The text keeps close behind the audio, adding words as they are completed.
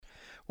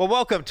Well,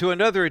 welcome to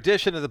another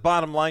edition of the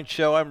Bottom Line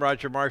Show. I'm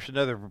Roger Marsh.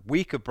 Another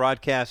week of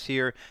broadcasts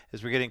here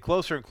as we're getting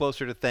closer and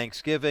closer to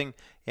Thanksgiving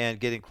and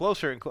getting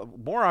closer and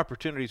more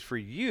opportunities for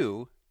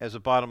you as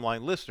a Bottom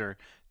Line listener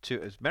to,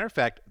 as a matter of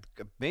fact,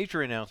 a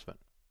major announcement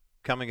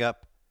coming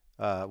up,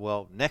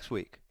 next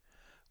week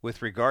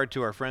with regard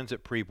to our friends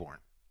at Preborn.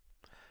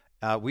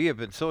 We have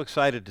been so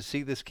excited to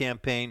see this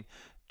campaign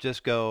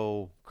just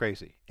go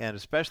crazy, and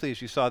especially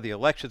as you saw the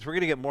elections. We're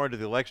going to get more into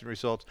the election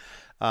results.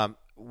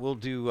 We'll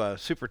do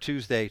Super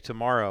Tuesday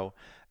tomorrow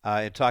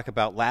and talk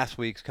about last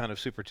week's kind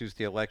of Super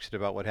Tuesday election,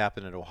 about what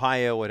happened in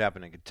Ohio, what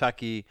happened in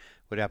Kentucky,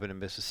 what happened in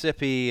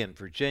Mississippi and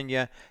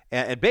Virginia.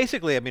 And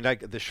basically, I mean,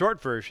 the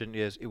short version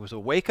is it was a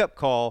wake-up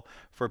call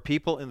for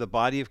people in the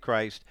body of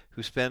Christ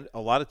who spend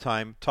a lot of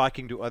time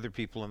talking to other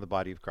people in the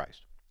body of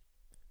Christ.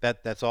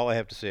 That's all I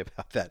have to say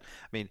about that.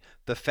 I mean,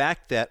 the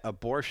fact that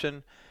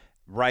abortion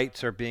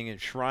rights are being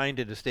enshrined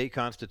into state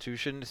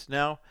constitutions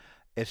now,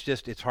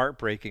 it's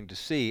heartbreaking to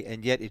see,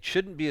 and yet it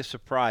shouldn't be a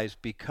surprise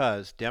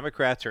because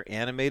Democrats are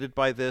animated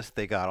by this.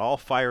 They got all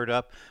fired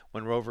up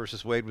when Roe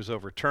versus Wade was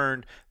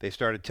overturned. They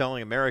started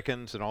telling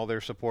Americans and all their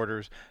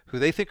supporters who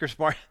they think are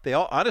smart, they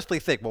all honestly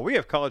think, well, we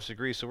have college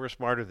degrees, so we're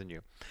smarter than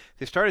you.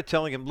 They started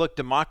telling them, look,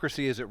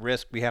 democracy is at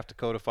risk. We have to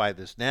codify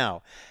this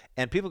now.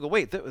 And people go,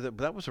 wait,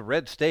 that was a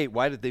red state.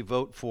 Why did they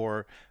vote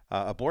for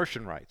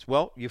abortion rights?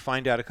 Well, you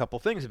find out a couple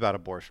things about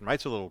abortion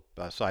rights. A little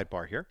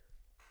sidebar here.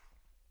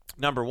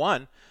 Number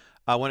one,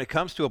 when it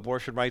comes to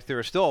abortion rights, there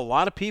are still a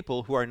lot of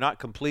people who are not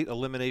complete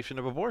elimination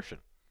of abortion.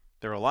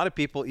 There are a lot of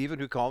people, even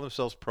who call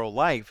themselves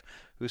pro-life,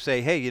 who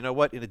say, hey, you know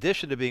what, in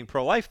addition to being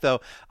pro-life,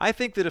 though, I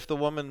think that if the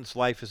woman's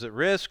life is at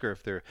risk, or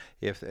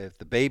if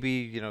the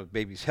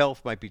baby's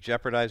health might be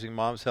jeopardizing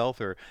mom's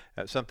health, or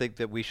something,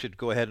 that we should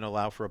go ahead and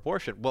allow for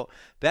abortion. Well,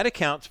 that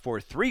accounts for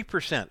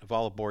 3% of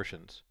all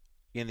abortions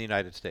in the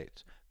United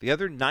States. The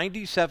other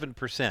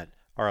 97%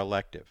 are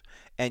elective.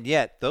 And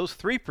yet, those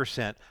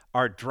 3%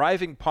 are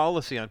driving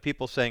policy on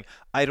people saying,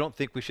 I don't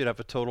think we should have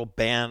a total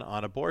ban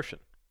on abortion.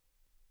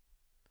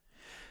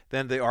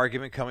 Then the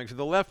argument coming from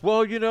the left,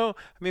 well, you know,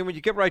 I mean, when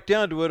you get right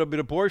down to it, I mean,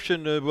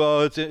 abortion,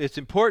 it's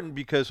important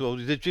because, well,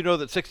 did you know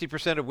that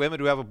 60% of women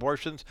who have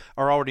abortions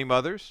are already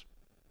mothers?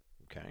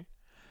 Okay.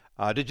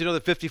 Did you know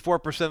that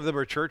 54% of them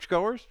are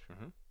churchgoers?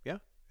 Mm-hmm. Yeah,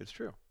 it's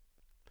true.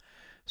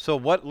 So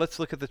let's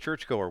look at the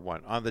churchgoer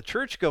one. On the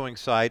church-going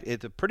side,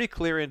 it's a pretty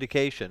clear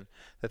indication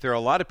that there are a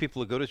lot of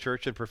people who go to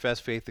church and profess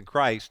faith in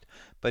Christ,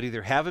 but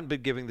either haven't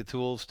been given the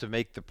tools to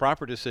make the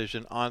proper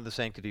decision on the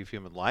sanctity of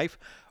human life,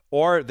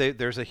 or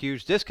there's a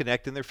huge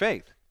disconnect in their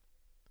faith.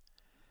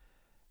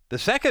 The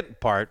second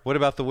part, what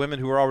about the women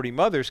who are already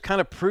mothers, kind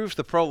of proves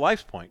the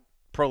pro-life point.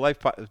 Pro-life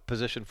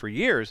position for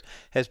years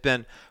has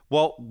been,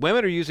 well,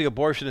 women are using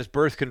abortion as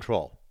birth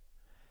control.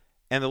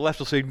 And the left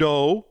will say,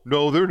 no,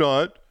 they're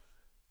not.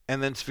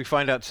 And then we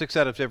find out 6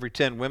 out of every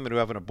 10 women who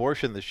have an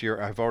abortion this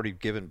year have already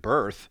given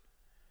birth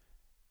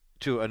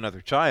to another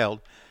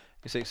child.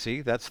 You say,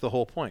 see, that's the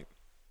whole point.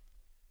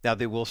 Now,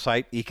 they will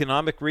cite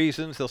economic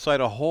reasons. They'll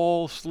cite a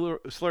whole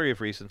slurry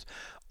of reasons,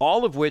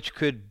 all of which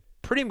could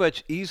pretty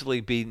much easily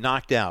be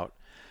knocked out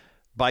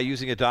by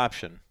using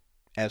adoption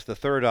as the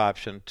third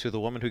option to the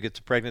woman who gets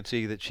a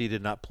pregnancy that she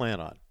did not plan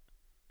on.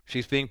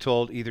 She's being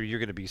told either you're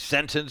going to be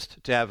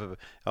sentenced to have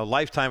a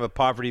lifetime of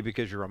poverty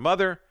because you're a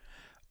mother,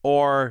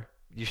 or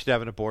you should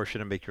have an abortion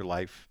and make your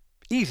life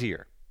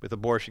easier with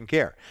abortion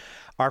care.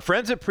 Our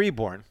friends at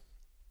Preborn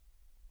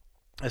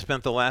have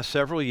spent the last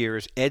several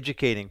years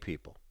educating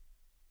people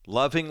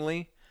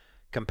lovingly,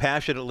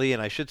 compassionately,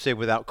 and I should say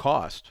without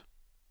cost.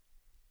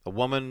 A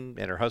woman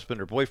and her husband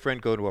or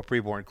boyfriend go to a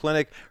preborn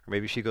clinic, or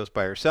maybe she goes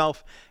by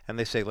herself, and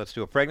they say, let's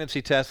do a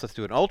pregnancy test, let's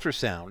do an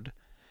ultrasound,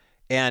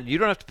 and you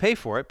don't have to pay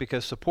for it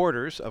because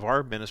supporters of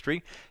our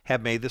ministry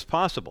have made this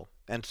possible.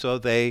 And so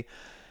they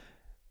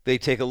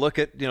take a look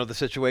at, the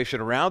situation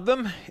around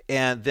them,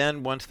 and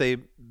then once they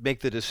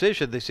make the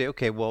decision, they say,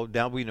 okay, well,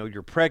 now we know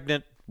you're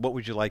pregnant. What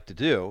would you like to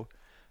do?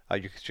 You're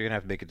going to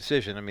have to make a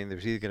decision. I mean,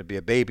 there's either going to be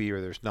a baby or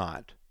there's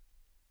not.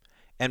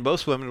 And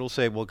most women will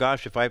say, well,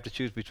 gosh, if I have to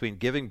choose between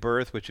giving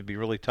birth, which would be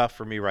really tough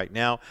for me right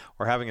now,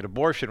 or having an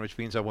abortion, which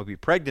means I won't be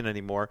pregnant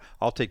anymore,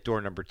 I'll take door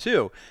number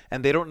 2.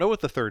 And they don't know what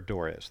the third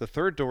door is. The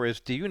third door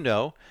is, do you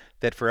know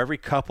that for every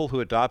couple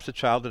who adopts a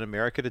child in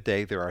America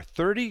today, there are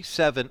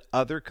 37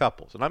 other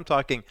couples, and I'm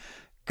talking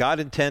God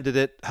intended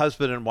it,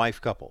 husband and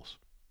wife couples,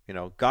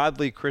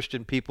 godly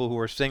Christian people who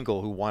are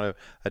single who want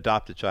to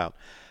adopt a child,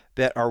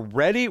 that are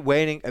ready,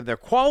 waiting, and they're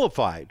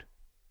qualified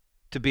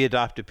to be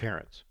adoptive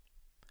parents.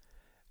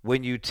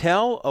 When you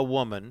tell a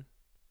woman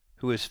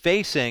who is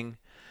facing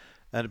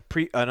an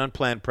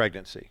unplanned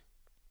pregnancy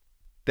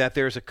that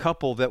there's a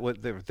couple that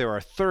would, there are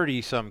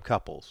 30-some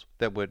couples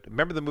that would,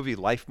 remember the movie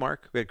Lifemark?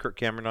 We had Kirk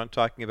Cameron on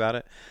talking about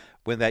it.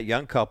 When that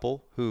young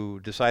couple who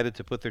decided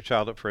to put their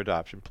child up for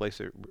adoption,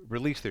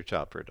 release their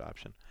child for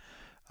adoption,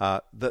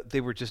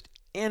 they were just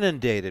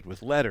inundated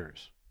with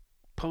letters,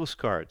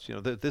 postcards.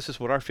 This is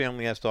what our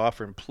family has to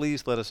offer, and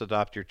please let us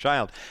adopt your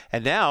child.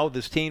 And now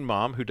this teen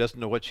mom who doesn't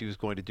know what she was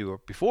going to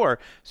do before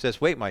says,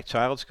 wait, my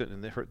child's going,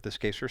 in this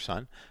case her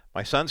son,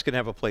 my son's going to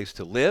have a place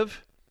to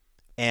live,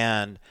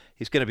 and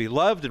he's going to be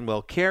loved and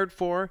well cared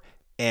for,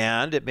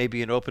 and it may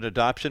be an open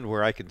adoption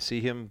where I can see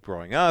him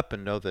growing up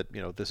and know that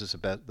this is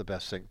the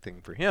best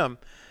thing for him.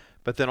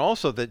 But then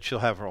also that she'll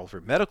have all of her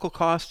medical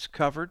costs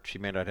covered. She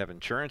may not have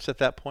insurance at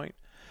that point.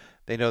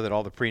 They know that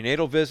all the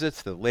prenatal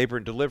visits, the labor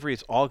and delivery,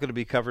 is all going to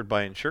be covered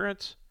by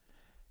insurance.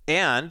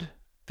 And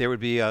there would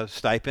be a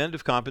stipend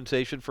of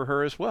compensation for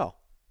her as well.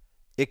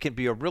 It can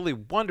be a really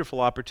wonderful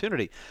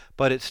opportunity.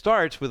 But it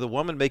starts with a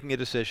woman making a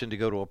decision to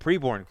go to a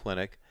preborn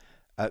clinic,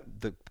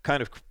 the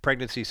kind of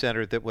pregnancy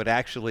center that would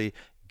actually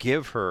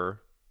give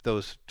her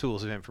those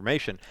tools of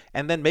information,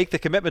 and then make the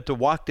commitment to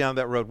walk down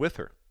that road with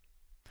her.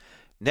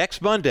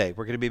 Next Monday,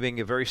 we're going to be making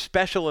a very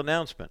special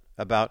announcement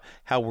about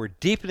how we're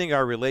deepening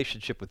our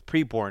relationship with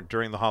preborn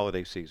during the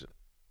holiday season.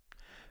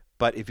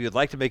 But if you'd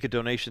like to make a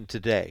donation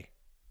today,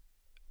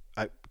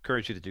 I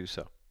encourage you to do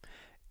so.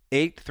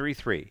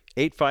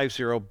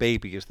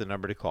 833-850-BABY is the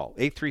number to call.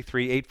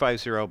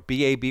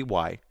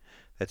 833-850-BABY.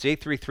 That's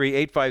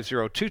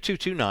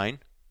 833-850-2229.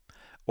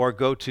 Or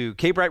go to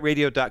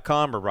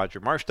kbrightradio.com or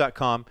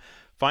rogermarsh.com.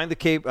 Find the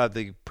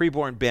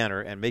preborn banner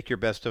and make your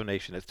best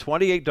donation. It's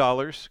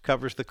 $28,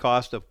 covers the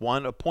cost of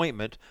one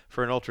appointment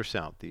for an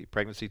ultrasound, the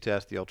pregnancy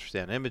test, the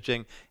ultrasound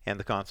imaging, and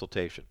the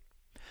consultation.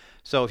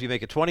 So if you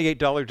make a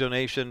 $28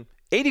 donation,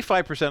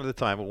 85% of the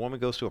time a woman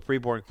goes to a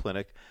preborn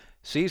clinic,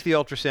 sees the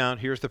ultrasound,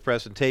 hears the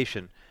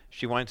presentation,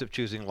 she winds up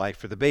choosing life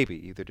for the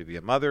baby, either to be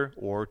a mother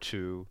or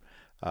to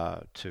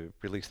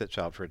release that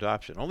child for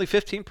adoption. Only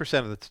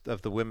 15%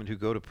 of the women who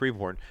go to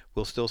preborn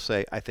will still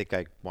say, I think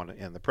I want to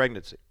end the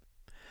pregnancy.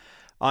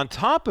 On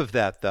top of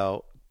that,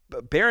 though,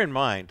 bear in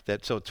mind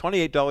that a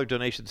 $28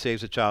 donation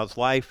saves a child's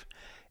life,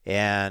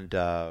 and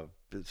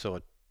so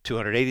a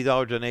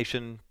 $280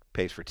 donation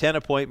pays for 10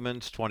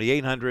 appointments,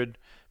 $2,800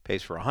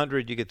 pays for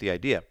 100. You get the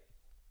idea.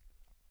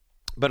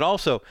 But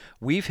also,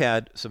 we've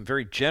had some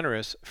very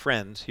generous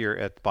friends here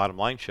at the Bottom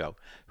Line Show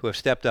who have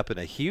stepped up in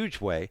a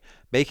huge way,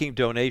 making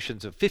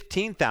donations of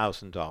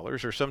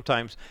 $15,000, or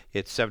sometimes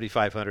it's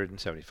 $7,500 and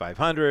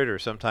 $7,500, or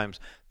sometimes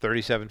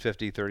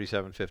 $3,750,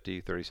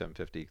 $3,750,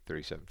 $3,750,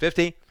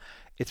 $3,750.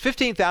 It's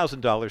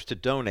 $15,000 to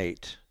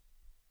donate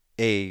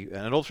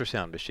an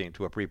ultrasound machine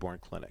to a preborn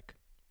clinic.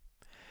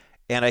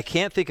 And I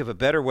can't think of a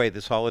better way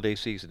this holiday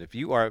season.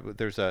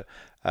 There's a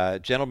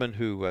gentleman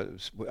who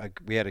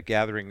we had a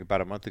gathering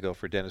about a month ago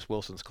for Dennis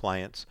Wilson's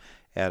clients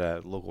at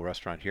a local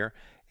restaurant here,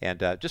 and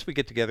just we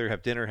get together,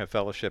 have dinner, have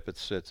fellowship.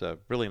 It's a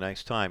really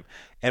nice time,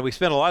 and we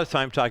spent a lot of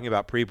time talking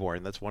about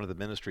preborn. That's one of the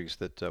ministries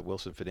that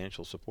Wilson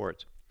Financial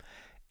supports.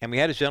 And we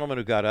had a gentleman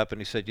who got up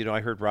and he said, I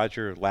heard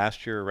Roger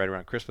last year, right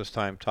around Christmas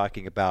time,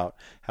 talking about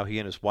how he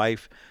and his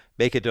wife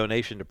make a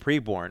donation to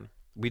preborn.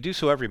 We do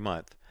so every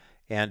month.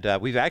 And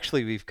we've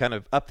kind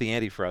of upped the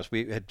ante for us.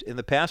 In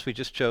the past, we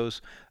just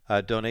chose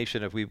a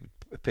donation if we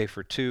pay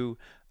for 2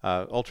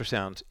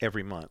 ultrasounds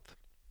every month.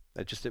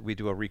 We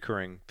do a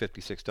recurring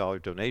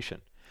 $56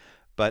 donation.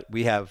 But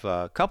we have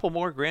a couple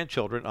more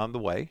grandchildren on the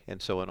way,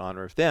 and so in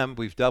honor of them,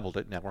 we've doubled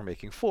it. Now we're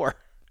making 4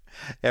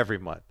 every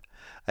month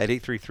at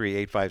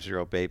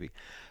 833-850-BABY.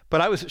 But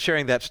I was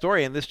sharing that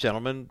story, and this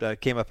gentleman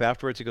came up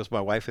afterwards. He goes,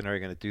 my wife and I are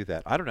going to do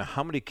that. I don't know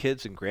how many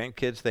kids and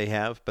grandkids they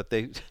have, but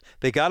they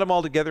got them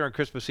all together on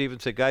Christmas Eve and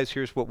said, guys,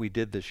 here's what we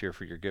did this year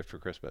for your gift for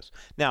Christmas.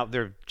 Now,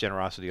 their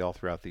generosity all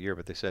throughout the year,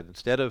 but they said,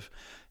 instead of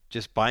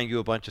just buying you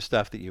a bunch of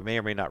stuff that you may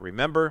or may not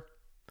remember,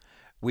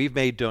 we've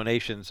made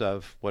donations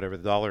of whatever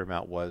the dollar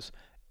amount was,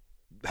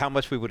 how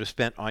much we would have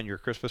spent on your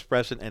Christmas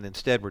present, and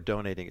instead we're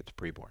donating it to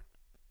preborn.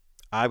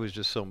 I was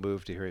just so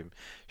moved to hear him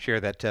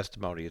share that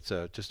testimony. It's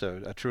just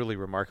a truly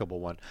remarkable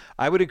one.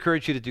 I would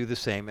encourage you to do the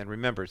same. And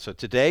remember, so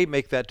today,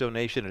 make that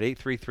donation at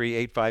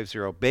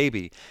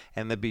 833-850-BABY.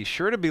 And then be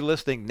sure to be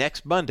listening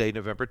next Monday,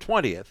 November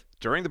 20th,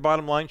 during the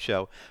Bottom Line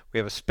Show. We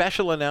have a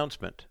special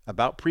announcement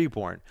about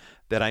preborn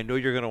that I know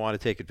you're going to want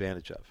to take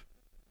advantage of.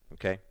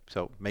 Okay?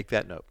 So make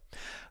that note.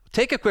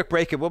 Take a quick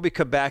break, and when we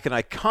come back, an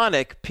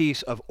iconic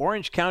piece of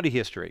Orange County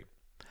history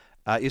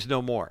is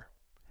no more.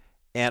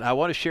 And I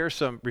want to share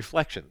some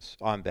reflections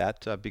on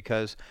that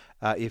because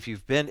if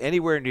you've been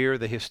anywhere near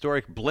the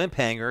historic blimp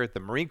hangar at the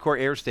Marine Corps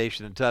Air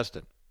Station in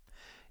Tustin,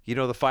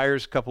 the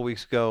fires a couple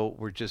weeks ago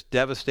were just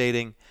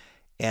devastating.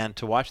 And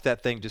to watch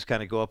that thing just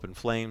kind of go up in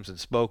flames and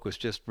smoke was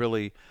just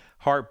really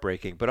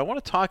heartbreaking. But I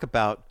want to talk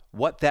about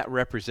what that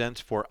represents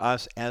for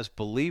us as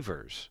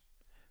believers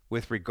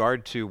with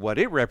regard to what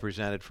it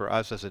represented for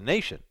us as a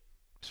nation,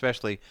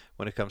 especially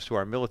when it comes to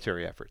our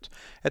military efforts.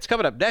 It's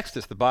coming up next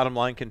as the Bottom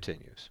Line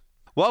continues.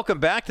 Welcome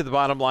back to the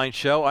Bottom Line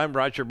Show. I'm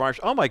Roger Marsh.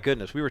 Oh my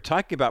goodness, we were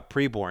talking about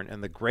preborn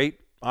and the great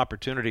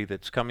opportunity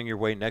that's coming your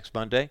way next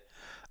Monday.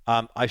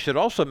 I should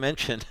also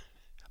mention,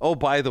 oh,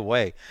 by the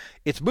way,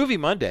 it's Movie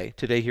Monday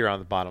today here on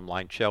the Bottom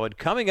Line Show, and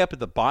coming up at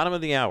the bottom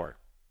of the hour,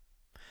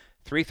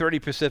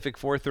 3:30 Pacific,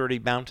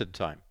 4:30 Mountain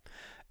Time,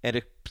 an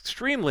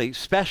extremely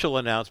special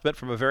announcement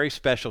from a very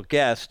special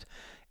guest.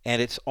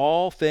 and it's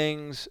all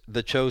things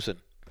The Chosen.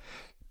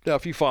 Now,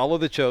 if you follow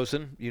The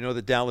Chosen, you know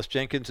that Dallas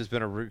Jenkins has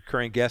been a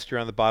recurring guest here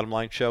on the Bottom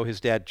Line Show.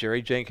 His dad,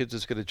 Jerry Jenkins,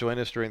 is going to join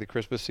us during the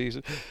Christmas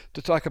season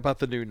to talk about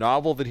the new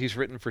novel that he's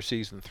written for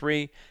Season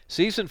 3.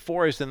 Season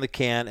 4 is in the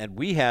can, and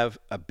we have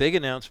a big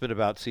announcement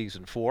about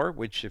Season 4,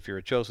 which, if you're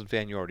a Chosen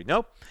fan, you already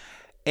know,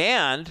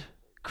 and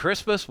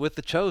Christmas with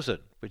The Chosen,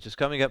 which is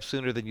coming up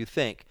sooner than you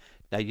think.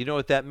 Now, you know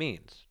what that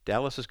means.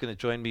 Dallas is going to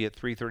join me at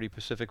 3:30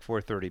 Pacific,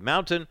 4:30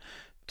 Mountain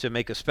to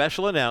make a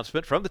special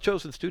announcement from The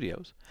Chosen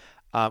Studios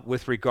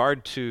with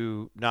regard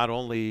to not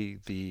only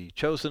the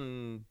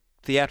Chosen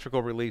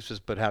theatrical releases,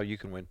 but how you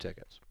can win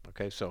tickets.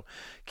 Okay, so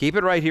keep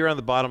it right here on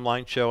the Bottom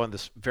Line Show on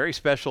this very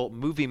special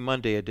Movie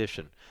Monday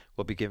edition.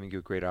 We'll be giving you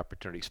a great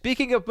opportunity.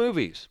 Speaking of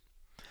movies,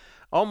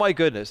 oh my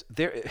goodness,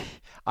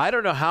 I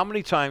don't know how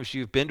many times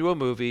you've been to a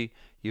movie,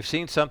 you've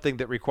seen something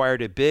that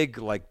required a big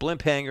like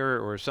blimp hangar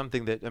or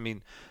something that, I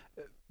mean,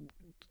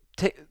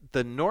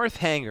 the North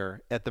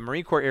Hangar at the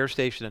Marine Corps Air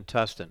Station in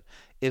Tustin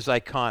is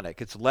iconic.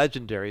 It's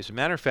legendary. As a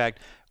matter of fact,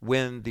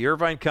 when the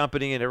Irvine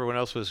Company and everyone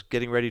else was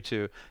getting ready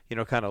to,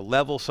 kind of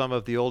level some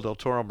of the old El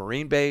Toro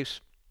Marine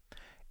Base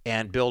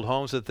and build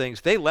homes and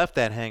things, they left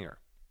that hangar.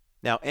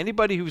 Now,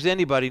 anybody who's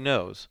anybody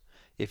knows,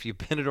 if you've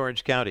been in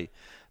Orange County,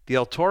 the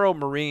El Toro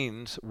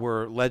Marines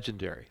were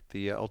legendary.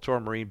 The El Toro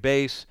Marine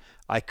Base,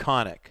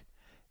 iconic.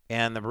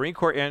 And the Marine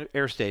Corps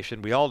Air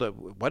Station, we all know,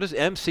 what does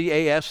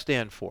MCAS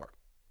stand for?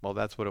 Well,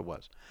 that's what it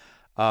was.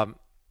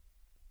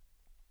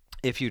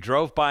 If you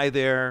drove by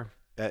there,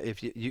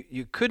 if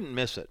you couldn't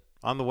miss it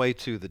on the way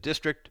to the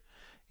district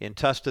in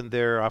Tustin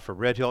there off of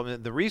Red Hill.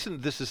 And the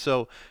reason this is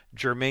so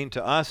germane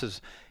to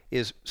us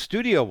is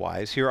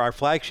studio-wise, here our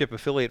flagship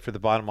affiliate for the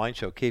Bottom Line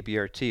Show,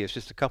 KBRT, is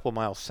just a couple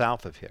miles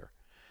south of here.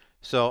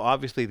 So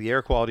obviously the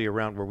air quality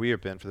around where we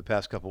have been for the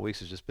past couple of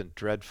weeks has just been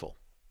dreadful.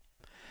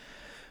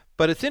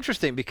 But it's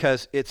interesting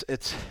because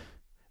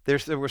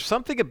there was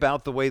something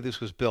about the way this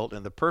was built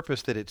and the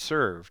purpose that it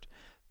served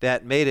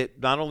that made it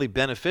not only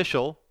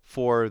beneficial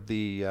for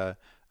the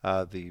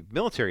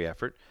military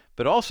effort,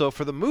 but also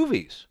for the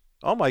movies.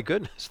 Oh my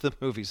goodness, the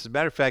movies. As a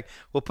matter of fact,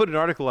 we'll put an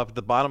article up at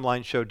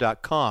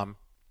thebottomlineshow.com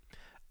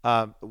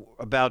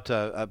about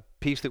a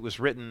piece that was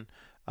written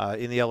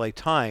in the LA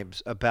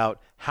Times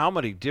about how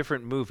many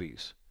different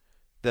movies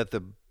that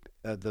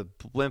the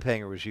blimp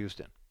hangar was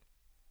used in.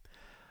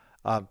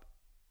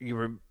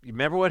 You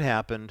remember what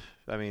happened?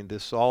 I mean,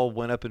 this all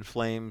went up in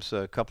flames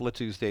a couple of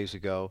Tuesdays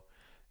ago.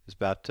 It was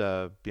about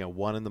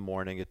 1 in the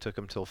morning. It took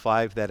them till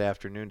 5 that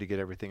afternoon to get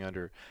everything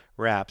under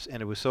wraps,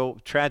 and it was so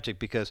tragic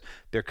because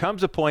there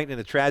comes a point in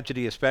a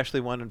tragedy,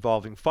 especially one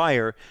involving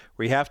fire,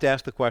 where you have to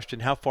ask the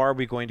question: how far are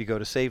we going to go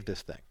to save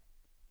this thing?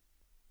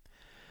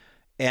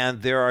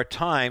 And there are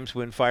times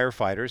when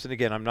firefighters, and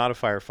again, I'm not a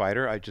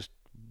firefighter, I just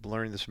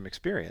learned this from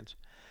experience,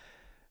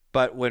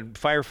 but when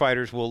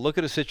firefighters will look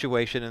at a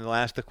situation and they'll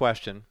ask the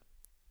question,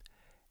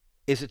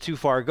 is it too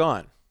far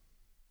gone?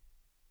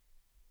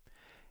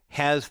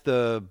 Has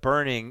the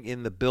burning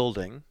in the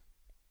building,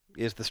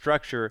 is the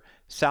structure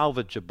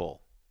salvageable?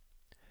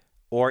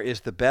 Or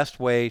is the best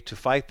way to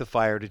fight the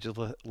fire to just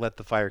let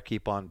the fire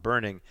keep on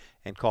burning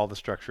and call the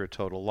structure a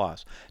total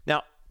loss?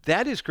 Now,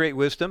 that is great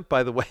wisdom,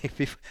 by the way.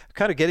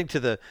 Kind of getting to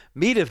the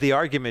meat of the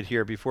argument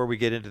here before we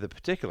get into the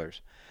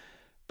particulars.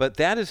 But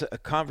that is a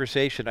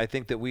conversation I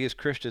think that we as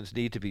Christians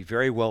need to be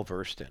very well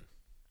versed in.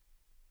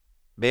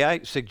 May I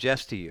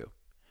suggest to you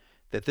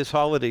that this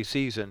holiday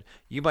season,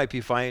 you might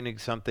be finding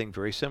something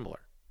very similar.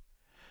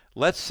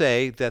 Let's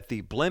say that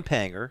the blimp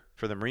hangar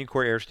for the Marine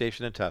Corps Air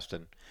Station in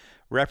Tustin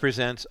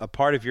represents a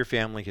part of your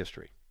family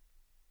history.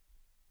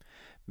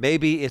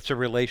 Maybe it's a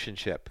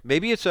relationship.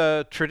 Maybe it's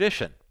a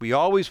tradition. We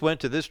always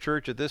went to this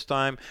church at this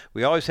time.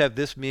 We always have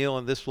this meal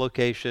in this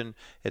location,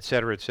 et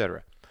cetera, et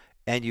cetera.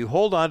 And you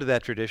hold on to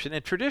that tradition,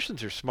 and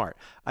traditions are smart.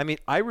 I mean,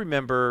 I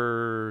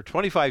remember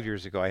 25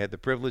 years ago, I had the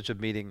privilege of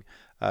meeting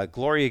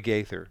Gloria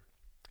Gaither.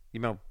 You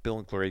know Bill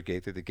and Gloria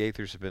Gaither. The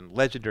Gaithers have been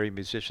legendary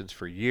musicians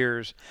for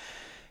years.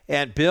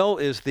 And Bill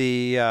is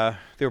they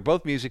were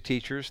both music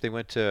teachers. They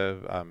went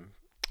to,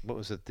 what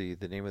was it,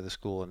 the name of the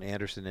school in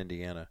Anderson,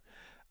 Indiana.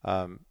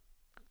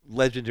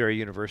 Legendary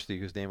university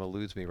whose name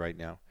eludes me right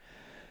now.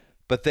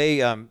 But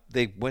they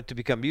went to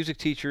become music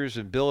teachers,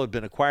 and Bill had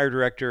been a choir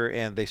director,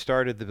 and they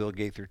started the Bill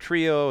Gaither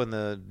Trio and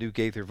the New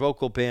Gaither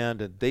Vocal Band,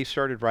 and they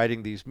started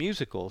writing these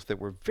musicals that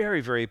were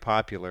very, very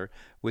popular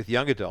with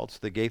young adults.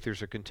 The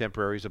Gaithers are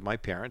contemporaries of my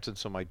parents, and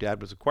so my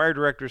dad was a choir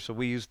director, so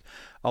we used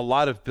a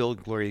lot of Bill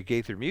and Gloria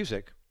Gaither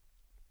music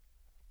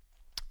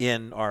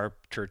in our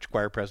church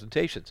choir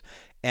presentations.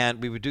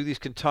 And we would do these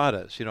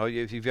cantatas. You know,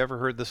 if you've ever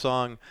heard the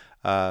song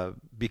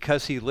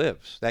Because He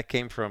Lives, that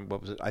came from, what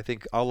was it? I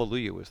think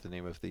Alleluia was the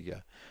name of the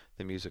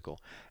musical.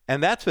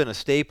 And that's been a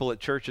staple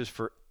at churches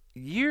for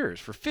years,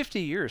 for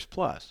 50 years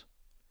plus.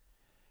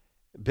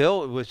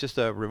 Bill was just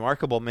a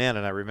remarkable man,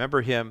 and I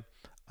remember him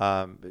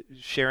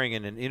sharing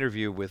in an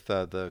interview with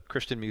the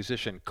Christian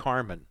musician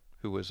Carmen,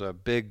 who was a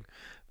big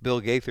Bill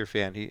Gaither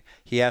fan.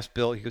 He asked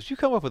Bill, he goes, "You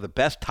come up with the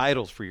best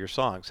titles for your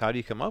songs. How do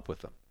you come up with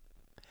them?"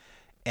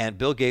 And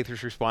Bill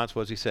Gaither's response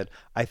was, he said,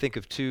 I think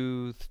of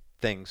two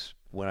things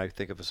when I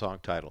think of a song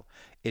title.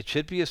 It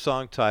should be a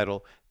song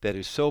title that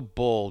is so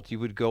bold you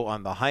would go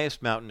on the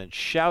highest mountain and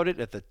shout it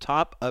at the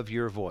top of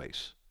your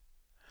voice.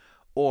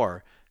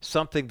 Or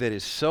something that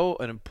is so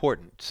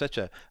important, such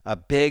a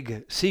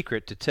big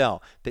secret to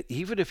tell, that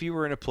even if you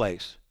were in a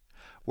place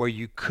where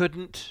you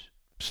couldn't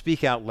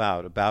speak out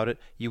loud about it,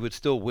 you would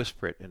still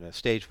whisper it in a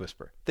stage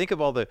whisper. Think of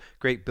all the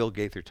great Bill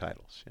Gaither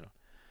titles.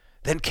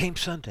 Then came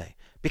Sunday,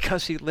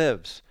 because he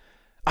lives.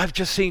 I've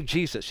just seen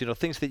Jesus.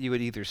 Things that you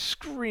would either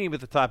scream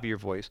at the top of your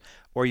voice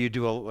or you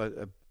do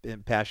a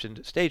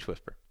impassioned stage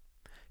whisper.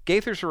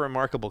 Gaither's a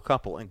remarkable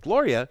couple, and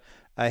Gloria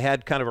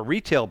had kind of a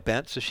retail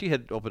bent, so she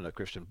had opened a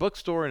Christian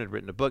bookstore and had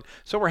written a book.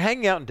 So we're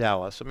hanging out in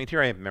Dallas. I mean,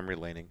 here I am memory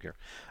laning here.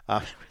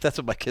 That's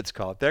what my kids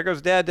call it. There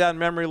goes Dad down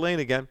memory lane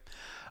again.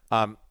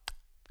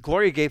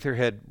 Gloria Gaither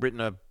had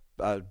written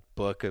a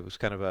book. It was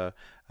kind of a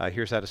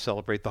here's how to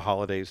celebrate the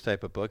holidays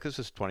type of book. This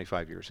is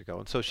 25 years ago.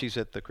 And so she's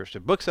at the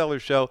Christian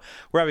Booksellers show.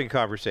 We're having a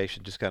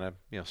conversation, just kind of,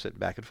 sitting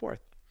back and forth.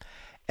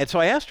 And so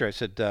I asked her, I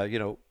said,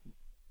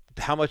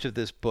 how much of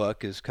this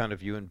book is kind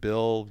of you and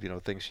Bill,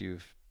 things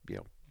you've,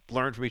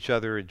 learned from each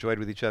other, enjoyed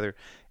with each other,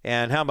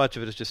 and how much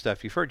of it is just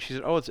stuff you've heard? She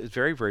said, it's a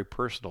very, very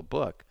personal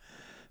book.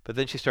 But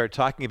then she started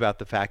talking about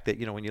the fact that,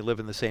 when you live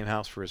in the same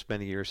house for as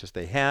many years as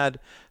they had,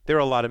 there are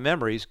a lot of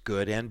memories,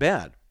 good and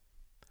bad.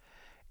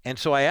 And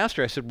so I asked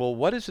her, I said, well,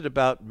 what is it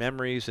about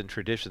memories and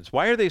traditions?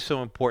 Why are they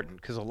so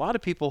important? Because a lot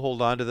of people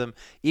hold on to them,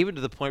 even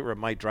to the point where it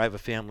might drive a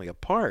family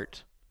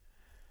apart.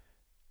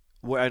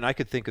 And I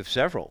could think of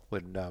several.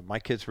 When my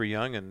kids were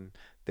young and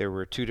there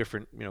were two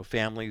different,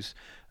 families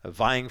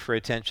vying for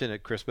attention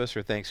at Christmas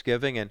or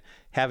Thanksgiving, and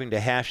having to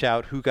hash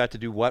out who got to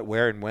do what,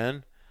 where, and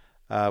when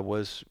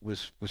was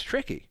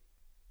tricky.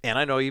 And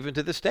I know even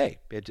to this day,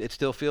 it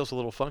still feels a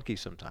little funky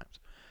sometimes.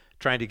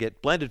 Trying to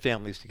get blended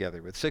families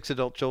together with 6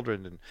 adult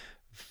children, and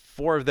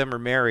 4 of them are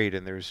married,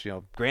 and there's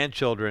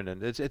grandchildren,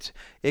 and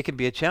it can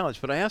be a challenge.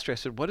 But I asked her, I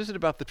said, what is it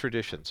about the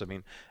traditions? I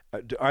mean,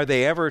 are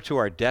they ever to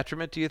our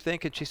detriment, do you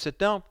think? And she said,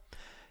 no.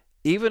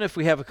 Even if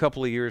we have a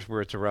couple of years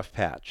where it's a rough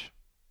patch,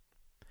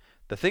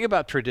 the thing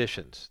about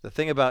traditions, the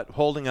thing about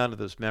holding on to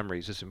those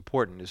memories is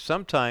important. Is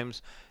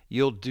sometimes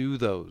you'll do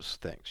those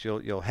things.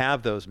 You'll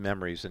have those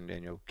memories and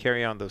you'll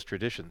carry on those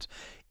traditions,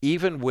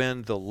 even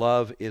when the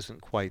love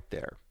isn't quite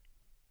there.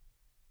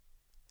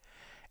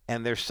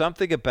 And there's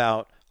something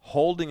about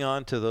holding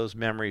on to those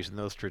memories and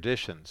those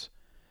traditions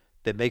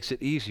that makes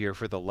it easier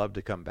for the love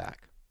to come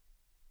back.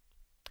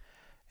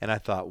 And I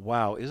thought,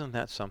 wow, isn't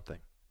that something?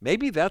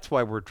 Maybe that's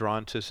why we're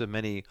drawn to so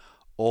many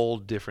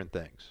old different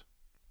things.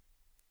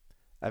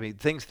 I mean,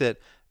 things that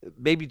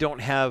maybe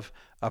don't have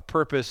a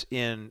purpose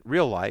in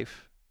real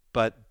life,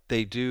 but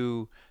they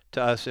do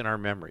to us in our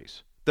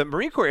memories. The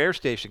Marine Corps Air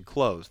Station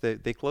closed.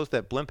 They closed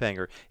that blimp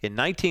hangar in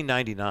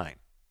 1999.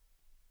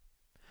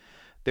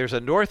 There's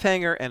a north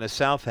hangar and a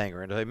south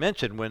hangar. And as I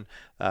mentioned, when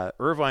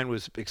Irvine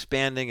was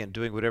expanding and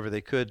doing whatever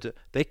they could,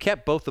 they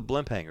kept both the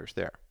blimp hangars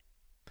there.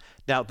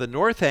 Now, the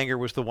north hangar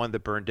was the one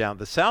that burned down.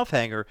 The south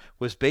hangar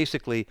was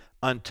basically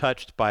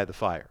untouched by the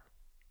fire.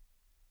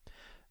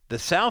 The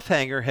south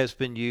hangar has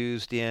been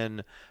used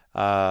in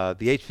the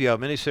HBO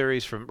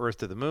miniseries From Earth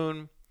to the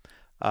Moon,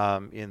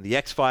 in the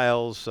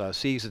X-Files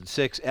Season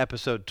 6,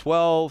 Episode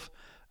 12.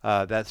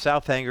 That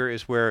south hangar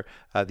is where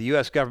the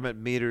U.S.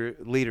 government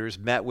leaders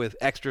met with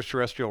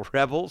extraterrestrial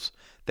rebels.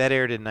 That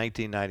aired in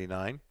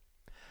 1999.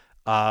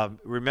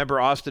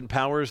 Remember Austin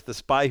Powers, The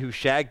Spy Who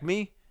Shagged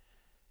Me?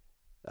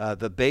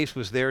 The base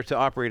was there to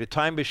operate a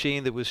time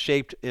machine that was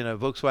shaped in a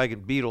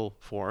Volkswagen Beetle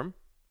form.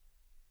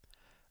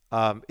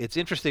 It's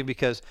interesting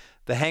because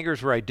the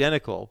hangars were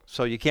identical,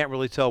 so you can't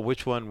really tell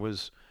which one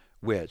was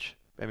which.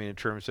 I mean, in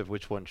terms of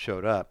which one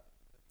showed up.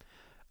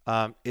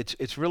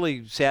 It's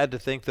really sad to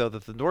think, though,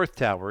 that the north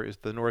hangar is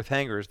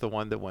the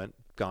one that went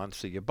gone,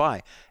 see you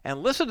bye.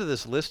 And listen to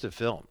this list of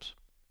films.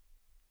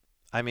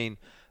 I mean,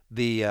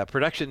 the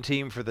production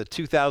team for the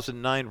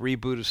 2009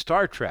 reboot of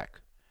Star Trek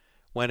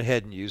went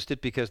ahead and used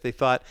it because they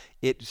thought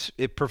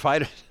it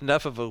provided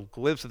enough of a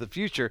glimpse of the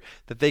future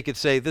that they could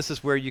say this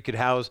is where you could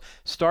house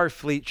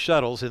Starfleet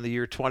shuttles in the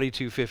year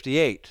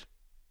 2258.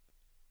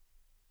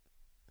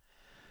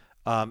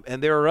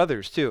 And there are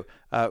others, too.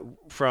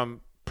 From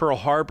Pearl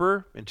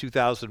Harbor in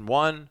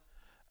 2001.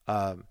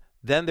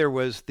 Then there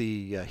was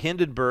the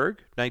Hindenburg,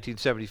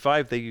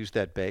 1975. They used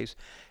that base.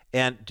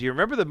 And do you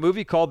remember the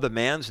movie called The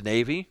Man's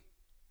Navy?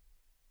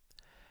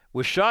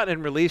 Was shot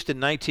and released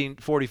in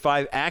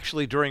 1945,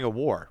 actually during a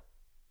war.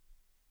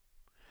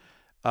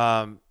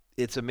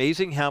 It's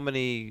amazing how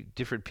many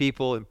different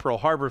people in Pearl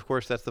Harbor, of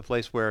course, that's the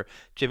place where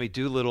Jimmy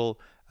Doolittle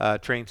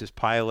trains his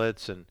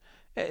pilots, and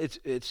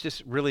it's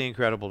just really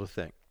incredible to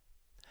think.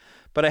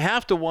 But I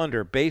have to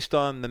wonder, based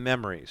on the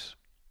memories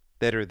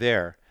that are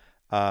there,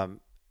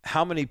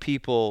 how many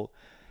people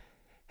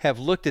have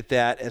looked at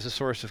that as a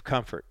source of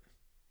comfort,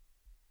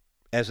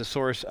 as a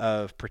source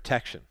of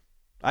protection.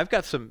 I've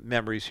got some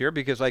memories here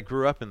because I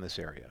grew up in this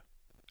area.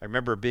 I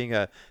remember being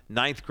a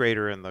 9th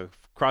grader in the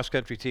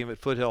cross-country team at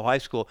Foothill High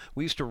School.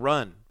 We used to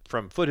run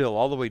from Foothill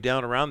all the way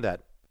down around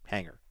that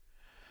hangar.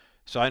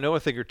 So I know a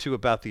thing or two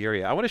about the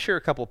area. I want to share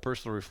a couple of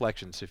personal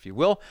reflections, if you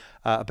will,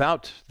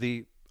 about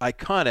the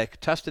iconic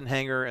Tustin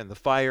hangar and the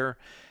fire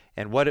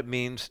and what it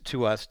means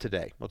to us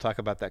today. We'll talk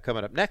about that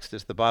coming up next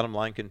as the bottom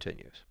line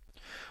continues.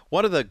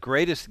 One of the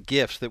greatest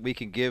gifts that we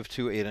can give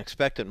to an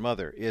expectant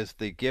mother is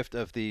the gift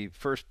of the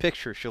first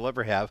picture she'll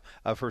ever have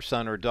of her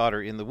son or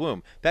daughter in the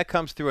womb. That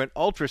comes through an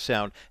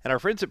ultrasound, and our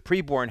friends at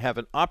Preborn have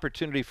an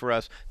opportunity for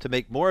us to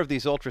make more of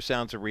these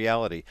ultrasounds a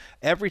reality.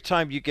 Every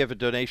time you give a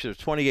donation of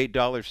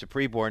 $28 to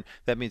Preborn,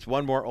 that means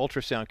one more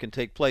ultrasound can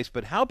take place.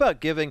 But how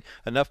about giving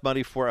enough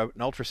money for an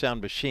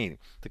ultrasound machine?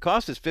 The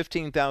cost is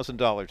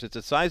 $15,000. It's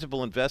a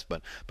sizable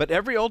investment, but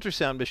every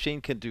ultrasound machine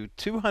can do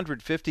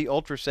 250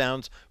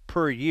 ultrasounds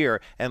per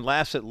year and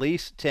lasts at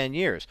least 10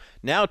 years.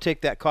 Now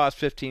take that cost,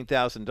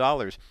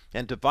 $15,000,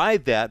 and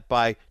divide that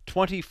by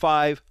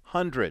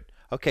 2,500.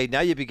 Okay, now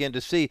you begin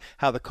to see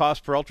how the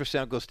cost per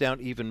ultrasound goes down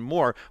even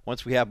more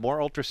once we have more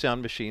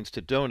ultrasound machines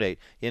to donate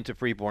into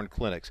preborn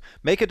clinics.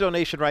 Make a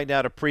donation right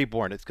now to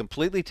Preborn. It's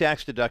completely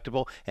tax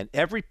deductible, and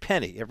every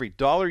penny, every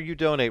dollar you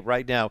donate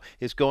right now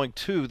is going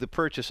to the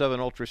purchase of an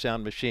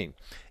ultrasound machine.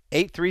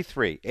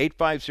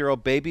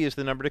 833-850-BABY is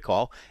the number to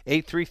call,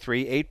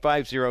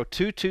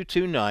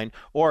 833-850-2229,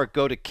 or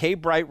go to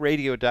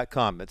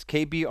kbrightradio.com. That's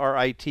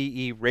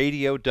KBRITE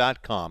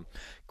radio.com.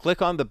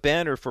 Click on the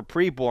banner for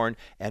Preborn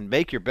and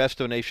make your best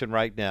donation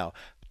right now.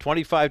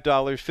 $25,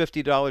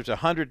 $50,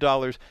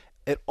 $100,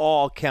 it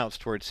all counts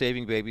towards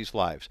saving babies'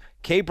 lives.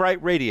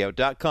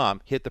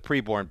 kbrightradio.com. Hit the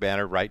Preborn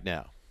banner right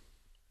now.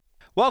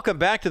 Welcome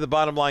back to the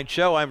Bottom Line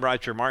Show. I'm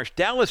Roger Marsh.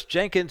 Dallas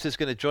Jenkins is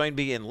going to join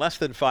me in less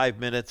than 5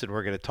 minutes, and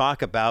we're going to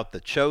talk about The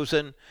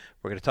Chosen.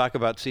 We're going to talk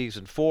about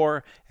Season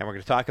 4, and we're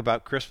going to talk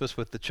about Christmas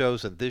with The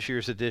Chosen, this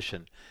year's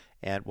edition.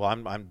 And, well,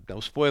 I'm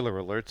no spoiler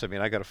alerts. I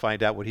mean, I got to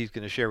find out what he's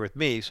going to share with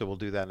me, so we'll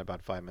do that in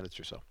about 5 minutes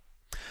or so.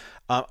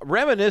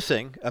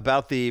 Reminiscing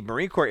about the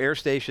Marine Corps Air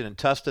Station in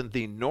Tustin,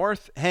 the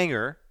North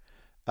Hangar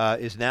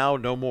is now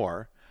no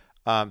more.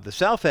 The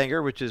South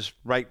Hangar, which is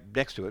right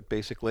next to it,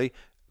 basically,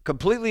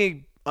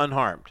 completely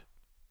unharmed.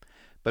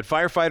 But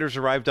firefighters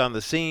arrived on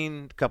the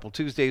scene a couple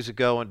Tuesdays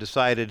ago and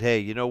decided, hey,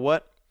 you know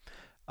what?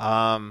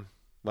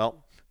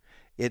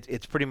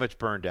 It's pretty much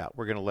burned out.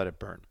 We're going to let it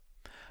burn.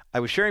 I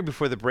was sharing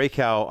before the break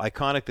how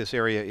iconic this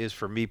area is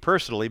for me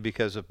personally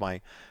because of my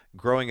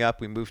growing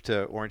up. We moved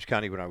to Orange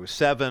County when I was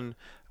 7.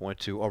 I went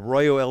to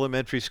Arroyo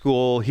Elementary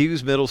School,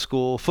 Hughes Middle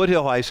School,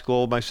 Foothill High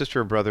School. My sister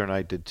and brother and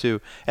I did too.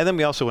 And then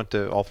we also went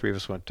to, all three of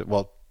us went to,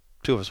 well,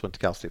 2 of us went to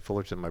Cal State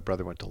Fullerton. My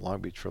brother went to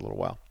Long Beach for a little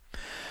while.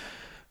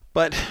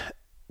 But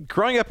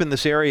growing up in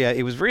this area,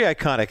 it was very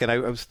iconic, and I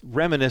was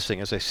reminiscing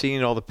as I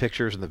seen all the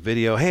pictures and the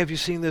video. Hey, have you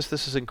seen this?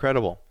 This is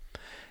incredible.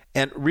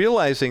 And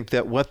realizing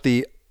that what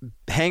the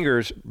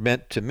hangars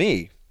meant to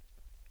me,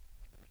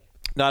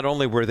 not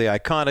only were they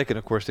iconic, and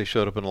of course they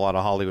showed up in a lot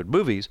of Hollywood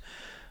movies,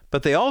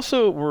 but they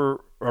also were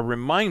a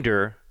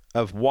reminder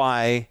of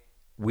why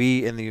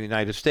we in the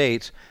United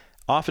States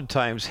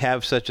oftentimes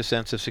have such a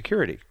sense of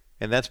security.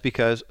 And that's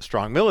because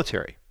strong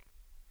military.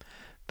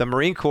 The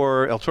Marine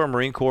Corps, El Toro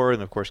Marine Corps,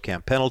 and of course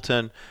Camp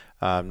Pendleton,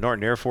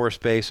 Norton Air Force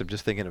Base, I'm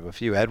just thinking of a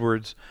few,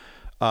 Edwards,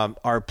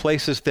 are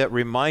places that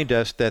remind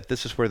us that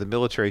this is where the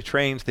military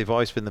trains. They've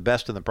always been the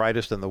best and the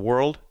brightest in the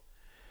world.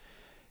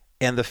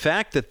 And the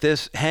fact that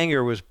this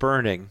hangar was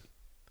burning,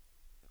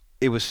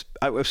 I was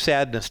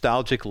sad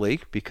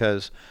nostalgically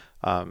because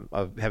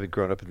of having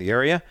grown up in the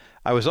area.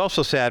 I was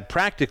also sad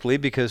practically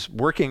because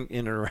working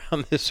in and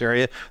around this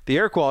area, the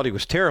air quality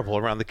was terrible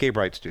around the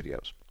K-Bright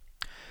studios.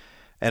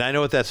 And I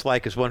know what that's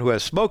like as one who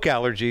has smoke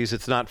allergies.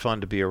 It's not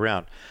fun to be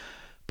around.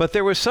 But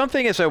there was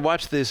something as I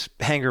watched this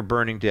hangar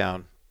burning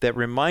down that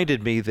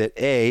reminded me that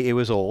A, it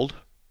was old.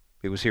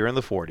 It was here in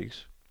the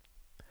 40s.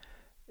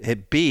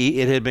 B,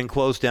 it had been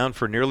closed down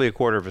for nearly a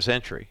quarter of a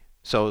century.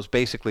 So it was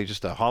basically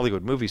just a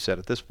Hollywood movie set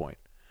at this point.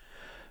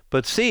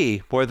 But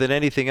C, more than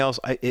anything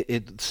else,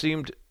 it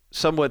seemed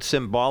somewhat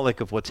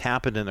symbolic of what's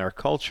happened in our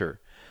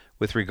culture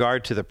with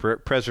regard to the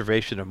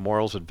preservation of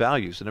morals and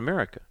values in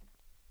America.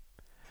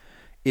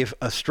 If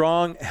a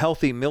strong,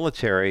 healthy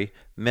military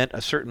meant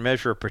a certain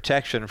measure of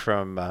protection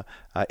from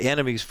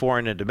enemies,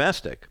 foreign and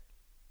domestic,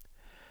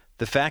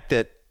 the fact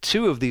that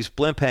 2 of these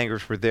blimp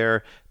hangars were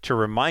there to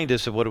remind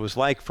us of what it was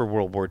like for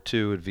World War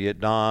II and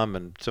Vietnam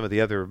and some of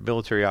the other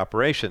military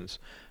operations.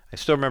 I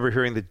still remember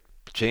hearing the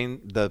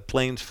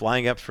planes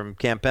flying up from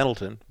Camp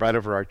Pendleton right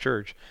over our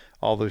church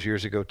all those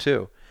years ago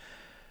too.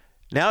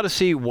 Now to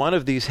see one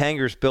of these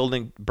hangars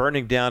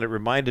burning down, it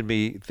reminded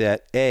me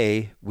that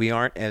A, we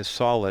aren't as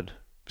solid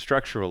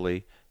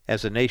structurally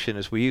as a nation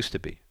as we used to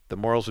be. The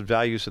morals and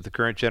values of the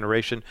current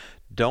generation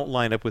don't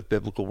line up with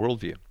biblical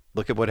worldview.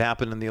 Look at what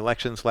happened in the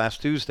elections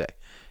last Tuesday,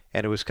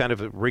 and it was kind of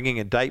a ringing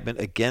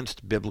indictment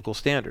against biblical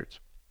standards.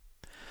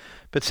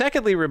 But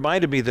secondly, it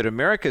reminded me that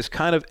America is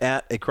kind of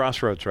at a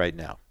crossroads right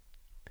now.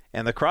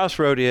 And the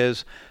crossroad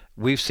is,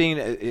 we've seen,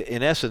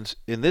 in essence,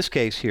 in this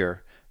case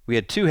here, we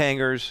had 2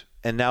 hangars,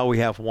 and now we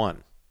have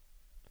 1.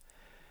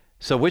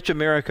 So which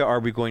America are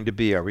we going to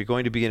be? Are we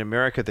going to be an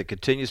America that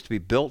continues to be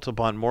built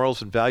upon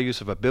morals and values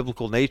of a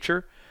biblical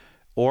nature?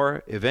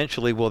 Or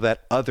eventually will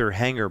that other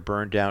hangar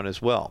burn down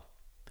as well?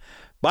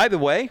 By the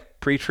way,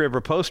 pre-trib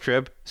or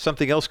post-trib,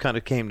 something else kind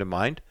of came to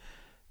mind,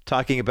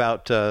 talking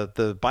about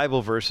the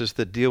Bible verses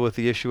that deal with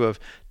the issue of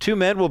two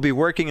men will be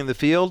working in the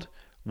field,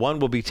 one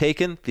will be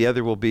taken, the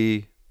other will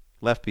be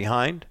left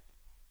behind.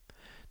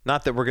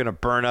 Not that we're going to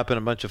burn up in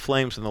a bunch of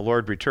flames when the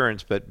Lord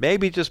returns, but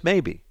maybe, just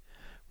maybe,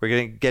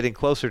 we're getting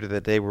closer to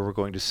the day where we're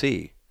going to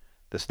see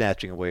the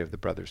snatching away of the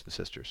brothers and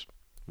sisters.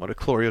 What a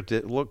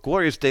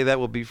glorious day that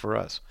will be for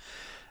us.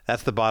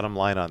 That's the bottom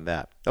line on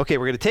that. Okay,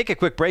 we're going to take a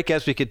quick break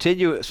as we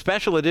continue a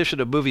special edition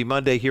of Movie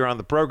Monday here on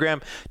the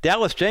program.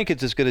 Dallas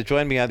Jenkins is going to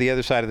join me on the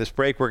other side of this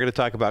break. We're going to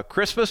talk about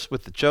Christmas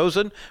with The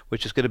Chosen,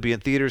 which is going to be in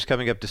theaters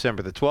coming up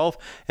December the 12th.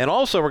 And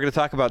also we're going to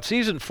talk about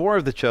season 4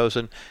 of The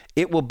Chosen.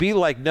 It will be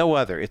like no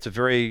other. It's a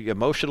very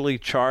emotionally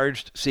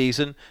charged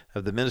season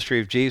of the ministry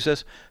of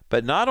Jesus.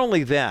 But not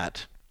only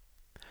that,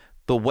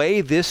 the way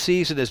this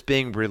season is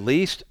being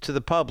released to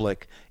the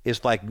public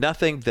is like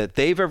nothing that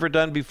they've ever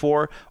done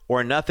before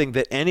or nothing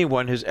that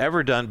anyone has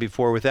ever done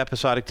before with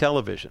episodic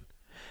television.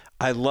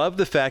 I love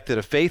the fact that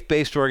a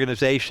faith-based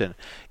organization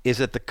is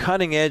at the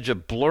cutting edge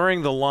of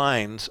blurring the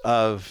lines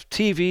of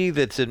TV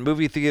that's in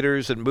movie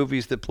theaters and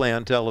movies that play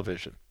on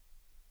television.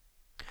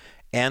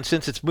 And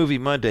since it's Movie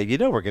Monday, you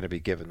know we're going to be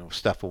giving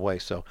stuff away.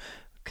 So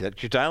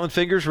get your dialing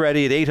fingers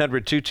ready at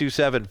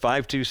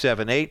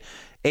 800-227-5278.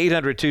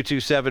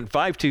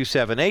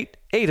 800-227-5278,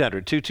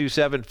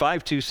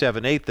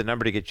 800-227-5278, the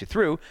number to get you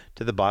through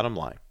to the bottom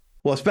line.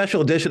 Well, a special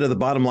edition of the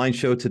Bottom Line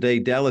Show today.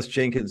 Dallas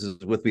Jenkins is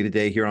with me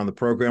today here on the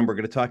program. We're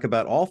going to talk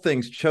about all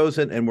things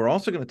Chosen, and we're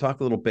also going to talk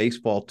a little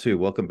baseball, too.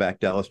 Welcome back,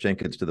 Dallas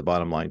Jenkins, to the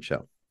Bottom Line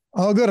Show.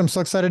 Oh, good. I'm so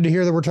excited to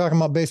hear that we're talking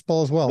about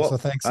baseball as well. So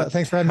thanks for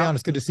having me on.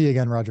 It's good to see you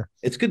again, Roger.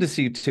 It's good to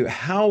see you, too.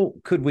 How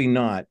could we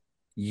not?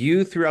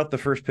 You threw out the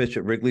first pitch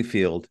at Wrigley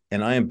Field,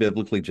 and I am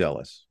biblically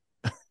jealous.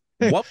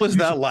 What was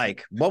that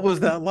like? What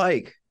was that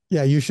like?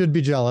 Yeah, you should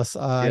be jealous.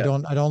 I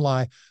don't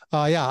lie.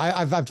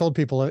 I've told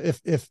people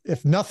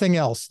if nothing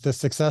else, the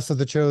success of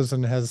The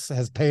Chosen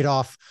has paid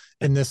off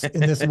in this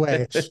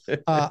way.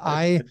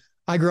 I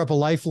grew up a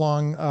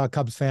lifelong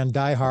Cubs fan,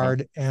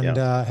 diehard, and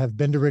have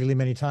been to Wrigley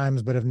many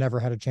times, but have never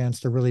had a chance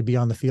to really be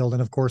on the field.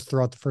 And of course,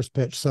 throughout the first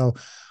pitch. So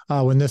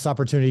when this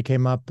opportunity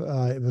came up,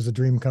 it was a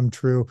dream come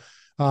true.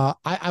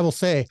 I will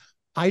say,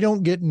 I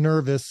don't get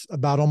nervous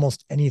about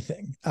almost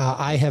anything.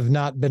 I have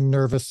not been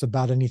nervous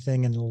about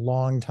anything in a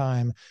long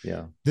time.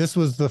 Yeah. This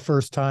was the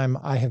first time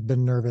I have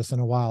been nervous in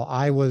a while.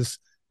 I was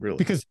really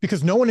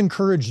because no one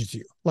encourages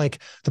you. Like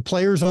the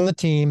players on the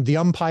team, the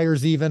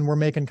umpires even were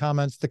making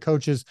comments, the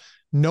coaches.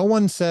 No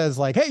one says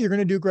like, "Hey, you're going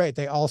to do great."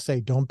 They all say,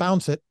 "Don't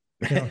bounce it.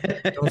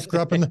 Don't screw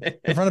up in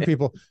front of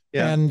people."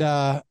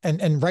 Yeah.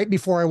 And right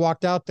before I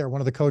walked out there, one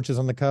of the coaches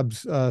on the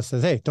Cubs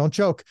says, "Hey, don't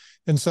choke."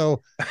 And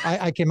so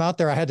I came out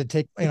there. I had to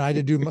take, I had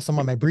to do some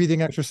of my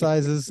breathing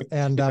exercises,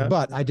 and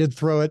but I did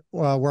throw it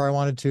where I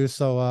wanted to.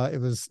 So it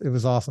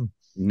was awesome.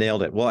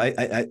 Nailed it. Well,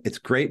 it's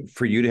great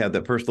for you to have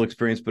that personal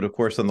experience, but of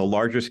course, on the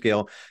larger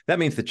scale, that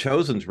means The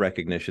Chosen's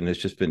recognition has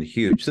just been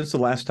huge. Since the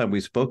last time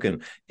we've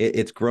spoken,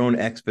 it's grown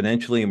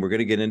exponentially, and we're going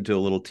to get into a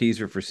little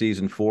teaser for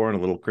season 4 and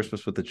a little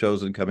Christmas with The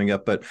Chosen coming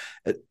up. But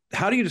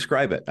how do you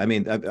describe it? I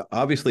mean,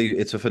 obviously,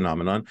 it's a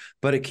phenomenon,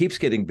 but it keeps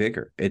getting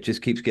bigger. It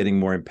just keeps getting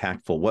more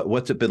impactful.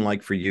 What's it been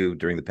like for you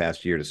during the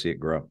past year to see it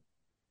grow?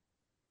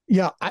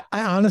 Yeah, I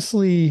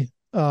honestly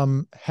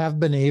have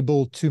been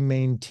able to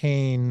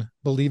maintain,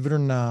 believe it or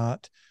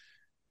not,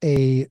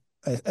 a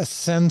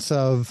sense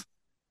of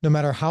no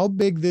matter how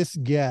big this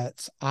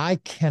gets, I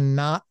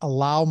cannot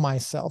allow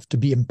myself to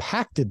be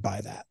impacted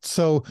by that.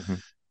 So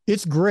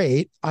it's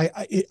great.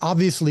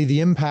 Obviously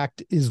the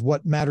impact is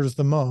what matters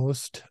the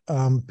most.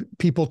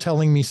 People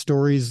telling me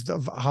stories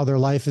of how their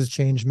life has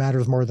changed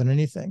matters more than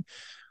anything.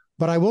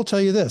 But I will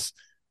tell you this,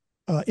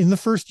 in the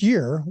first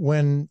year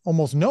when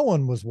almost no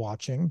one was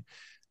watching,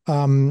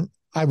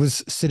 I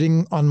was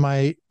sitting on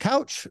my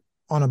couch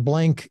on a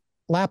blank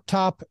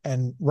laptop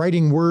and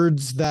writing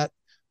words that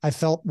I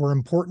felt were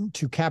important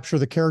to capture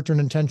the character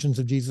and intentions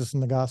of Jesus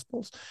in the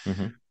Gospels.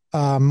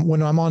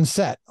 When I'm on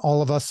set,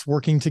 all of us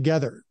working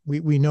together,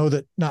 we know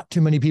that not too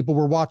many people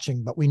were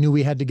watching, but we knew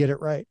we had to get it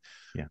right.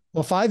 Yeah.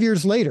 Well, 5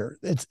 years later,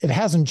 it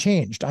hasn't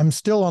changed. I'm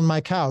still on my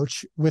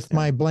couch with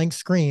my blank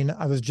screen.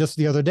 I was just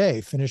the other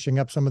day finishing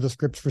up some of the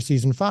scripts for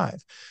season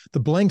 5. The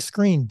blank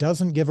screen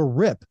doesn't give a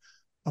rip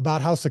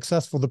about how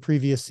successful the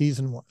previous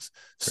season was.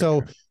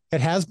 So it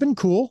has been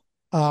cool.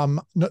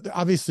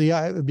 Obviously,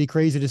 it would be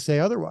crazy to say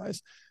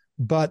otherwise.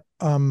 But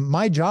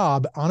my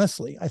job,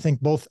 honestly, I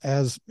think both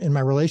as in my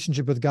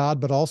relationship with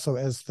God, but also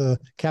as the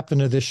captain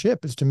of this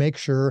ship, is to make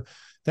sure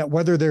that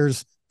whether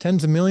there's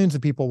tens of millions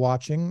of people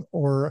watching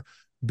or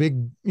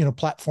big,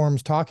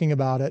 platforms talking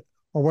about it,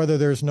 or whether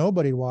there's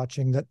nobody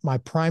watching, that my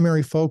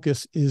primary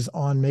focus is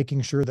on making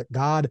sure that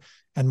God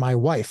and my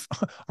wife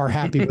are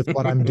happy with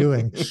what I'm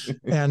doing.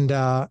 And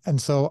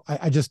so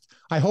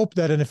I hope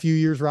that in a few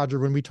years, Roger,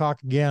 when we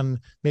talk again,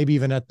 maybe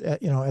even at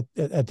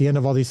the end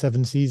of all these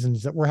 7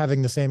 seasons, that we're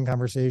having the same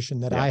conversation,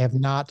 that I have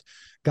not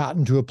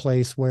gotten to a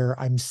place where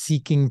I'm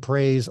seeking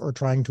praise or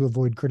trying to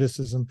avoid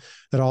criticism,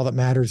 that all that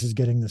matters is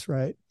getting this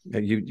right.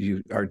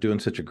 You are doing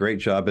such a great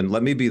job. And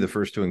let me be the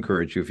first to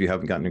encourage you, if you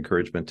haven't gotten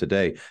encouragement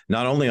today,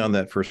 not only on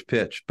that first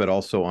pitch, but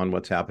also on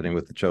what's happening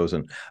with The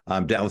Chosen.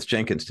 Dallas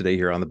Jenkins today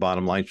here on the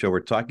Bottom Line Show. We're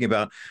talking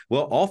about,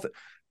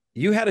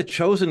 you had a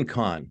Chosen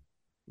Con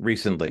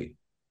recently.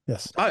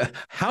 Yes.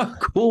 How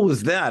cool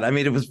was that? I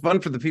mean, it was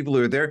fun for the people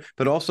who were there,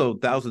 but also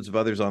thousands of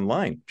others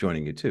online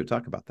joining you too.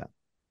 Talk about that.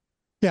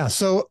 Yeah.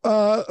 So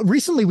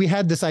recently we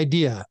had this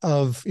idea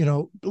of,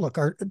 look,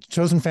 our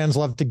Chosen fans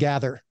love to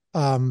gather.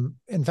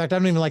 In fact, I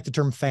don't even like the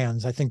term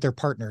fans. I think they're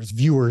partners,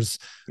 viewers,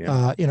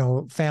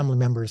 family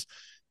members,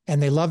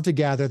 and they love to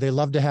gather. They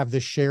love to have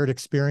this shared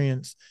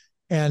experience.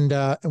 And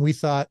we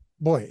thought,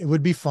 boy, it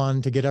would be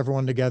fun to get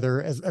everyone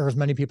together, as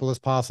many people as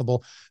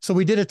possible. So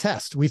we did a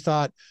test. We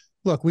thought,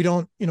 look, we've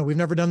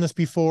never done this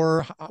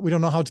before. We don't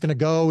know how it's going to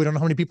go. We don't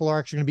know how many people are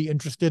actually going to be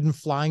interested in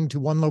flying to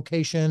one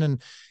location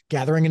and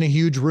gathering in a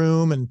huge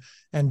room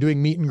and doing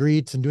meet and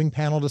greets and doing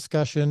panel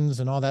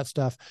discussions and all that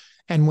stuff.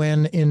 And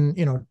when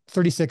in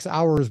 36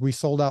 hours, we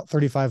sold out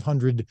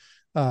 3,500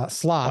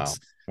 slots.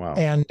 Wow.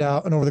 And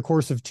over the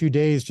course of 2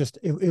 days,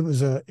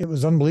 it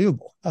was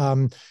unbelievable.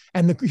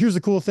 Here's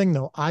the cool thing,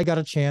 though. I got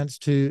a chance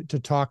to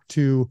talk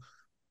to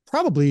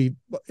probably,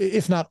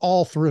 if not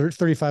all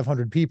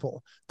 3,500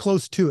 people,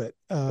 close to it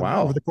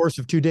over the course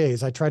of 2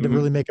 days. I tried to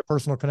really make a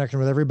personal connection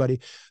with everybody.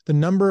 The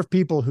number of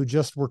people who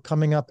just were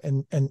coming up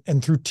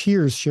and through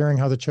tears sharing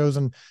how The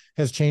Chosen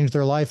has changed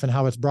their life and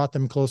how it's brought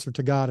them closer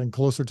to God and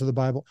closer to the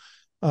Bible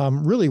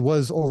really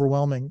was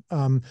overwhelming.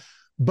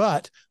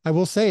 But I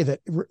will say that,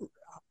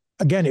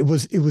 again, it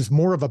was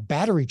more of a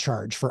battery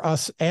charge for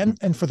us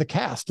and for the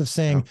cast of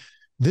saying,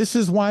 this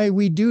is why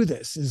we do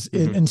this.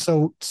 And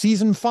so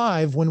season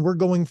 5, when we're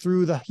going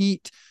through the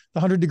heat, the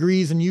 100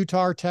 degrees in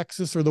Utah or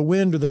Texas, or the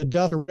wind or the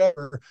dust or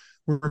whatever,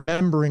 we're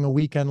remembering a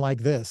weekend like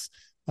this,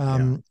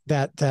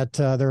 that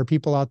there are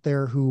people out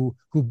there who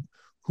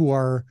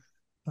are,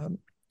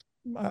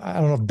 I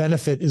don't know if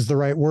benefit is the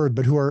right word,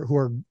 but who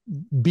are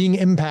being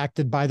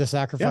impacted by the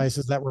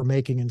sacrifices that we're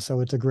making. And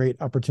so it's a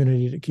great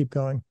opportunity to keep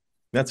going.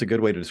 That's a good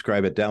way to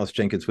describe it. Dallas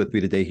Jenkins with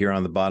me today here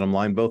on The Bottom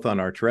Line, both on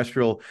our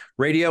terrestrial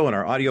radio and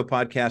our audio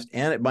podcast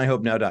and at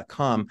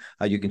myhopenow.com.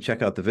 You can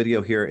check out the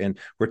video here. And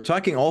we're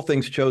talking all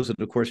things Chosen.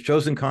 Of course,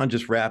 Chosen Con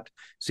just wrapped.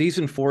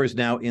 Season 4 is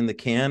now in the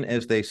can,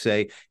 as they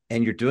say,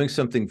 and you're doing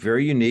something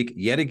very unique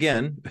yet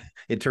again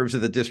in terms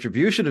of the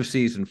distribution of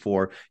Season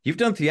 4. You've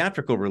done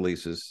theatrical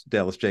releases,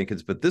 Dallas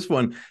Jenkins, but this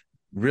one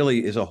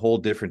really is a whole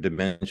different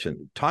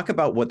dimension. Talk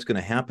about what's going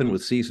to happen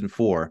with Season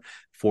 4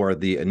 for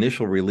the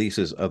initial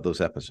releases of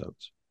those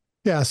episodes.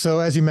 Yeah. So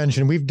as you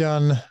mentioned, we've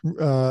done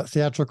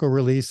theatrical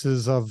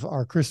releases of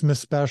our Christmas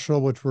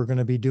special, which we're going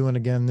to be doing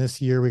again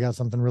this year. We got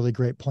something really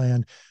great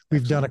planned.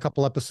 We've done a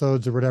couple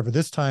episodes or whatever.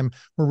 This time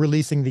we're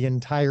releasing the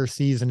entire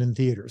season in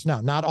theaters.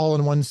 Now, not all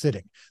in one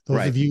sitting.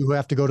 Those of you who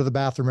have to go to the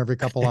bathroom every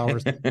couple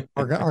hours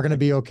are going to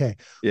be okay.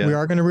 Yeah. We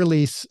are going to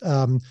release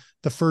the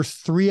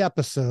first 3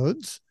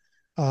 episodes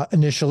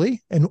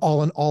initially and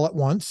all at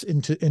once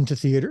into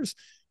theaters.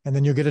 And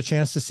then you'll get a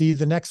chance to see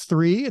the next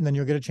 3, and then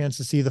you'll get a chance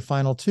to see the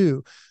final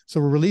 2. So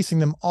we're releasing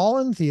them all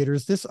in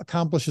theaters. This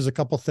accomplishes a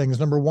couple things.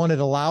 Number one, it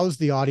allows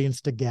the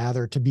audience to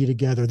gather, to be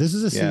together. This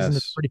is a season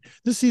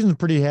this season's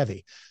pretty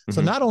heavy.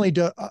 So not only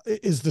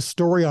is the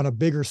story on a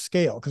bigger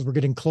scale, because we're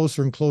getting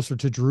closer and closer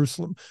to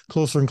Jerusalem,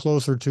 closer and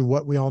closer to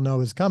what we all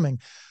know is coming,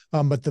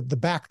 but the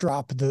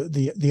backdrop,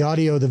 the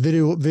audio, the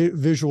video,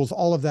 visuals,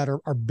 all of that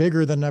are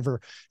bigger than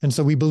ever. And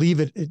so we believe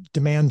it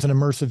demands an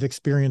immersive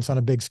experience on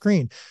a big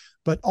screen.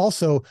 But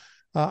also,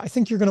 I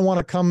think you're going to want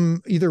to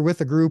come either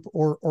with a group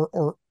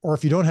or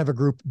if you don't have a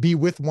group, be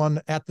with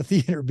one at the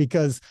theater,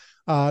 because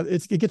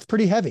it gets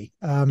pretty heavy.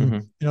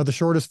 The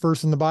shortest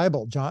verse in the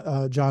Bible, John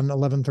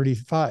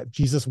 11:35,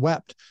 Jesus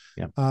wept.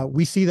 Yeah.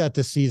 We see that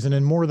this season,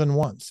 and more than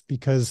once,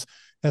 because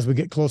as we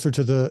get closer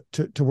to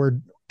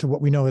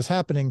what we know is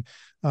happening,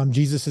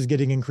 Jesus is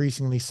getting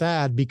increasingly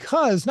sad,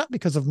 not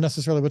because of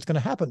necessarily what's going to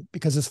happen,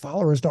 because his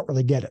followers don't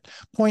really get it.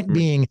 Point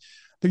being,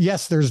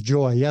 yes, there's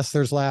joy. Yes,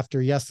 there's laughter.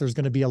 Yes, there's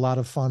going to be a lot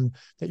of fun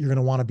that you're going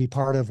to want to be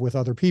part of with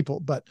other people.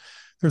 But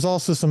there's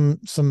also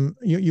some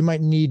you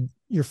might need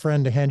your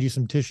friend to hand you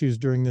some tissues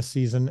during this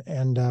season.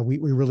 And we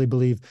really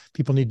believe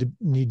people need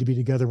to be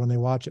together when they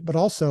watch it. But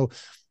also,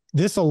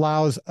 this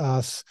allows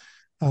us,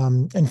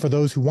 and for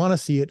those who want to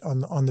see it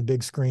on the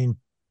big screen,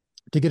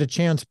 to get a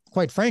chance,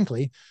 quite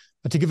frankly,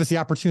 to give us the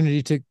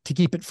opportunity to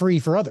keep it free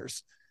for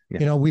others.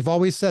 Yeah. We've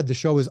always said the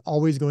show is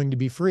always going to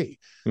be free.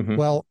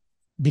 Well,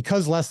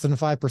 because less than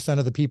 5%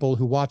 of the people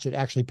who watch it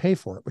actually pay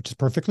for it, which is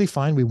perfectly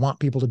fine. We want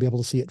people to be able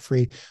to see it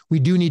free. We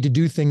do need to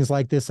do things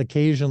like this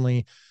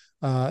occasionally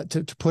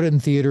to put it in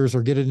theaters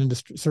or get it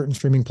into certain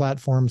streaming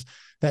platforms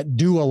that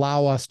do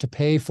allow us to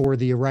pay for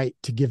the right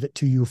to give it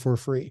to you for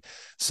free.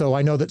 So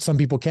I know that some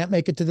people can't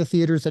make it to the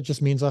theaters. That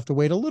just means I'll have to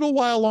wait a little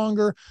while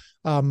longer.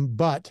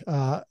 But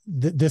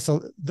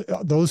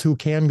those who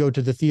can go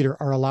to the theater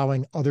are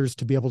allowing others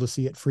to be able to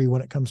see it free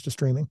when it comes to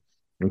streaming.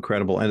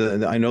 Incredible.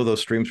 And I know those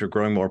streams are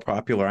growing more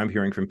popular. I'm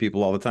hearing from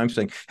people all the time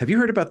saying, have you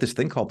heard about this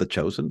thing called The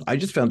Chosen? I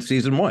just found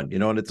season 1,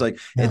 and it's like,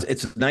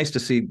 it's nice to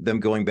see them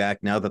going back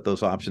now that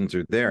those options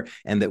are there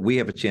and that we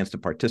have a chance to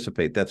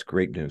participate. That's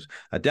great news.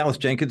 Dallas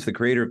Jenkins, the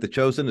creator of The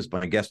Chosen, is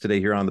my guest today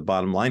here on The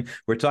Bottom Line.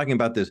 We're talking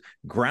about this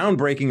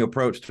groundbreaking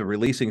approach to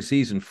releasing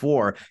season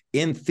 4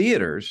 in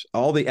theaters.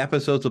 All the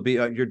episodes will be,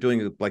 you're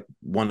doing like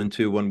 1 and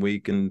 2 one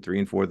week and 3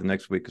 and 4 the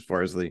next week as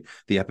far as the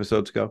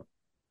episodes go.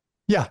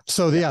 Yeah.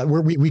 So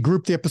we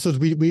group the episodes.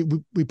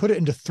 We put it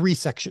into 3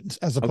 sections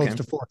as opposed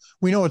to 4.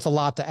 We know it's a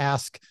lot to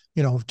ask,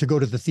 to go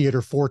to the theater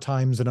 4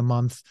 times in a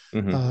month.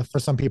 For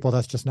some people,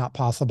 that's just not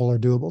possible or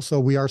doable. So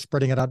we are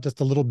spreading it out just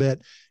a little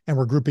bit, and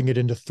we're grouping it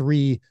into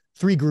three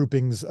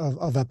groupings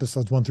of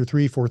episodes, 1 through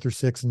 3, 4 through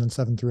 6, and then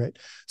 7 through 8.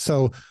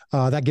 So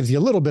that gives you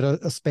a little bit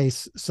of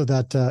space so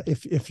that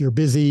if you're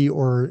busy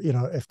or,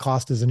 if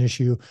cost is an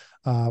issue,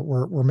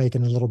 we're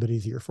making it a little bit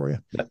easier for you.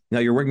 Now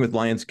you're working with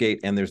Lionsgate,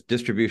 and there's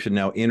distribution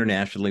now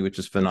internationally, which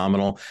is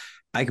phenomenal.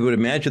 I would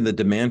imagine the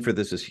demand for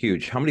this is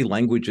huge. How many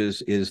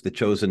languages is The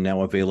Chosen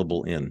now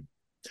available in?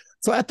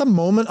 So at the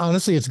moment,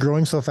 honestly, it's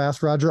growing so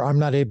fast, Roger, I'm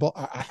not able,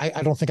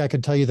 I don't think I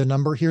could tell you the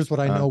number. Here's what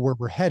I know where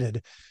we're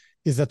headed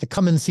is that the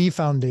Come and See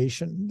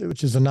Foundation,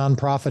 which is a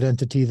nonprofit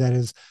entity that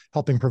is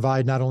helping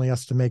provide not only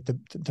us to make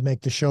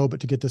the show, but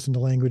to get this into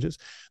languages.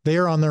 They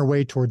are on their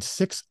way towards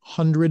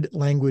 600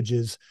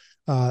 languages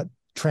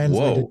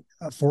translated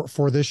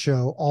for this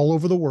show all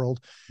over the world.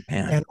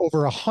 Man. And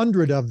over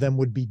 100 of them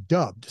would be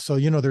dubbed. So,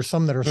 there's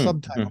some that are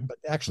subtitled, but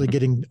actually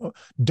getting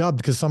dubbed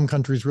because some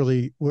countries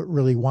really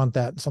want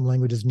that. Some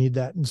languages need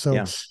that. And so,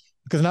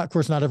 because of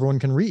course, not everyone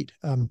can read.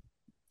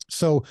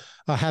 So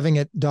having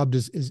it dubbed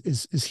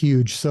is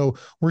huge. So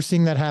we're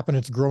seeing that happen.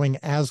 It's growing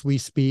as we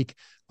speak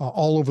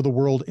all over the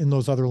world in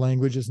those other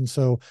languages. And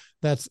so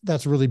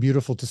that's really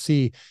beautiful to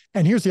see.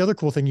 And here's the other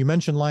cool thing. You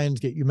mentioned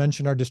Lionsgate. You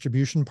mentioned our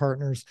distribution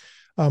partners.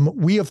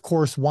 We, of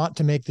course, want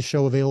to make the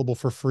show available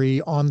for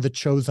free on the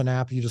Chosen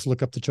app. You just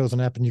look up the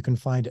Chosen app and you can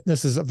find it.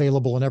 This is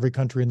available in every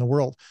country in the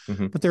world.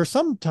 But there are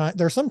some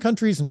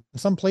countries and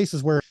some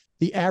places where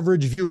the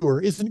average viewer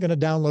isn't going to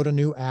download a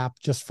new app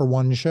just for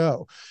one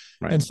show.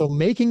 Right. And so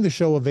making the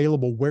show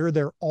available where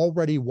they're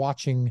already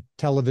watching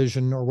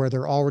television or where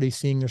they're already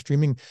seeing their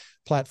streaming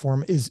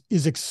platform is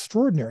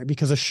extraordinary,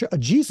 because a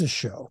Jesus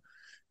show,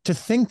 to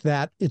think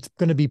that it's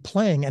going to be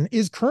playing and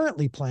is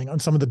currently playing on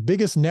some of the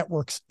biggest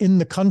networks in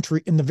the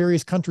country, in the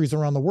various countries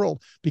around the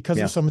world, because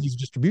of some of these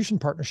distribution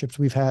partnerships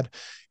we've had,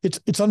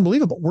 it's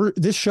unbelievable.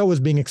 This show is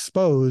being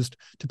exposed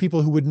to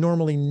people who would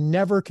normally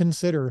never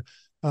consider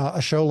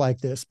a show like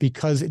this,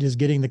 because it is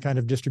getting the kind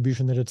of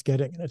distribution that it's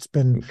getting. And it's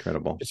been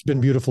incredible. It's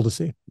been beautiful to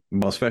see.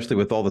 Well, especially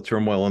with all the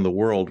turmoil in the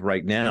world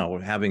right now,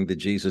 having the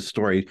Jesus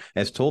story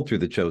as told through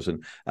The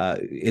Chosen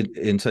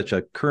in such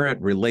a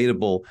current,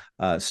 relatable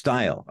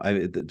style.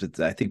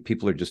 I think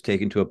people are just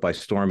taken to it by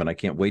storm, and I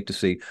can't wait to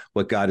see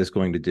what God is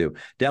going to do.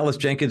 Dallas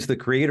Jenkins, the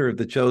creator of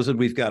The Chosen.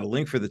 We've got a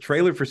link for the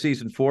trailer for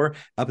season 4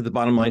 up at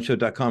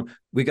thebottomlineshow.com.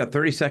 We got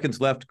 30 seconds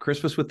left.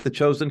 Christmas with The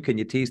Chosen. Can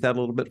you tease that a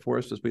little bit for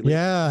us as we leave?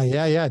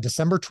 Yeah.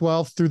 December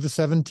 12th through the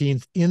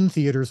 17th in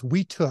theaters.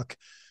 We took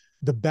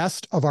the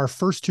best of our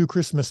first 2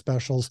 Christmas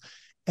specials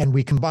and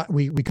we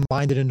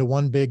combined it into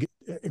one big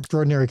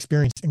extraordinary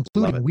experience,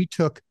 including we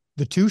took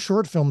the 2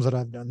 short films that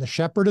I've done, The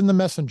Shepherd and The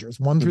Messengers,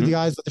 one through the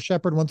eyes of the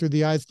shepherd, one through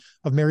the eyes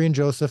of Mary and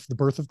Joseph, the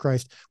birth of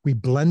Christ. We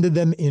blended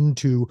them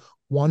into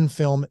one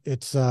film.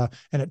 And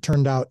it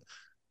turned out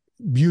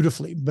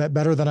beautifully,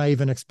 better than I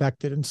even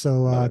expected. And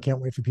so I can't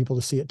wait for people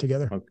to see it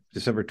together.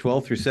 December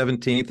 12th through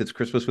 17th, it's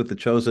Christmas with The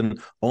Chosen,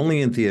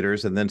 only in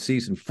theaters. And then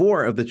season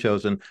 4 of The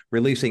Chosen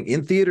releasing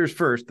in theaters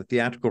first. The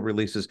theatrical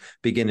releases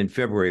begin in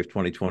February of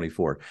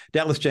 2024.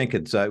 Dallas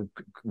Jenkins,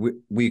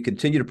 we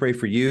continue to pray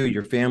for you,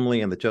 your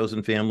family, and the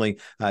Chosen family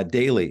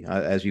daily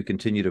as you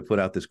continue to put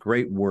out this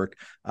great work.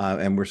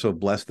 And we're so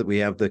blessed that we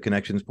have the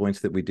connections points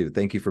that we do.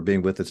 Thank you for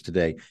being with us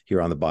today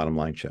here on The Bottom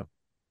Line Show.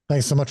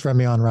 Thanks so much for having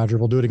me on, Roger.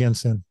 We'll do it again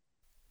soon.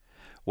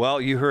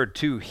 Well, you heard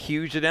 2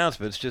 huge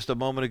announcements just a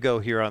moment ago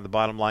here on the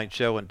Bottom Line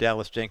Show. And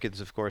Dallas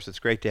Jenkins, of course, it's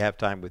great to have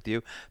time with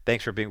you.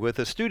 Thanks for being with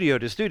us, studio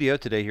to studio,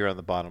 today here on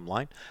the Bottom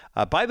Line.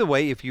 By the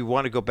way, if you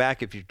want to go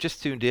back, if you've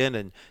just tuned in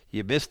and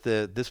you missed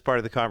this part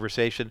of the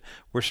conversation,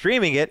 we're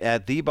streaming it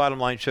at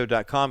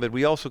thebottomlineshow.com, and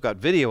we also got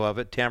video of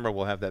it. Tamara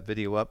will have that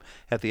video up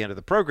at the end of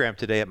the program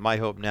today at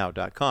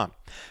myhopenow.com.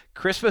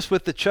 Christmas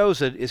with The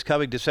Chosen is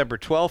coming December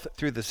 12th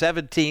through the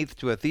 17th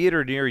to a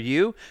theater near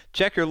you.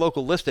 Check your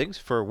local listings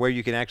for where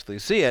you can actually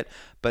see it.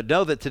 But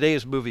know that today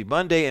is Movie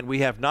Monday, and we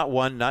have not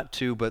 1, not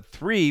 2, but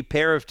 3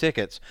 pair of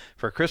tickets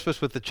for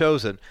Christmas with The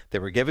Chosen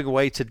that we're giving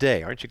away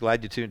today. Aren't you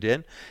glad you tuned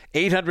in?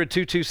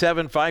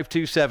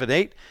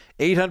 800-227-5278,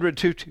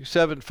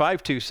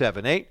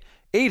 800-227-5278,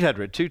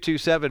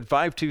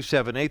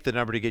 800-227-5278, the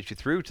number to get you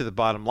through to the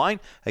bottom line.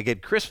 Again,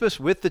 Christmas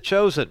with The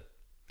Chosen.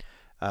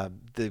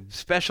 The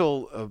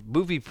special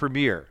movie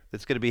premiere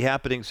that's going to be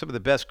happening, some of the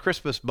best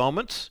Christmas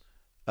moments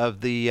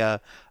of the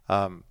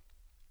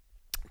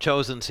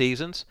Chosen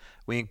seasons.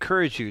 We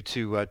encourage you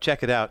to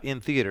check it out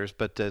in theaters,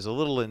 but as a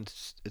little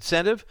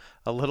incentive,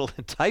 a little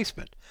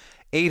enticement.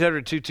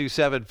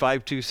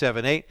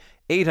 800-227-5278,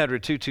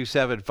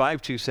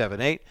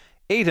 800-227-5278,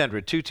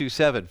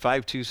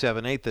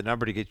 800-227-5278, the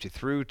number to get you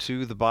through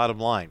to the bottom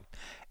line.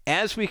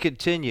 As we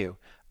continue,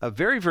 a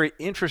very, very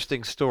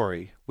interesting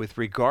story with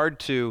regard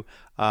to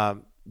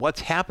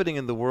what's happening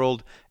in the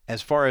world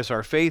as far as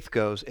our faith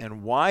goes,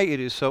 and why it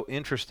is so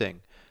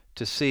interesting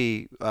to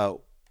see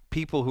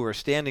people who are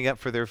standing up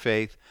for their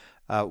faith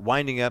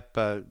winding up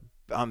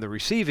on the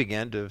receiving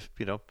end of,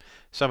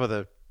 some of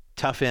the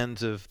tough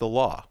ends of the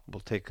law.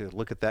 We'll take a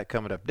look at that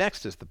coming up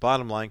next as the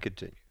bottom line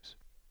continues.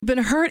 Been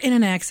hurt in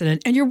an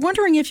accident and you're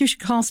wondering if you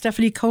should call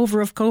Stephanie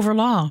Cover of Cover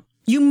Law.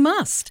 You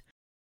must.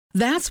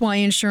 That's why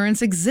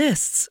insurance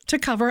exists, to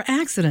cover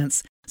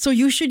accidents. So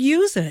you should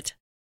use it.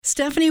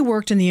 Stephanie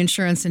worked in the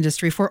insurance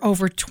industry for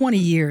over 20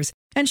 years,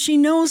 and she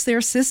knows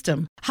their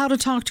system, how to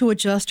talk to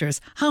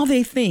adjusters, how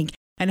they think,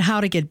 and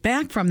how to get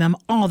back from them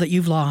all that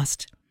you've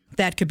lost.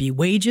 That could be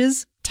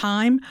wages,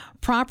 time,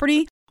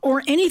 property,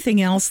 or anything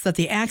else that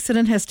the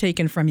accident has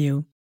taken from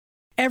you.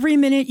 Every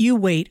minute you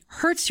wait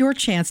hurts your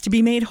chance to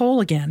be made whole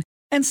again.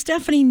 And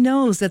Stephanie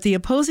knows that the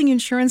opposing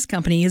insurance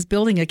company is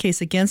building a case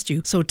against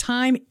you, so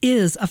time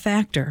is a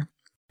factor.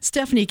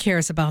 Stephanie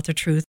cares about the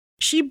truth.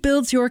 She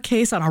builds your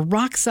case on a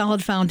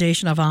rock-solid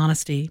foundation of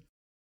honesty.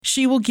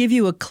 She will give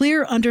you a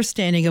clear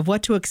understanding of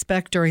what to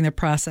expect during the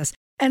process,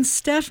 and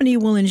Stephanie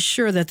will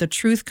ensure that the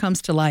truth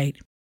comes to light.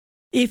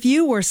 If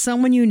you or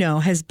someone you know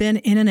has been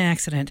in an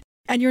accident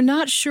and you're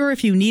not sure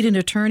if you need an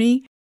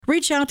attorney,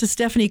 reach out to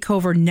Stephanie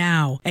Cover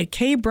now at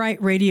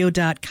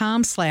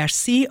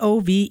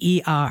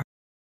kbrightradio.com/COVER.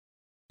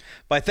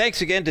 My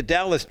thanks again to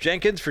Dallas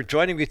Jenkins for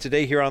joining me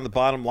today here on the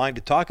bottom line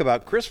to talk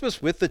about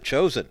Christmas with The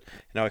Chosen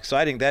and how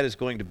exciting that is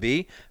going to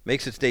be.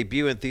 Makes its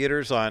debut in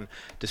theaters on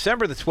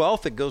December the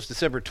 12th. It goes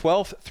December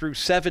 12th through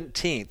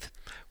 17th.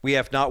 We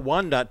have not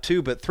one, not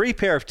two, but three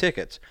pair of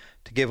tickets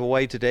to give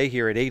away today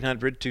here at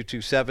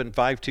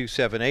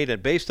 800-227-5278.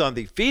 And based on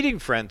the feeding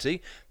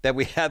frenzy that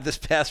we had this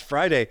past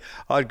Friday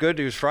on Good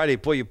News Friday,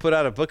 boy, you put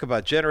out a book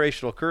about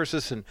generational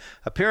curses, and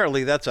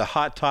apparently that's a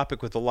hot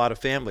topic with a lot of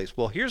families.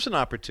 Well, here's an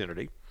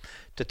opportunity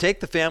to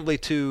take the family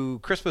to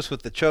Christmas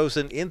with The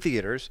Chosen in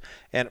theaters,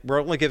 and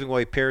we're only giving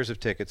away pairs of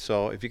tickets.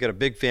 So if you got a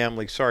big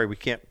family, sorry, we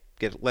can't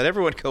let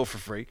everyone go for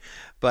free,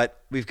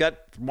 but we've got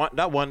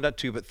not one, not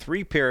two, but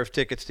three pair of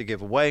tickets to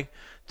give away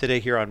today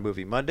here on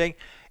Movie Monday.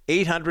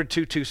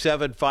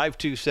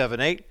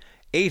 800-227-5278,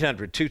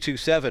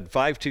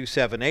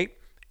 800-227-5278,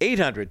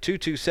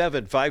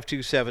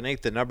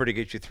 800-227-5278, the number to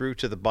get you through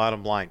to the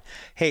bottom line.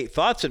 Hey,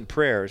 thoughts and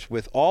prayers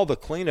with all the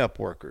cleanup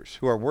workers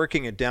who are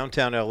working in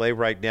downtown LA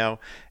right now.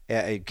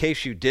 In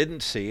case you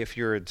didn't see, if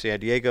you're in San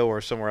Diego or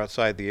somewhere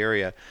outside the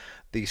area,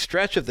 the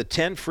stretch of the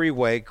 10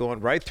 freeway going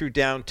right through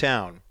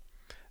downtown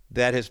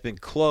that has been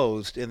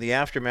closed in the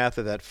aftermath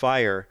of that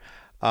fire.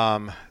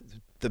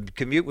 The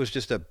commute was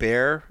just a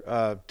bear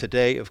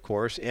today, of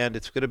course, and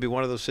it's going to be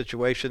one of those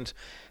situations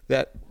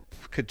that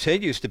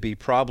continues to be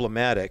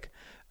problematic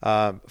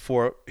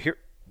for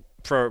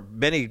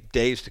many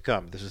days to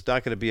come. This is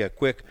not going to be a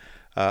quick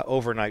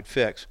overnight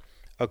fix.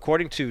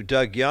 According to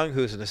Doug Young,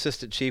 who is an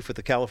assistant chief with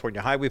the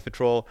California Highway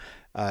Patrol,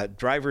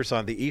 drivers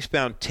on the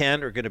eastbound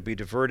 10 are going to be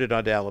diverted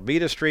onto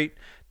Alameda Street.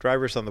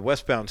 Drivers on the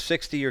westbound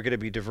 60 are going to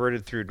be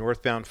diverted through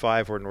northbound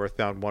 5 or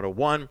northbound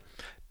 101.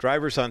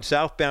 Drivers on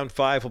southbound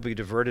 5 will be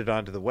diverted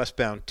onto the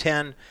westbound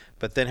 10,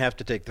 but then have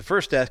to take the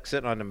first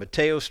exit onto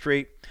Mateo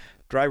Street.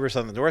 Drivers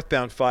on the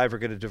northbound 5 are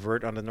going to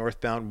divert onto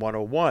northbound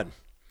 101.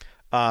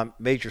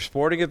 Major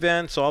sporting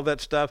events, all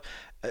that stuff,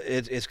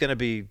 it's going to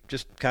be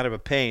just kind of a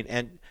pain.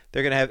 And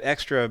they're going to have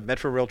extra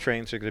Metro Rail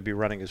trains that are going to be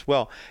running as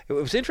well.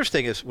 What was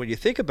interesting is when you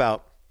think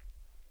about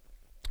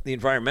the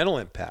environmental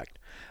impact,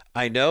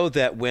 I know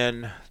that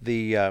when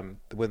the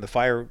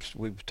fire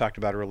we talked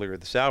about earlier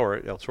this hour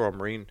at El Toro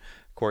Marine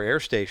Corps Air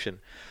Station,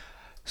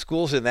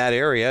 schools in that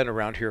area and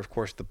around here, of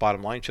course, the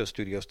Bottom Line Show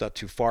studios not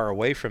too far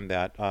away from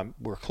that,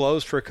 were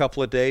closed for a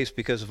couple of days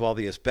because of all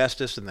the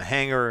asbestos in the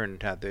hangar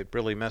and they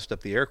really messed up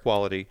the air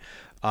quality.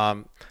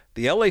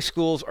 The LA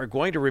schools are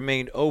going to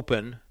remain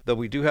open, though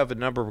we do have a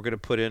number we're going to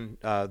put in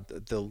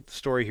the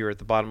story here at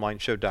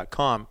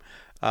thebottomlineshow.com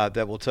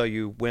that will tell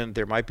you when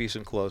there might be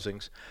some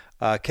closings.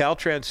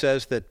 Caltrans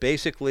says that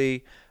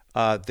basically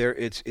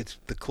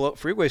the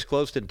freeway's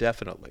closed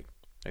indefinitely.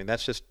 I mean,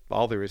 that's just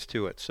all there is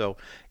to it. So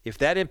if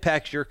that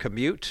impacts your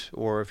commute,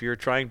 or if you're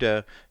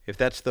if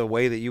that's the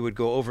way that you would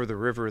go over the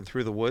river and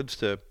through the woods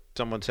to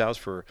someone's house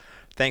for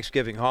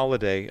Thanksgiving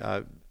holiday,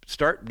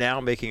 start now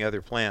making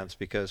other plans,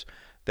 because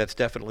that's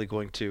definitely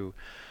going to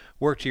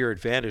work to your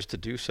advantage to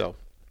do so.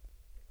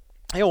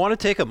 I want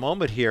to take a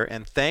moment here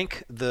and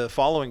thank the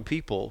following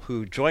people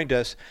who joined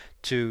us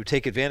to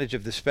take advantage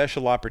of this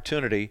special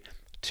opportunity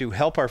to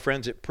help our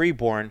friends at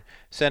Preborn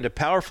send a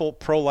powerful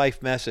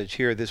pro-life message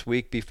here this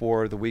week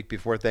before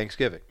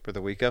Thanksgiving, for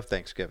the week of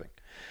Thanksgiving.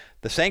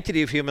 The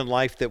sanctity of human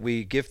life that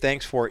we give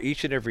thanks for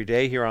each and every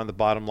day here on the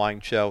Bottom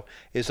Line Show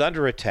is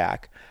under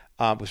attack.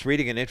 I was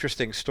reading an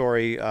interesting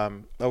story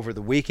over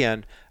the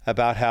weekend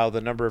about how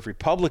the number of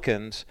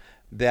Republicans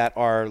that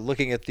are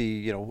looking at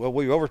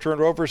we overturned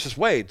Roe versus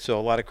Wade. So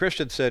a lot of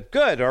Christians said,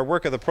 good, our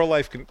work of the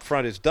pro-life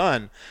front is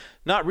done,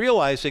 not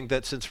realizing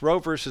that since Roe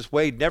versus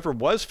Wade never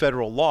was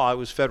federal law, it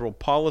was federal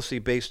policy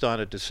based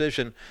on a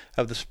decision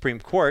of the Supreme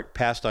Court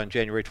passed on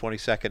January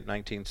 22nd,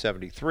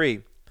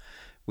 1973.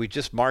 We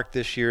just marked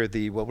this year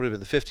what would have been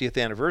the 50th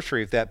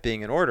anniversary of that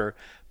being in order,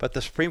 but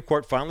the Supreme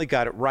Court finally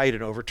got it right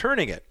in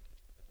overturning it.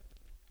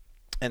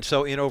 And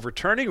so in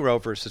overturning Roe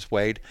versus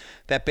Wade,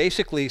 that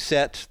basically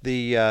set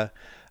the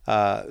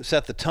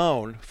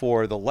tone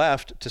for the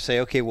left to say,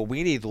 okay, well,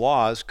 we need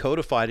laws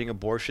codifying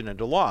abortion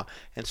into law.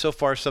 And so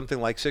far, something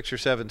like 6 or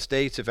 7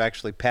 states have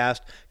actually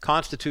passed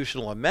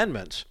constitutional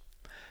amendments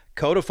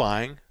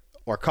codifying,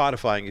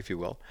 if you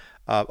will,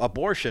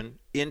 abortion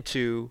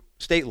into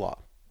state law.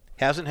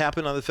 Hasn't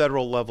happened on the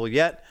federal level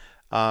yet.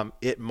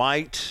 It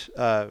might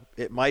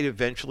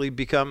eventually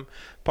become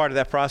part of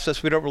that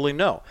process. We don't really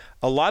know.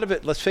 A lot of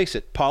it, let's face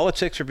it,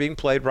 politics are being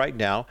played right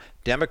now.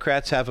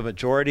 Democrats have a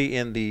majority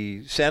in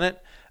the Senate,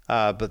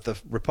 but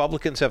the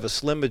Republicans have a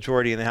slim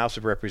majority in the House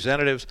of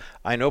Representatives.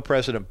 I know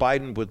President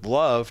Biden would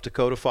love to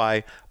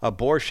codify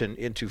abortion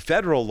into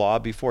federal law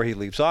before he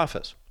leaves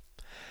office.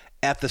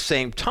 At the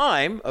same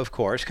time, of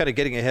course, kind of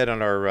getting ahead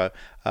on our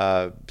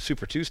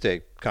Super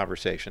Tuesday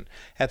conversation,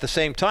 at the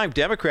same time,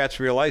 Democrats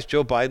realize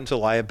Joe Biden's a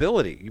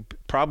liability. You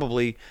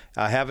probably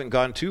haven't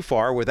gone too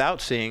far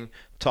without seeing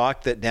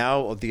talk that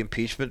now the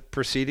impeachment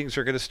proceedings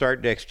are going to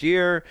start next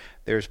year.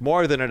 There's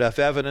more than enough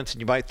evidence,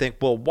 and you might think,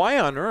 well, why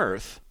on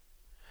earth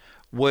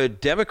would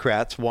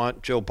Democrats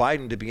want Joe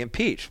Biden to be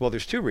impeached? Well,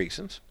 there's 2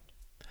 reasons.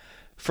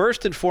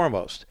 First and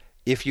foremost,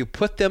 if you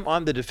put them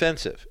on the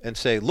defensive and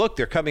say, look,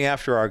 they're coming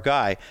after our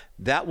guy,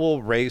 that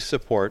will raise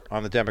support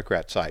on the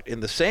Democrat side. In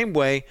the same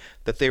way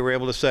that they were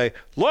able to say,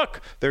 look,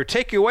 they're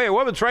taking away a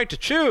woman's right to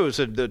choose,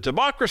 and the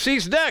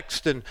democracy's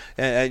next, and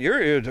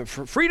your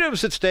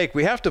freedom's at stake.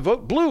 We have to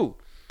vote blue.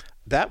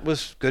 That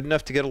was good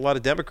enough to get a lot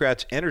of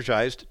Democrats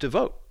energized to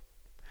vote.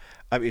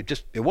 I mean,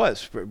 it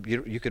was.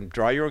 You can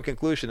draw your own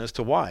conclusion as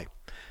to why.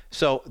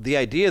 So the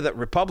idea that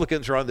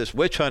Republicans are on this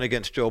witch hunt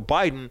against Joe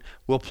Biden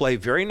will play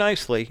very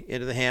nicely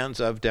into the hands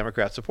of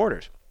Democrat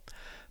supporters.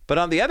 But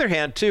on the other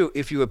hand, too,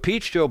 if you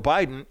impeach Joe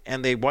Biden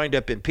and they wind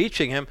up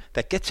impeaching him,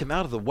 that gets him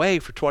out of the way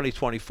for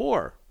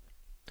 2024.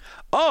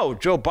 Oh,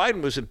 Joe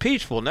Biden was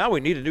impeached. Well, now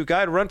we need a new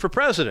guy to run for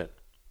president.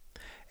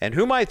 And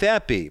who might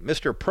that be?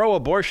 Mr.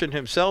 Pro-Abortion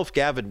himself,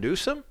 Gavin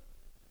Newsom?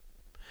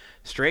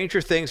 Stranger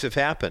things have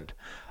happened.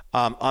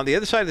 On the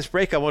other side of this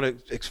break, I want to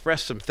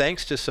express some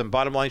thanks to some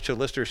Bottom Line Show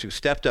listeners who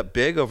stepped up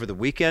big over the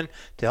weekend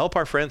to help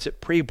our friends at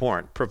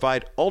Preborn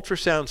provide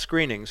ultrasound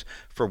screenings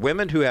for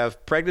women who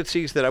have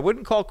pregnancies that I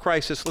wouldn't call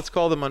crisis, let's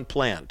call them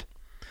unplanned.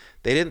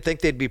 They didn't think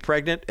they'd be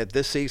pregnant at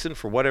this season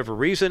for whatever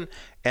reason,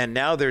 and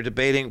now they're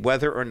debating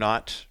whether or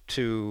not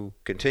to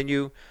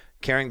continue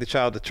carrying the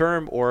child to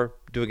term or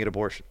doing an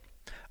abortion.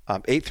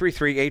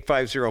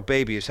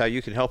 833-850-BABY is how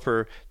you can help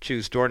her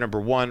choose door number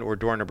 1 or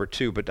door number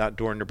 2, but not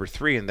door number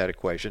 3 in that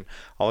equation.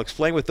 I'll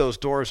explain what those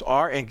doors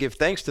are and give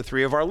thanks to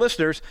 3 of our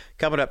listeners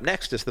coming up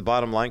next as the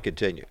Bottom Line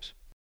continues.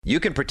 You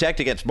can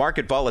protect against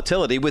market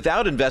volatility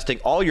without investing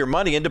all your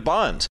money into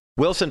bonds.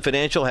 Wilson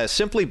Financial has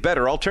simply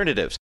better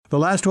alternatives. The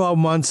last 12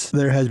 months,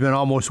 there has been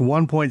almost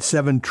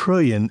 $1.7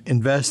 trillion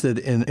invested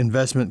in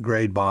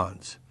investment-grade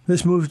bonds.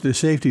 This move to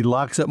safety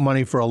locks up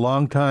money for a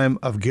long time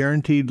of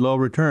guaranteed low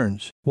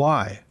returns.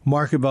 Why?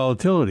 Market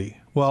volatility.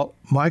 Well,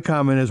 my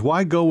comment is,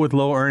 why go with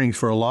low earnings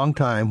for a long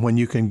time when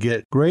you can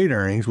get great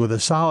earnings with a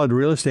solid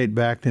real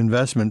estate-backed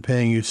investment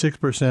paying you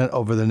 6%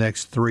 over the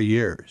next 3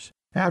 years?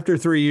 After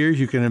 3 years,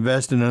 you can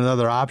invest in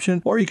another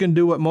option, or you can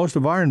do what most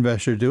of our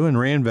investors do and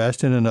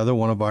reinvest in another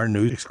one of our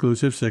new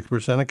exclusive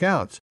 6%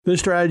 accounts. This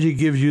strategy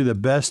gives you the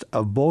best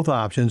of both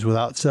options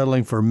without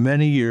settling for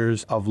many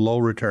years of low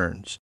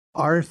returns.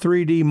 Our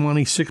 3D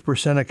Money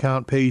 6%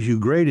 account pays you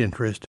great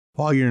interest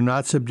while you're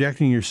not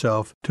subjecting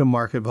yourself to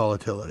market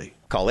volatility.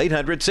 Call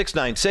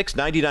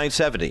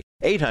 800-696-9970,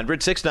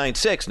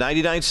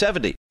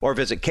 800-696-9970, or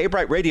visit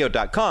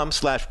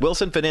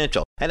kbrightradio.com/Wilson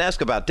Financial and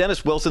ask about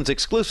Dennis Wilson's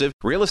exclusive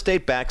real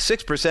estate-backed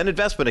 6%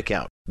 investment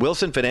account.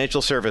 Wilson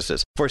Financial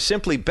Services, for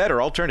simply better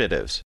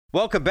alternatives.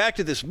 Welcome back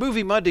to this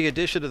Movie Monday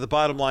edition of the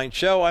Bottom Line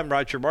Show. I'm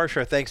Roger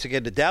Marshall. Thanks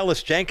again to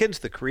Dallas Jenkins,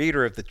 the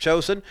creator of The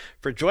Chosen,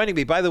 for joining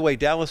me. By the way,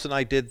 Dallas and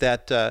I did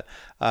that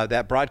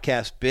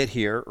broadcast bit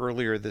here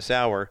earlier this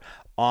hour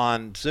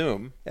on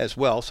Zoom as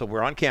well, so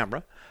we're on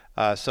camera.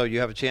 So you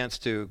have a chance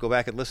to go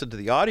back and listen to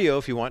the audio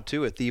if you want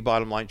to at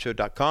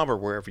thebottomlineshow.com or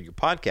wherever you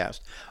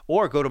podcast,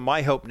 or go to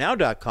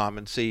myhopenow.com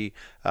and see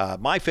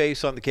my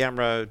face on the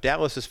camera,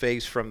 Dallas's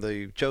face from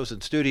the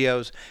Chosen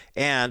Studios,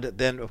 and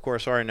then, of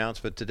course, our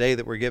announcement today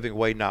that we're giving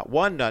away not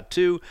 1, not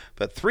 2,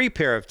 but 3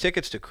 pair of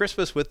tickets to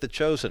Christmas with the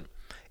Chosen.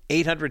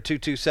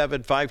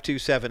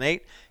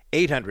 800-227-5278,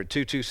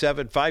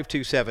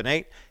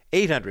 800-227-5278,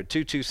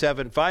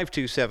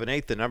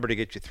 800-227-5278, the number to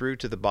get you through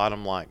to the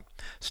bottom line.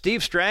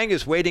 Steve Strang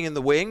is waiting in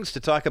the wings to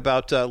talk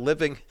about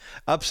living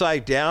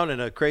upside down in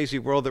a crazy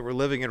world that we're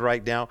living in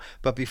right now.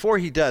 But before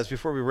he does,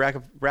 before we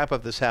wrap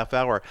up this half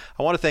hour,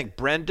 I want to thank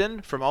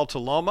Brendan from Alta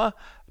Loma,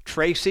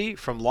 Tracy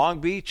from Long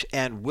Beach,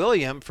 and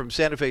William from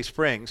Santa Fe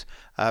Springs.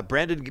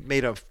 Brandon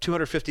made a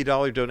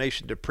 $250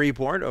 donation to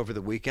Preborn over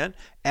the weekend,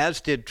 as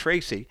did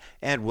Tracy,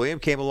 and William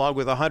came along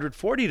with a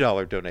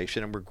 $140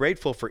 donation, and we're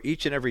grateful for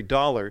each and every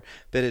dollar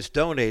that is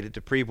donated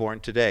to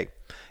Preborn today.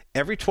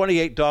 Every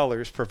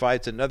 $28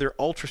 provides another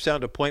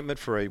ultrasound appointment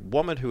for a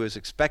woman who is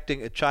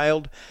expecting a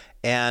child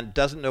and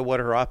doesn't know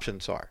what her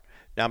options are.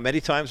 Now, many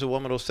times a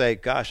woman will say,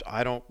 gosh,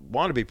 I don't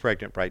want to be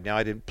pregnant right now.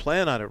 I didn't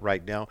plan on it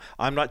right now.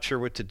 I'm not sure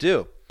what to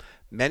do.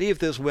 Many of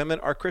those women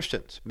are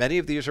Christians. Many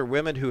of these are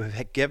women who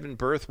have given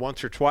birth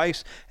once or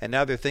twice, and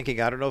now they're thinking,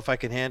 I don't know if I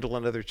can handle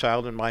another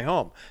child in my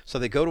home. So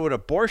they go to an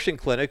abortion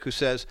clinic who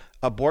says,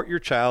 abort your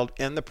child,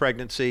 end the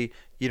pregnancy,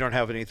 you don't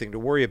have anything to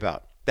worry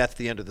about. That's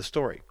the end of the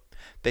story.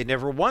 They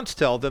never once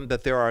tell them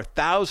that there are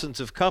thousands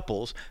of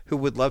couples who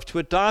would love to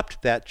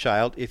adopt that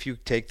child if you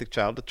take the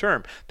child to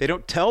term. They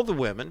don't tell the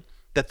women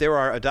that there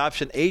are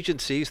adoption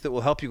agencies that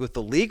will help you with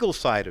the legal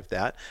side of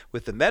that,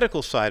 with the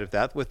medical side of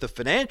that, with the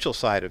financial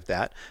side of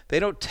that. They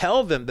don't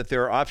tell them that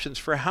there are options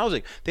for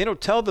housing. They don't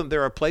tell them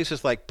there are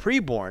places like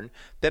Preborn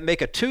that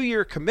make a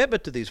 2-year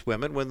commitment to these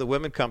women when the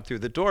women come through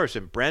the doors.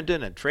 And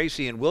Brendan and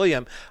Tracy and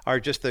William are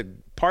just the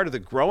part of the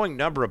growing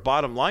number of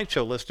Bottom Line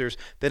Show listeners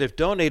that have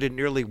donated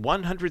nearly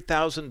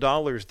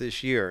 $100,000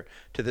 this year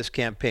to this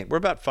campaign. We're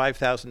about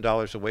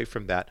 $5,000 away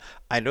from that.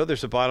 I know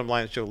there's a Bottom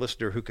Line Show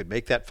listener who could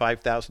make that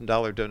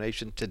 $5,000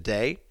 donation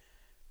today.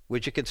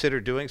 Would you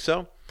consider doing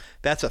so?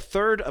 That's a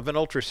third of an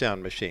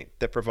ultrasound machine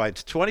that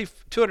provides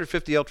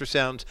 250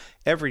 ultrasounds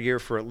every year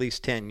for at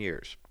least 10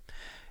 years.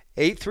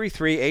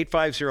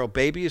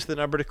 833-850-BABY is the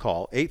number to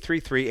call,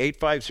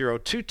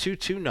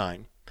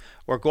 833-850-2229,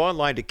 or go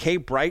online to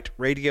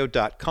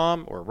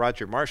kbrightradio.com or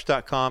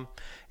rogermarsh.com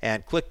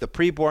and click the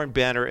Preborn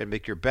banner and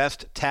make your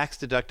best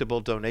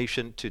tax-deductible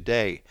donation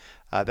today.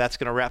 That's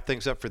going to wrap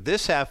things up for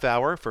this half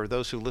hour. For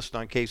those who listen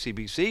on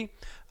KCBC,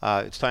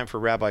 it's time for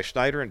Rabbi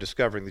Schneider and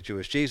Discovering the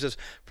Jewish Jesus.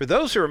 For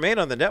those who remain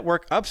on the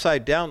network,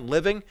 Upside Down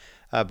Living,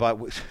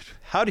 but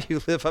how do you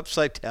live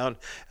upside down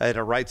in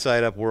a right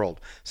side up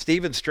world?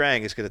 Stephen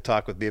Strang is going to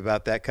talk with me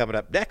about that coming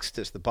up next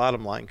as the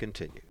Bottom Line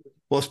continues.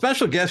 Well, a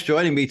special guest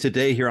joining me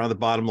today here on the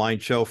Bottom Line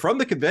Show from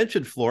the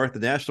convention floor at the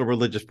National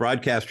Religious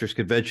Broadcasters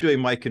Convention,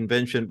 doing my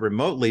convention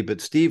remotely, but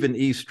Stephen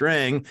E.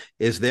 Strang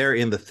is there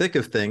in the thick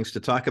of things to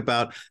talk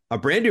about a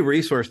brand new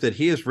resource that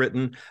he has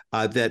written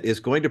that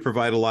is going to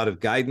provide a lot of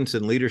guidance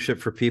and leadership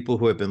for people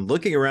who have been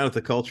looking around at the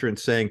culture and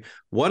saying,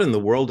 what in the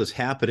world is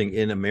happening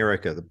in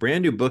America? The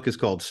brand new book is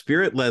called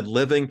Spirit-Led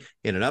Living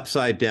in an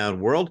Upside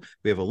Down World.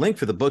 We have a link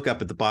for the book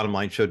up at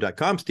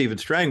thebottomlineshow.com. Stephen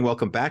Strang,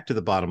 welcome back to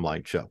the Bottom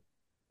Line Show.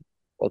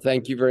 Well,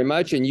 thank you very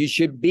much. And you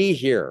should be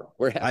here.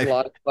 We're having a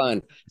lot of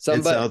fun.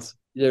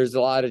 There's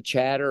a lot of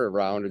chatter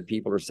around, and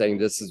people are saying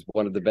this is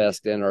one of the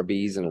best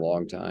NRBs in a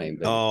long time.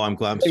 But I'm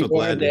so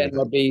glad.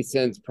 NRB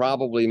since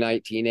probably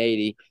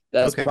 1980.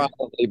 That's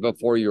probably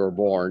before you were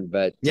born,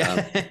 but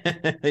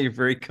you're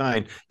very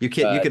kind. You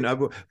can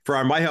for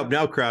our My Help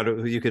Now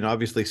crowd, you can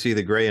obviously see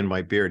the gray in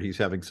my beard. He's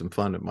having some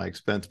fun at my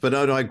expense. But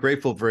no, I'm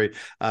grateful for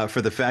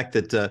the fact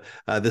that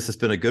this has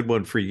been a good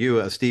one for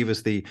you. Steve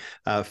is the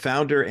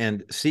founder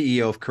and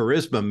CEO of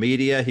Charisma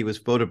Media. He was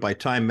voted by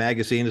Time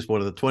Magazine as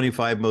one of the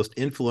 25 most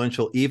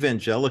influential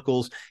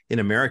evangelicals in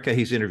America.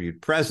 He's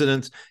interviewed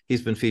presidents.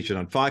 He's been featured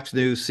on Fox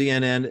News,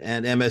 CNN,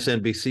 and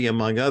MSNBC,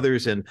 among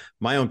others. And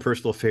my own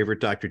personal favorite,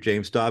 Dr.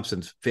 James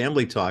Dobson's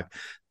Family Talk.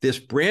 This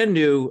brand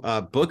new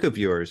book of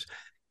yours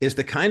is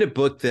the kind of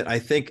book that I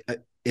think,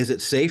 is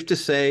it safe to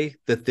say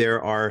that there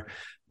are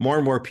more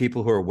and more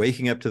people who are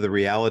waking up to the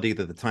reality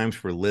that the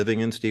times we're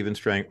living in, Stephen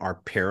Strang, are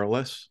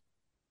perilous?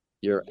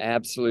 You're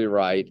absolutely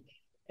right.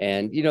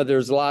 And,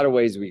 there's a lot of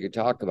ways we could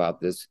talk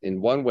about this.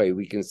 In one way,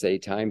 we can say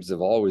times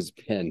have always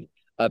been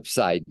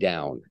upside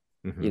down.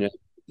 Mm-hmm.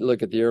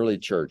 Look at the early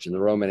church and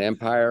the Roman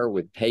Empire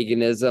with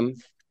paganism.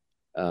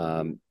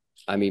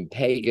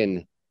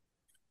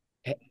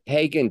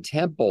 Pagan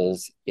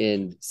temples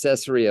in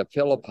Caesarea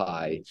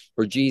Philippi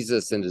where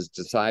Jesus and his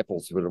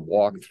disciples would have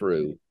walked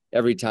through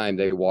every time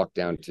they walked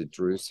down to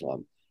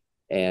Jerusalem.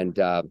 And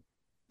the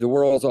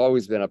world's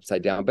always been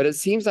upside down, but it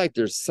seems like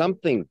there's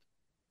something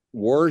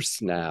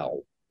worse now.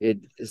 It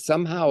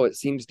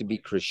seems to be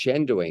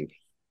crescendoing,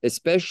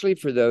 especially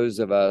for those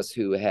of us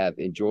who have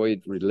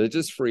enjoyed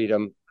religious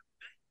freedom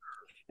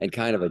and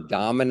kind of a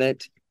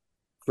dominant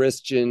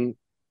Christian,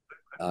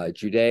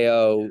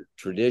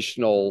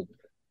 Judeo-traditional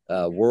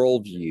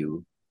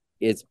worldview.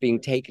 It's being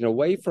taken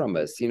away from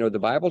us. The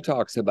Bible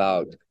talks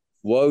about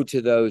woe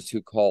to those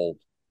who call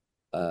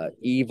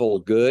evil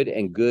good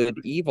and good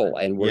evil,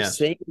 and we're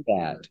seeing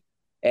that.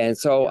 And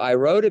so I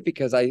wrote it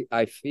because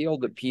I feel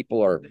that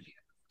people are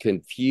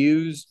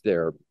confused.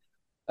 They're,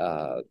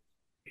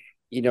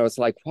 it's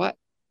like,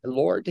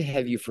 Lord,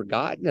 have you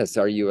forgotten us?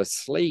 Are you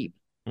asleep?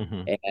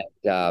 Mm-hmm.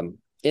 And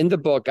in the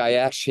book, I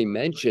actually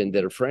mentioned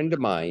that a friend of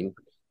mine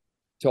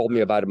told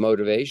me about a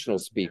motivational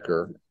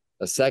speaker,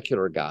 a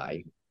secular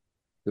guy,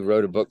 who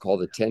wrote a book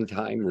called The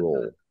 10-Time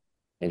Rule.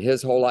 And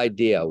his whole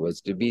idea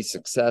was to be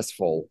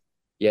successful,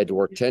 you had to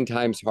work 10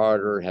 times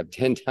harder, have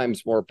 10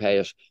 times more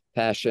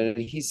passion. And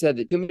he said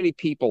that too many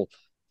people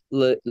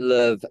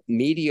live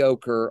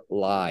mediocre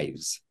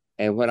lives.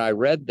 And when I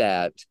read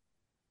that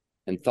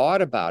and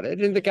thought about it,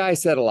 and the guy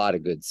said a lot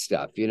of good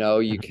stuff, you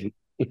can,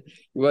 he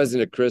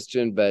wasn't a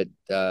Christian, but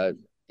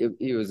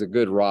it was a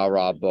good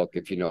rah-rah book,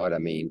 if you know what I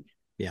mean.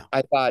 Yeah.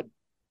 I thought,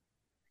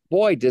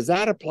 boy, does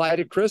that apply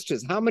to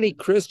Christians? How many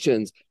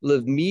Christians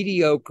live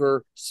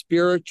mediocre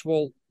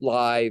spiritual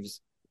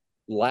lives,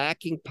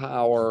 lacking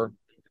power,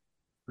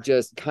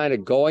 just kind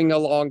of going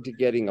along to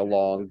getting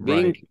along,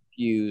 being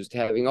confused,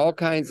 having all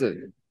kinds of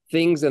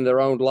things in their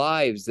own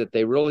lives that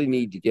they really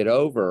need to get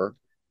over,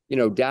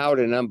 doubt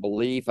and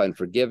unbelief,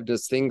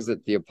 unforgiveness, things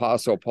that the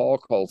Apostle Paul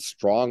calls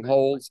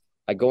strongholds.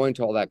 I go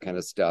into all that kind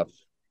of stuff.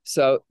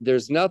 So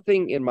there's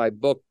nothing in my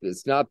book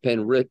that's not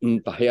been written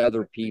by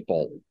other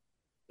people.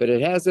 But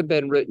it hasn't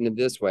been written in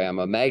this way. I'm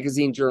a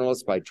magazine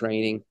journalist by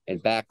training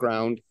and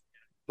background,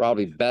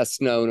 probably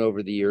best known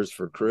over the years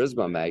for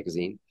Charisma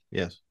magazine.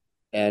 Yes.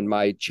 And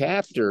my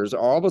chapters are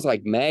almost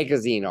like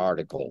magazine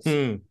articles.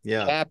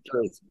 Yeah.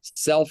 Chapters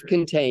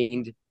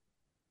self-contained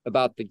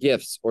about the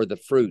gifts or the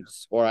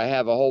fruits, or I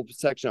have a whole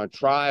section on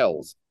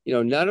trials.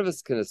 None of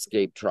us can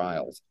escape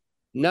trials.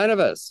 None of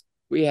us.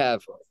 We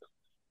have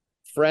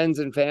friends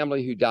and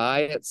family who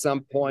die at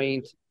some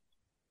point,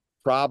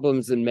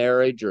 problems in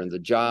marriage or in the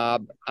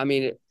job. I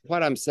mean,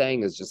 what I'm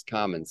saying is just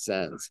common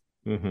sense.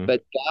 Mm-hmm.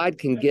 But God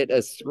can get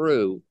us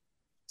through.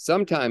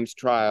 Sometimes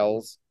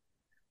trials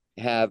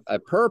have a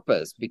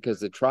purpose because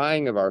the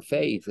trying of our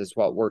faith is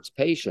what works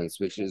patience,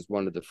 which is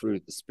one of the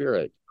fruit of the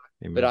Spirit.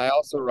 Amen. But I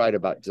also write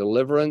about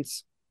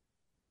deliverance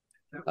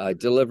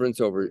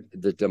over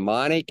the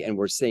demonic, and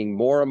we're seeing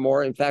more and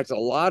more. In fact, a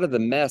lot of the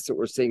mess that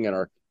we're seeing in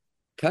our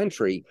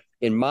country,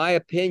 in my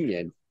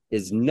opinion,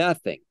 is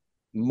nothing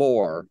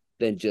more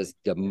than just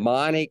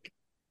demonic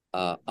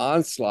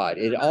onslaught.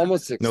 It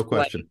almost explains no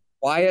question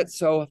why it's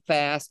so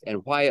fast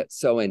and why it's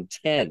so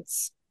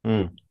intense.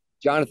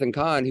 Jonathan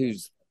Cahn,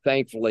 who's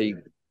thankfully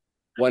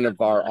one of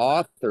our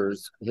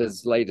authors,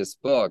 his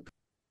latest book,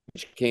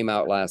 which came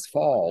out last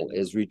fall,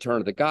 is Return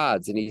of the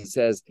Gods. And he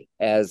says,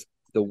 as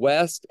the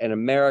West and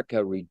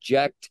America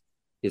reject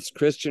its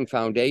Christian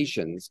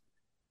foundations,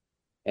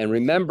 and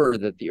remember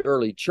that the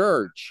early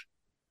church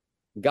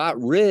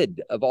got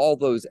rid of all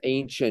those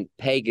ancient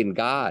pagan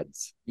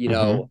gods.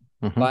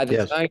 By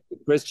the time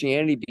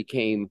Christianity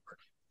became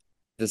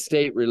the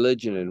state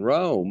religion in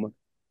Rome,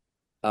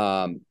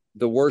 the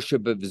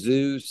worship of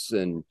Zeus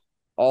and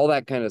all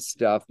that kind of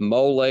stuff,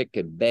 Moloch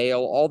and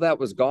Baal, all that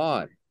was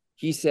gone.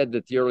 He said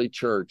that the early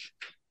church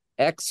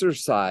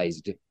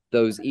exorcised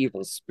those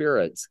evil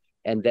spirits,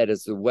 and that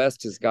as the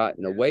West has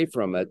gotten away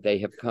from it, they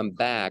have come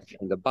back.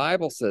 And the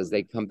Bible says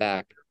they come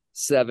back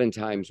 7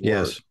 times worse.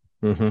 Yes.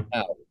 Mm-hmm.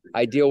 Now,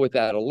 I deal with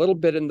that a little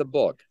bit in the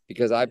book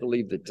because I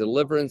believe that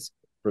deliverance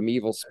from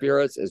evil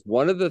spirits is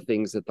one of the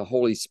things that the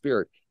Holy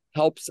Spirit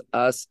helps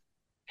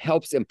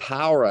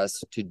empower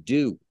us to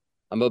do.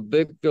 I'm a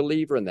big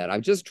believer in that.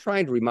 I'm just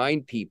trying to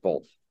remind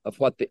people of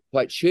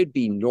what should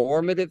be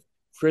normative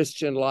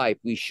Christian life.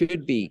 We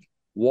should be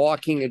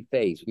walking in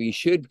faith. We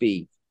should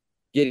be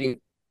getting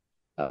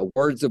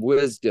words of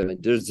wisdom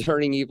and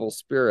discerning evil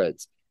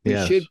spirits.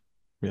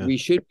 We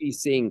should be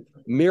seeing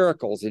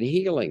miracles and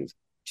healings.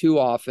 Too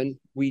often,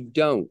 we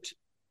don't.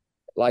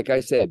 Like I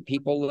said,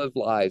 people live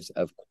lives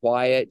of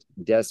quiet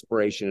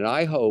desperation. And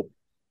I hope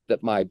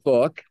that my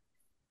book,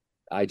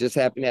 I just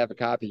happen to have a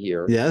copy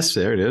here. Yes,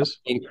 there it is.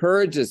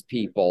 Encourages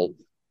people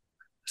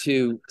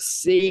to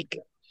seek.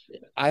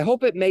 I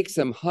hope it makes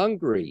them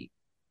hungry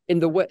in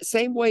the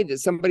same way that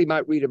somebody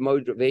might read a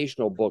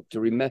motivational book to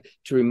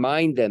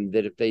remind them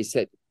that if they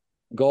set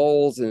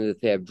goals and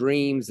if they have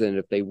dreams and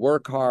if they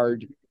work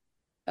hard,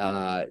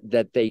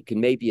 that they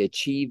can maybe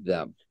achieve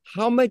them.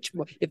 How much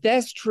more, if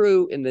that's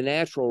true in the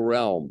natural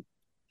realm,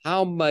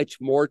 how much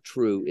more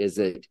true is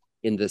it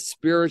in the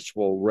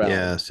spiritual realm?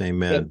 Yes,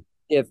 amen.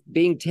 If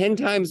being 10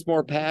 times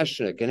more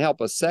passionate can help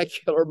a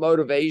secular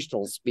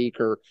motivational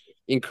speaker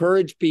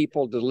encourage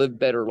people to live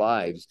better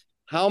lives,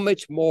 how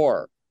much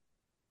more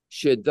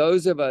should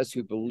those of us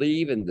who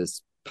believe in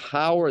this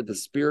power of the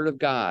Spirit of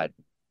God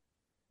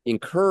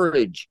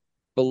encourage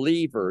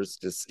believers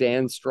to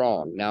stand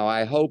strong? Now,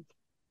 I hope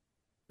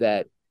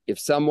that if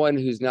someone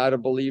who's not a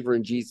believer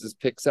in Jesus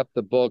picks up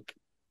the book,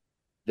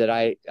 that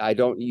I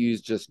don't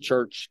use just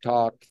church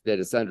talk, that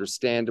it's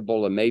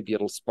understandable and maybe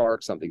it'll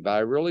spark something. But I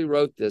really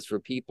wrote this for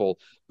people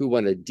who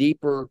want a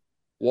deeper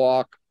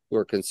walk, who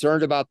are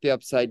concerned about the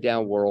upside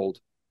down world,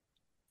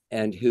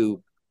 and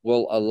who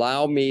will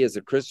allow me as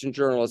a Christian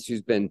journalist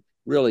who's been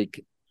really,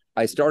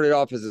 I started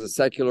off as a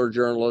secular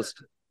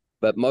journalist,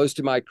 but most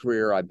of my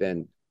career I've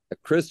been a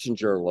Christian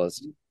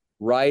journalist,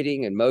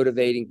 writing and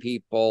motivating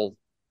people,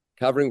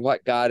 covering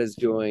what God is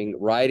doing,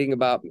 writing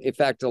about. In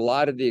fact, a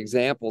lot of the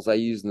examples I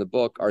use in the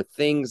book are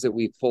things that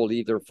we've pulled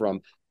either from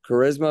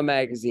Charisma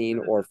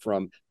magazine or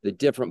from the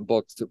different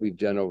books that we've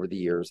done over the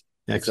years.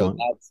 Excellent.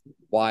 So that's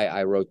why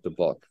I wrote the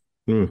book.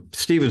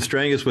 Stephen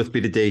Strang is with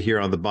me today here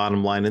on The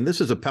Bottom Line, and this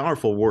is a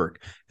powerful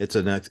work. It's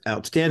an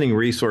outstanding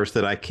resource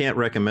that I can't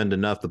recommend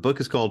enough. The book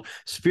is called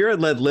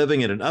Spirit-Led Living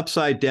in an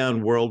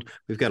Upside-Down World.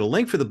 We've got a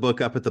link for the book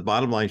up at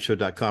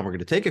thebottomlineshow.com. We're going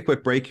to take a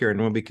quick break here,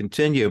 and when we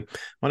continue, I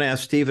want to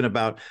ask Stephen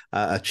about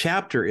a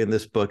chapter in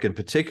this book in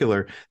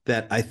particular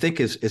that I think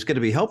is going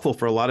to be helpful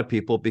for a lot of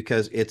people,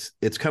 because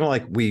it's kind of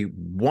like we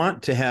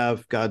want to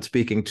have God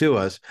speaking to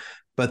us,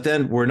 but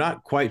then we're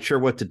not quite sure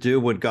what to do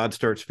when God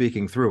starts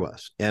speaking through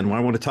us. And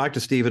I want to talk to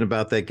Stephen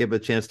about that, give him a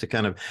chance to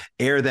kind of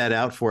air that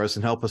out for us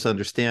and help us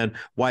understand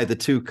why the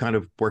two kind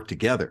of work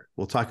together.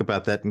 We'll talk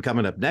about that. And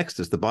coming up next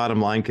as The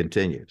Bottom Line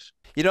continues.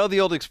 You know the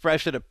old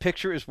expression, a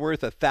picture is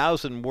worth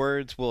 1,000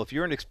 words? Well, if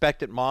you're an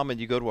expectant mom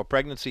and you go to a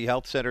pregnancy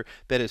health center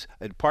that is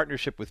in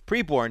partnership with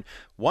Preborn,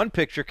 one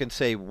picture can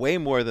say way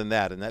more than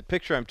that. And that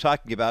picture I'm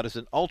talking about is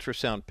an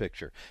ultrasound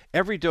picture.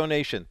 Every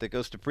donation that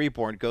goes to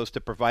Preborn goes to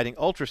providing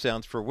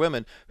ultrasounds for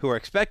women who are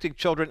expecting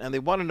children, and they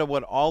want to know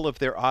what all of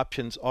their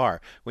options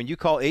are. When you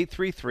call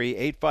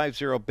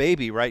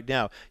 833-850-BABY right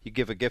now, you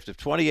give a gift of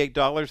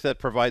 $28 that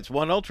provides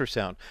one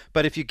ultrasound.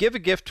 But if you give a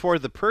gift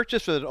toward the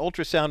purchase of an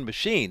ultrasound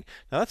machine,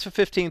 now that's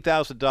a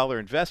 $15,000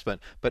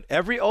 investment, but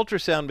every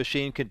ultrasound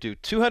machine can do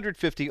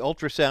 250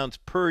 ultrasounds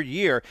per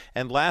year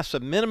and lasts a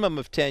minimum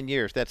of 10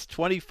 years. That's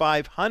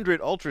 2,500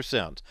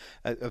 ultrasounds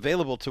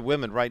available to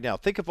women right now.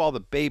 Think of all the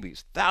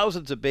babies,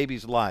 thousands of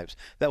babies' lives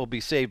that will be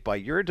saved by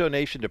your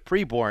donation to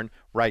Preborn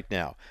right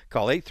now.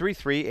 Call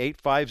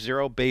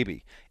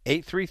 833-850-BABY.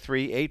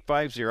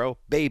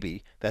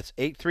 833-850-BABY. That's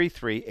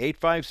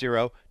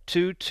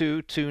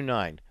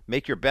 833-850-2229.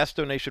 Make your best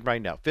donation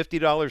right now. $50,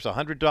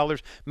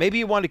 $100. Maybe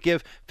you want to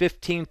give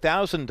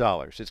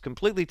 $15,000. It's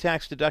completely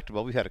tax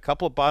deductible. We've had a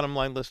couple of Bottom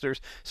Line listeners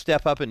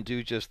step up and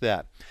do just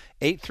that.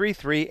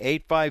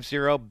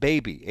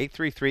 833-850-BABY.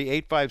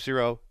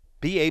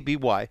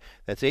 833-850-BABY.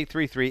 That's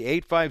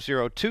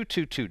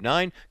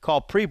 833-850-2229.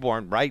 Call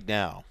Preborn right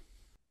now.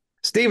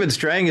 Stephen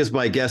Strang is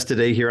my guest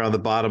today here on The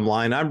Bottom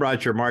Line. I'm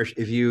Roger Marsh.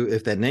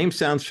 If that name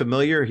sounds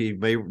familiar, you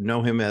may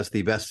know him as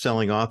the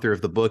best-selling author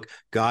of the book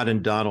God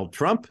and Donald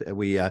Trump.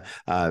 We had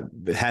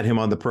him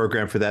on the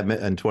program for that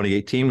in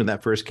 2018 when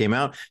that first came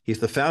out. He's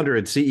the founder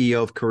and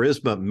CEO of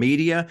Charisma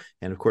Media,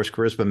 and of course,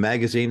 Charisma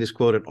Magazine is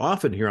quoted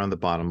often here on The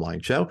Bottom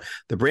Line Show.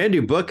 The brand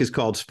new book is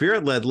called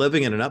Spirit-Led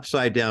Living in an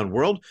Upside-Down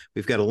World.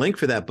 We've got a link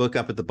for that book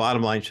up at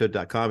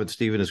thebottomlineshow.com, and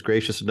Stephen is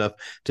gracious enough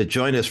to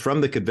join us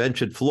from the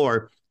convention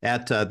floor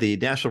at the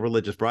National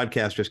Religious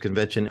Broadcasters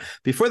Convention.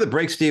 Before the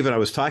break, Stephen, I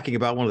was talking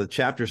about one of the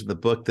chapters in the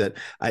book that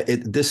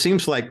this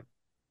seems like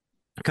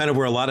kind of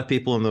where a lot of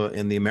people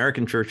in the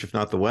American church, if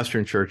not the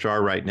Western church,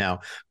 are right now.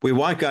 We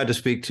want God to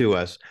speak to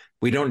us.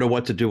 We don't know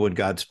what to do when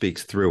God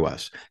speaks through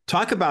us.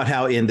 Talk about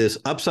how in this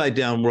upside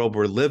down world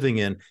we're living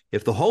in,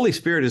 if the Holy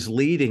Spirit is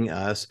leading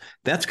us,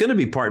 that's going to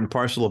be part and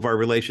parcel of our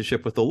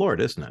relationship with the Lord,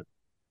 isn't it?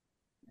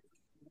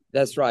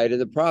 That's right. And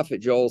the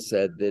prophet Joel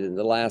said that in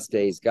the last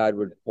days, God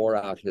would pour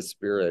out his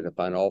spirit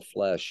upon all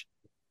flesh,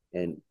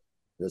 and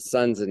the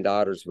sons and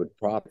daughters would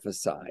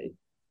prophesy.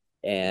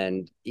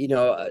 And,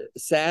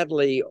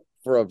 sadly,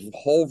 for a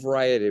whole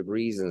variety of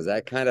reasons,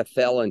 that kind of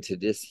fell into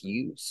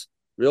disuse,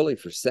 really,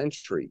 for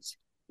centuries.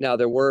 Now,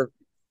 there were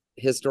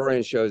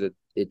historians show that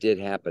it did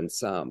happen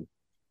some.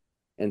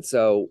 And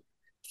so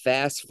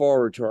fast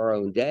forward to our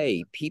own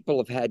day, people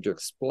have had to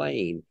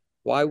explain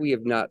why we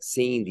have not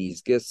seen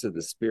these gifts of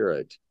the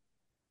Spirit,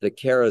 the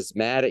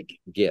charismatic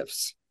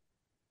gifts,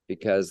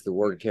 because the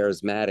word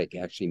charismatic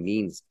actually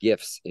means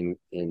gifts in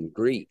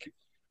Greek.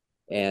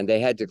 And they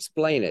had to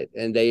explain it.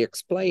 And they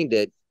explained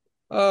it,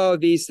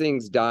 these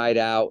things died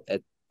out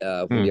at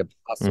when the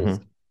apostles.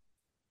 Mm-hmm.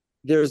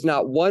 There's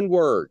not one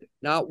word,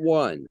 not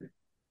one,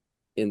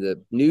 in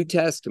the New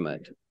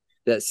Testament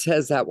that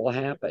says that will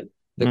happen.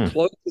 The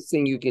closest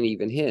thing you can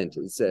even hint,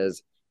 it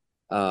says,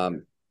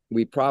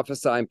 we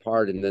prophesy in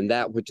part, and then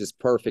that which is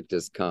perfect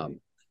has come.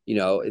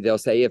 They'll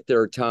say, if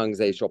there are tongues,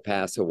 they shall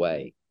pass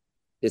away.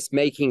 It's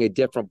making a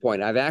different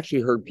point. I've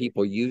actually heard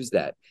people use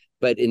that,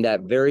 but in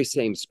that very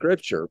same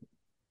scripture,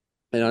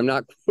 and I'm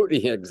not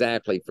quoting it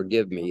exactly,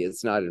 forgive me,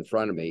 it's not in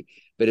front of me,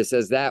 but it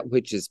says that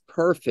which is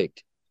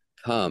perfect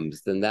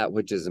comes, then that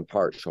which is in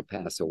part shall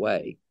pass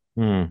away.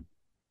 I'm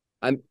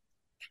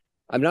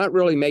not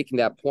really making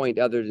that point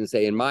other than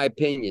say, in my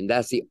opinion,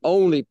 that's the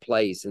only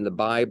place in the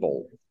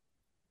Bible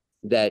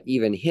that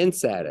even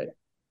hints at it.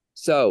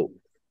 So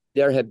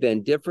there have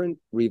been different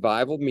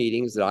revival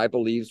meetings that I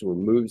believe were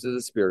moves of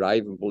the Spirit. I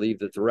even believe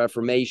that the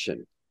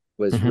Reformation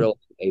was really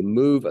a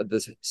move of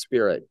the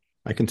Spirit.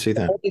 I can see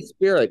that. The Holy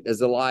Spirit is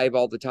alive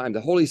all the time.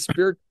 The Holy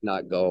Spirit did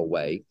not go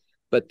away,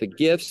 but the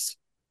gifts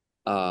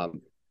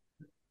went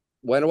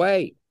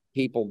away.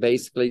 People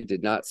basically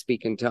did not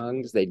speak in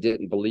tongues. They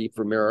didn't believe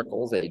for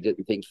miracles. They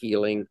didn't think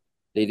healing.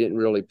 They didn't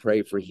really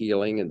pray for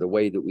healing in the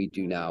way that we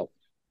do now.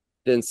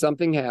 Then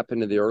something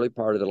happened in the early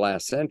part of the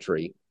last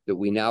century that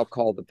we now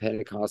call the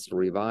Pentecostal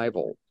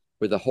revival,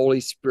 where the Holy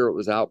Spirit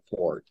was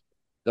outpoured.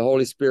 The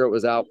Holy Spirit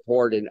was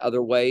outpoured in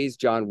other ways.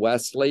 John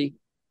Wesley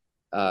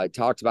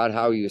talked about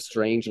how he was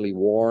strangely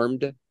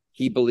warmed.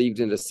 He believed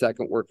in the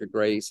second work of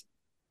grace.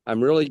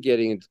 I'm really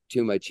getting into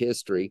too much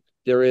history.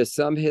 There is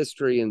some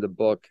history in the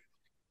book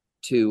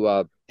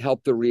to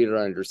help the reader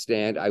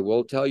understand. I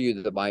will tell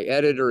you that my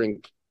editor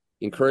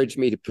encouraged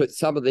me to put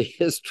some of the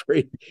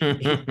history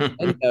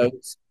in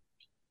notes,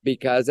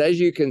 because as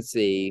you can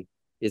see,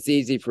 it's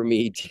easy for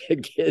me to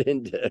get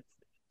into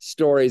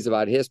stories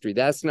about history.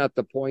 That's not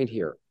the point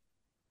here.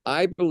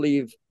 I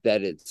believe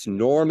that it's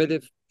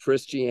normative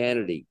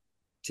Christianity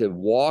to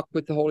walk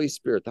with the Holy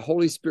Spirit. The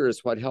Holy Spirit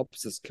is what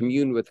helps us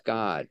commune with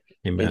God.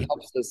 Amen. It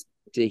helps us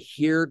to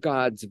hear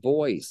God's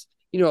voice.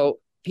 You know,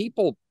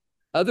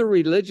 other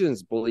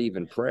religions believe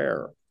in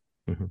prayer.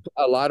 Mm-hmm.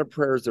 A lot of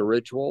prayers are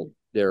ritual.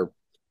 They're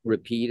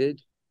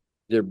repeated.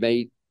 There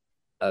may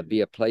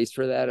be a place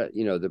for that.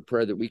 You know, the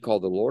prayer that we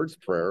call the Lord's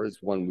Prayer is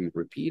one we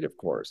repeat, of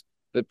course.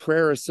 But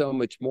prayer is so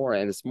much more.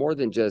 And it's more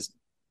than just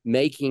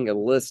making a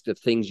list of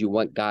things you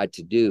want God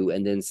to do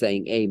and then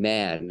saying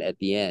amen at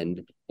the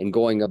end and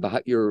going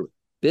about your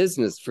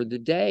business for the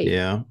day.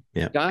 Yeah.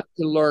 You've got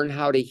to learn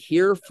how to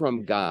hear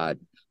from God.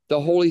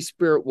 The Holy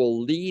Spirit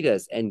will lead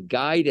us and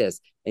guide us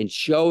and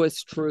show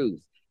us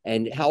truth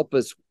and help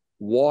us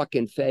walk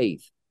in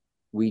faith.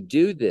 We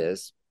do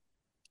this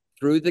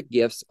through the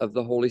gifts of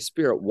the Holy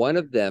Spirit. One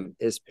of them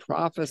is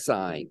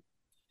prophesying.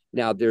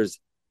 Now, there's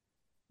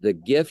the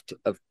gift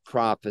of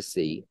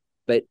prophecy,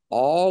 but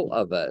all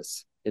of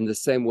us, in the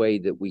same way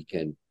that we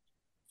can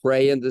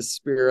pray in the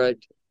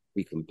Spirit,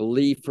 we can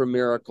believe for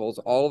miracles,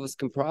 all of us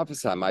can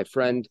prophesy. My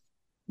friend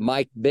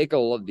Mike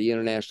Biggle of the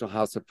International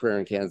House of Prayer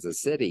in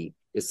Kansas City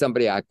is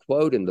somebody I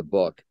quote in the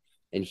book,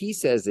 and he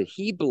says that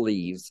he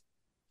believes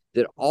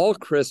that all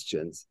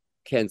Christians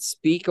can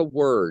speak a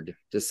word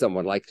to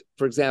someone. Like,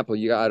 for example,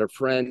 you got a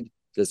friend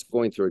that's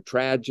going through a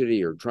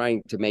tragedy or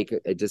trying to make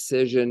a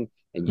decision,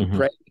 and you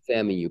pray with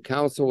them and you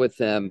counsel with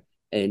them,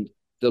 and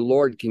the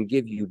Lord can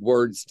give you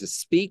words to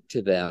speak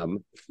to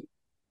them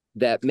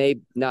that may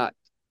not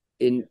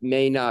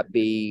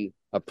be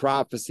a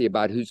prophecy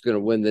about who's going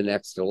to win the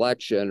next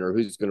election or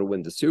who's going to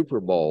win the Super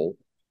Bowl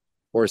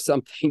or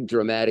something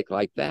dramatic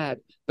like that.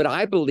 But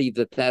I believe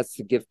that that's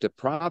the gift of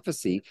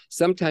prophecy.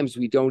 Sometimes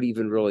we don't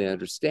even really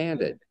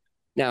understand it.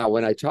 Now,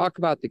 when I talk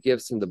about the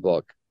gifts in the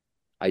book,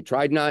 I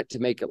tried not to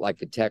make it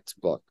like a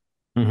textbook.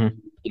 Mm-hmm.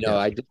 You know,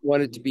 I didn't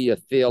want it to be a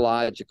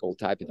theological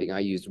type of thing. I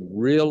used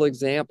real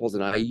examples,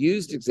 and I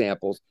used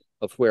examples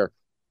of where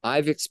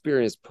I've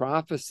experienced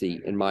prophecy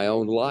in my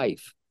own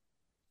life.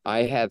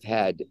 I had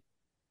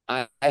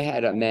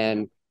a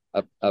man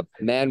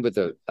with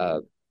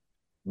a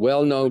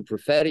well-known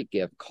prophetic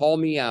gift call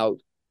me out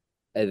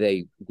at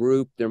a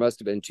group. There must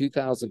have been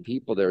 2,000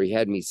 people there. He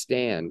had me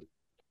stand,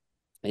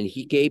 and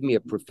he gave me a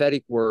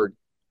prophetic word,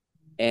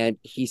 and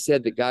he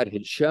said that God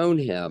had shown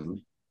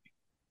him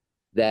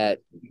that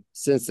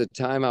since the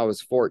time I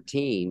was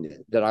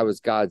 14, that I was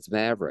God's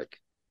maverick.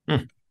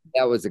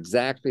 That was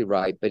exactly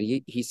right. But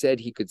he said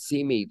he could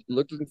see me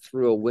looking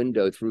through a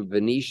window through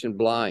Venetian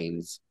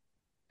blinds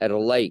at a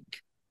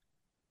lake.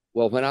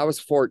 Well, when I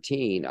was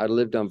 14, I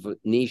lived on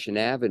Venetian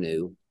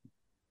Avenue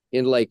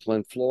in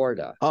Lakeland,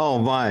 Florida. Oh,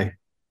 my.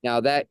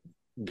 Now that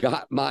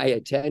got my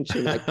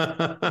attention.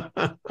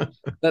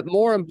 But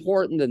more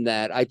important than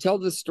that, I tell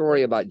the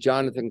story about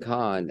Jonathan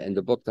Cahn and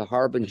the book, The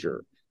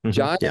Harbinger.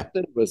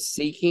 Jonathan was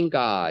seeking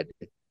God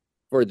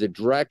for the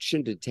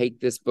direction to take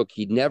this book.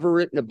 He'd never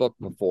written a book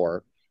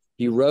before.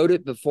 He wrote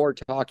it before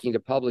talking to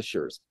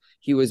publishers.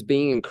 He was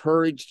being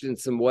encouraged in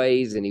some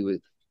ways, and he was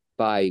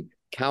by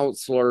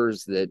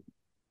counselors that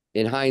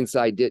in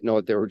hindsight didn't know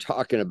what they were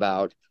talking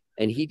about.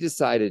 And he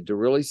decided to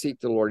really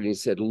seek the Lord. And he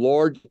said,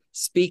 Lord,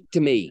 speak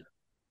to me.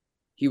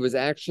 He was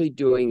actually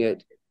doing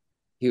it.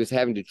 He was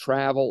having to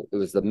travel. It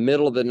was the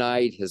middle of the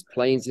night. His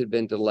planes had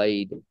been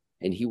delayed.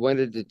 And he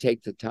wanted to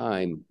take the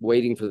time,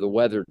 waiting for the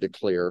weather to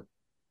clear,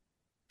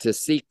 to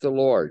seek the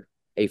Lord.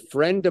 A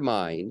friend of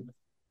mine,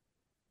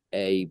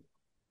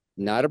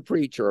 not a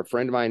preacher, a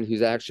friend of mine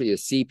who's actually a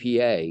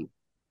CPA,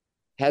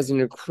 has an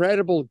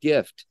incredible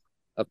gift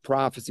of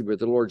prophecy where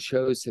the Lord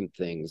shows him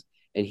things.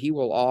 And he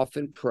will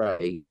often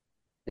pray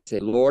and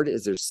say, Lord,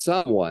 is there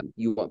someone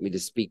you want me to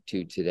speak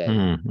to today?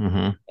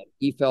 And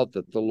he felt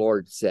that the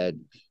Lord said,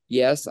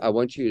 yes, I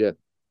want you to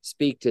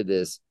speak to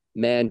this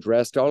man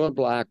dressed all in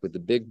black with a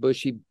big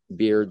bushy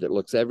beard that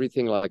looks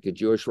everything like a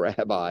Jewish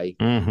rabbi.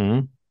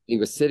 He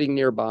was sitting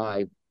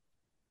nearby,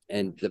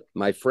 and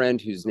my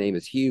friend, whose name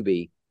is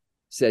Hubie,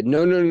 said,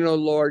 no,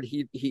 Lord,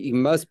 he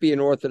must be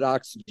an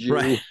Orthodox Jew.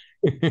 Right.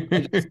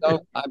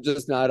 I'm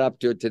just not up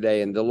to it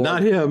today. And the Lord,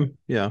 not him.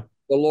 Yeah.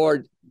 The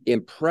Lord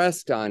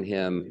impressed on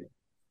him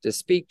to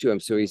speak to him.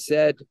 So he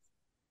said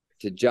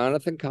to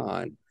Jonathan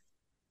Cahn,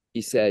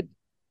 he said,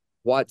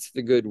 what's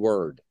the good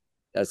word?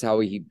 That's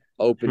how he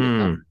opened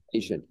the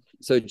conversation.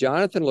 So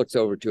Jonathan looks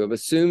over to him,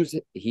 assumes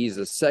he's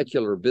a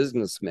secular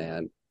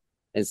businessman,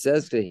 and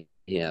says to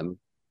him,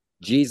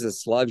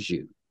 Jesus loves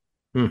you.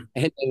 Hmm.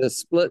 And in a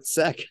split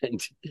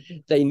second,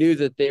 they knew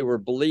that they were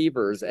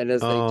believers. And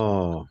as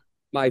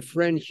my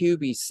friend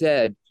Hubie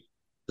said,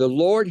 the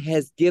Lord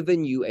has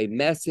given you a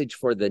message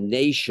for the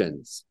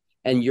nations,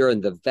 and you're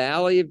in the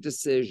valley of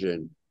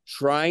decision,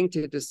 trying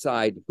to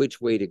decide which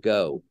way to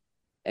go.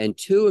 And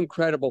two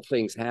incredible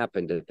things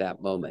happened at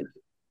that moment.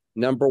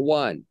 Number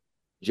one,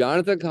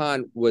 Jonathan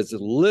Cahn was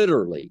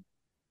literally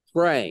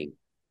praying,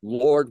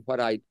 Lord, what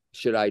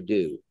should I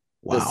do?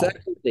 Wow. The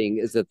second thing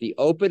is that the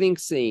opening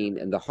scene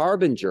and the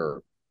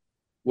harbinger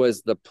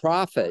was the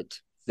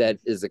prophet that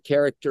is a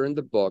character in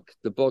the book.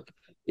 The book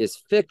is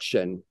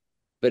fiction,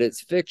 but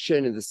it's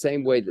fiction in the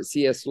same way that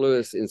C.S.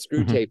 Lewis in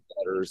Screwtape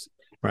Letters.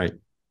 Right.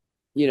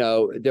 You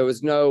know, there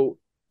was no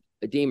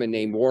demon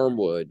named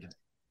Wormwood,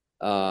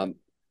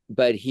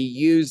 but he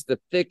used the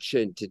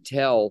fiction to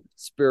tell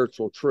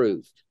spiritual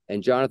truth.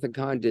 And Jonathan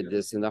Cahn did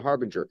this in The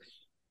Harbinger.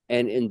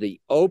 And in the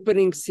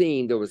opening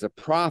scene, there was a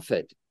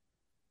prophet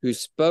who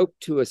spoke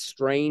to a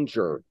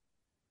stranger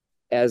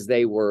as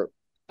they were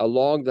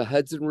along the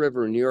Hudson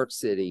River in New York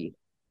City.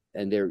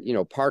 And there, you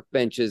know, park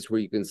benches where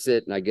you can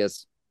sit. And I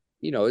guess,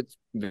 you know, it's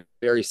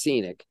very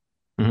scenic.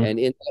 And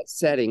in that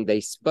setting,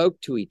 they spoke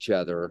to each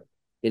other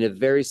in a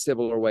very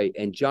similar way.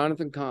 And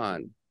Jonathan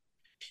Cahn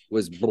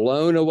was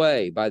blown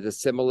away by the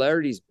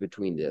similarities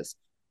between this.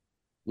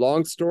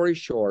 Long story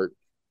short,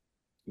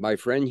 my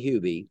friend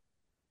Hubie,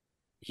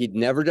 he'd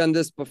never done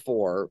this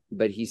before,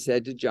 but he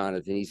said to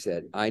Jonathan, he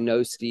said, I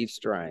know Steve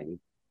Strang.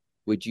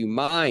 Would you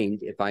mind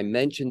if I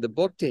mentioned the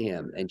book to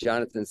him? And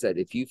Jonathan said,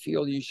 if you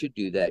feel you should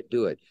do that,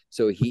 do it.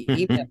 So he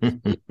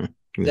emailed me,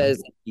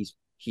 says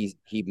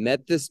he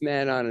met this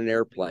man on an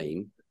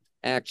airplane.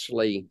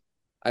 Actually,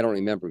 I don't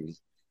remember.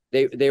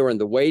 They were in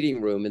the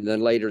waiting room, and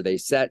then later they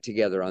sat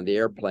together on the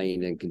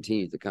airplane and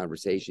continued the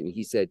conversation.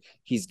 He said,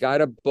 he's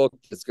got a book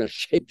that's going to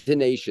shape the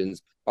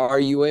nations. Are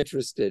you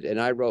interested?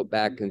 And I wrote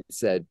back and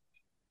said,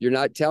 you're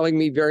not telling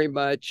me very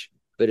much,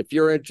 but if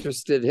you're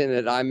interested in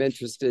it, I'm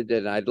interested,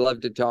 and I'd love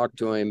to talk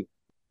to him.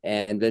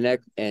 And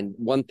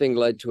one thing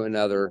led to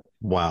another.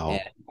 Wow.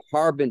 And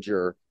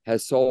Harbinger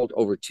has sold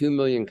over 2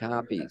 million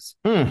copies.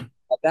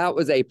 That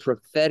was a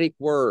prophetic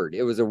word.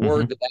 It was a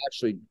word that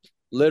actually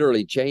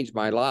literally changed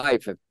my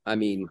life. I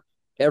mean,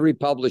 every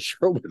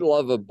publisher would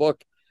love a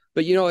book,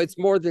 but you know, it's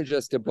more than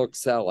just a book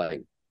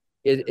selling.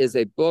 It is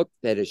a book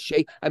that is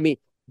shaped. I mean,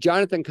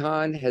 Jonathan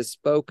Cahn has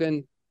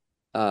spoken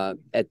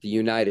at the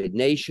United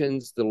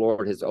Nations. The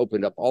Lord has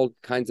opened up all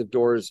kinds of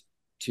doors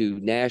to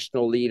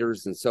national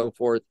leaders and so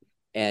forth.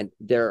 And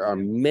there are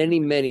many,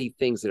 many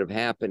things that have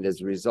happened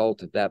as a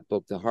result of that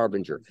book, The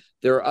Harbinger.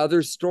 There are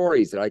other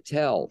stories that I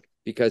tell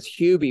because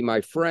Hubie,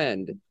 my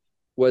friend,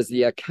 was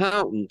the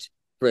accountant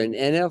for an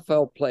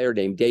NFL player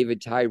named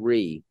David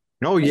Tyree.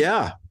 Oh,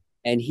 yeah.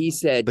 And he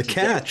said, the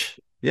catch.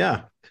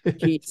 Yeah.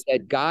 He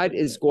said, God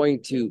is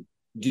going to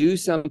do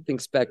something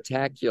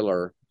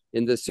spectacular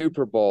in the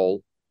Super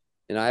Bowl.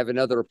 And I have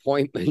another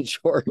appointment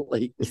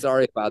shortly.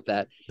 Sorry about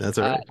that. That's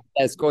all right.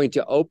 That's going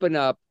to open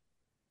up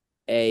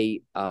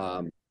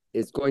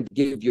it's going to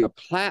give you a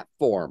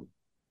platform.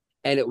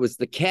 And it was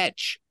the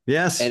catch.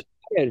 Yes. And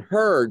I had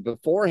heard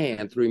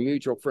beforehand through a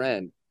mutual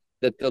friend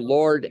that the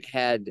Lord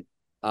had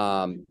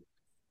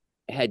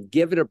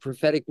given a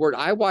prophetic word.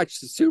 I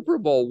watched the Super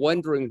Bowl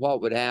wondering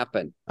what would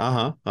happen.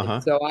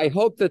 So I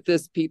hope that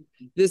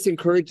this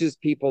encourages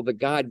people that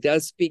God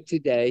does speak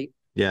today.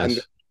 Yes.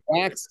 I'm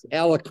waxed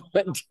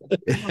eloquent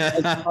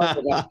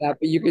about that,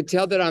 but you can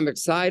tell that I'm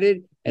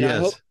excited, and I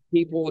hope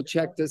people will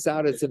check this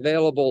out. It's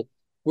available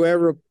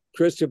wherever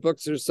Christian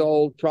books are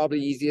sold,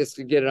 probably easiest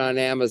to get it on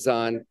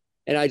Amazon.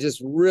 And I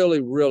just really,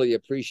 really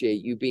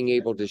appreciate you being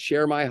able to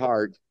share my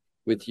heart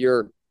with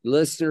your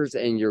listeners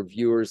and your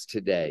viewers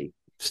today.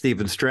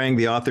 Stephen Strang,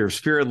 the author of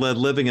Spirit-Led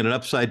Living in an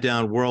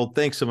Upside-Down World.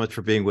 Thanks so much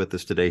for being with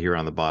us today here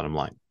on The Bottom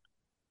Line.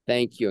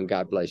 Thank you, and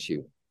God bless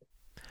you.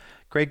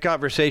 Great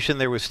conversation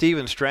there with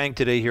Stephen Strang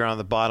today here on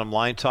The Bottom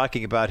Line,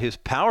 talking about his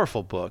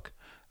powerful book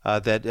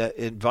that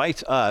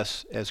invites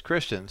us as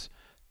Christians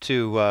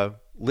to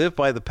live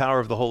by the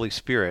power of the Holy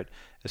Spirit,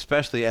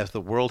 especially as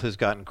the world has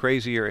gotten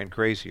crazier and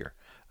crazier.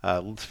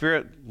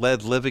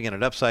 Spirit-Led Living in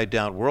an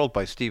Upside-Down World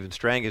by Stephen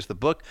Strang is the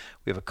book.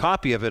 We have a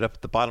copy of it up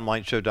at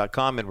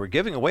thebottomlineshow.com, and we're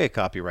giving away a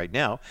copy right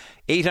now.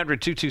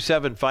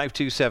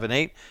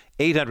 800-227-5278,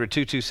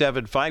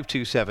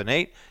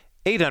 800-227-5278,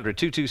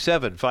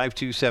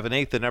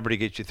 800-227-5278, the number to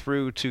get you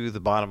through to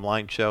the Bottom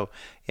Line Show.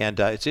 And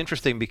it's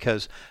interesting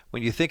because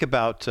when you think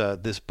about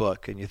this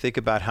book and you think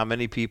about how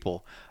many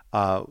people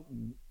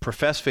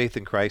profess faith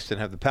in Christ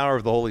and have the power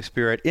of the Holy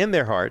Spirit in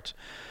their hearts,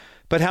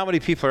 but how many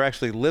people are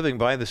actually living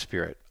by the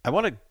Spirit? I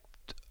want to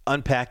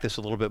unpack this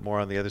a little bit more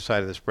on the other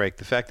side of this break.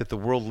 The fact that the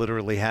world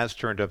literally has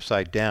turned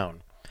upside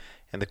down.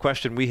 And the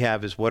question we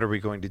have is, what are we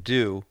going to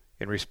do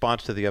in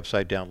response to the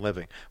upside down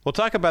living? We'll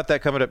talk about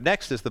that coming up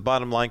next as the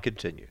Bottom Line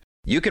continues.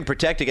 You can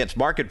protect against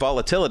market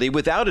volatility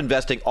without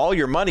investing all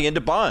your money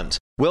into bonds.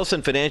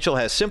 Wilson Financial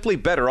has simply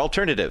better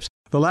alternatives.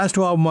 The last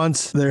 12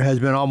 months, there has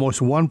been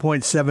almost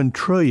 $1.7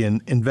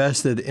 trillion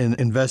invested in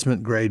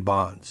investment-grade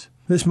bonds.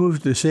 This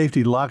move to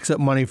safety locks up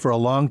money for a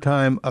long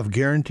time of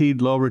guaranteed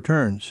low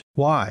returns.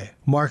 Why?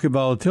 Market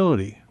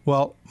volatility.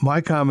 Well, my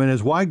comment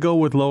is, why go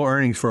with low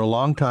earnings for a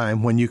long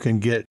time when you can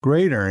get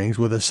great earnings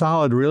with a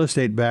solid real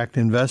estate-backed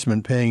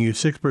investment paying you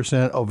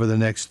 6% over the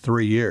next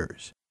 3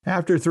 years?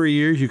 After 3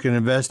 years, you can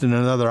invest in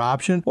another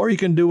option, or you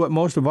can do what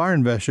most of our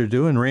investors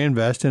do and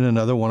reinvest in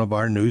another one of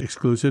our new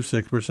exclusive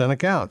 6%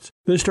 accounts.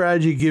 This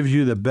strategy gives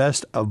you the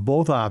best of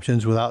both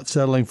options without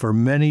settling for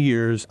many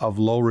years of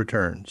low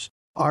returns.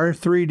 Our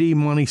 3D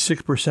Money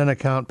 6%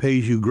 account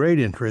pays you great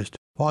interest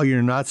while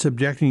you're not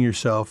subjecting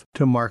yourself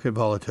to market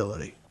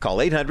volatility. Call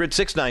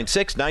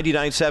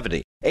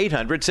 800-696-9970,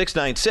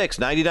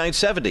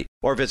 800-696-9970,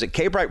 or visit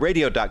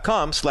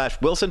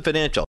kbrightradio.com/Wilson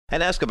Financial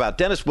and ask about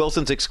Dennis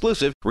Wilson's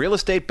exclusive real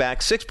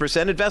estate-backed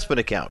 6% investment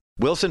account.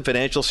 Wilson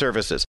Financial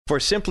Services, for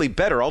simply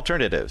better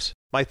alternatives.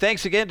 My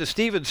thanks again to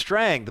Stephen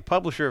Strang, the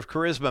publisher of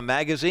Charisma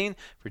Magazine,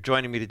 for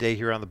joining me today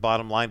here on The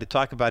Bottom Line to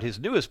talk about his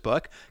newest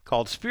book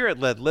called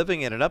Spirit-Led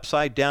Living in an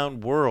Upside-Down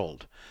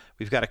World.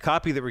 We've got a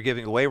copy that we're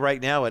giving away right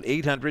now at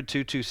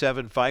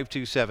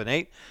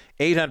 800-227-5278,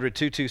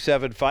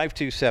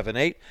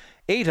 800-227-5278,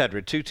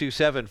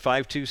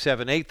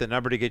 800-227-5278, the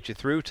number to get you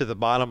through to The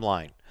Bottom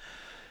Line.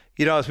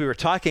 You know, as we were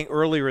talking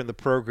earlier in the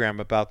program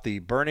about the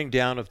burning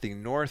down of the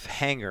North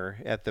Hangar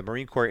at the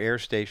Marine Corps Air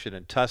Station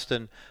in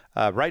Tustin,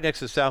 right next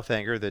to the South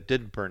Hangar that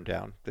didn't burn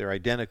down, they're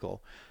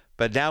identical.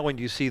 But now when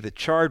you see the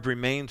charred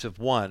remains of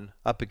one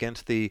up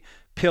against the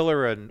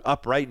pillar and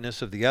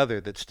uprightness of the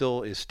other that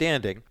still is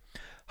standing,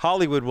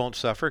 Hollywood won't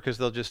suffer because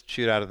they'll just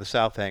shoot out of the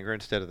South Hangar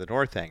instead of the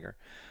North Hangar.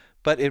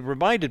 But it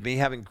reminded me,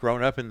 having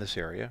grown up in this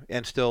area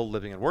and still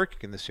living and working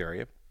in this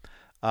area,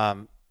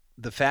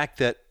 the fact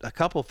that a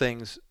couple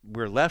things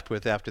we're left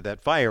with after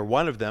that fire.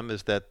 One of them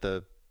is that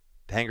the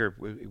hangar,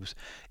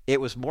 it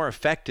was more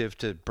effective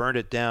to burn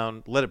it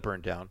down, let it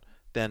burn down,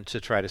 than to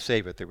try to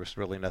save it. There was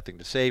really nothing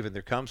to save. And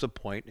there comes a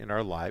point in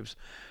our lives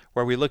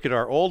where we look at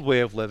our old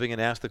way of living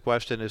and ask the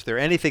question, is there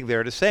anything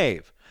there to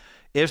save?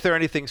 Is there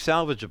anything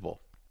salvageable?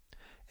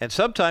 And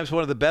sometimes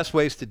one of the best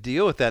ways to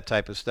deal with that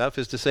type of stuff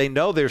is to say,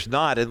 no, there's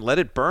not, and let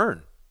it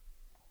burn.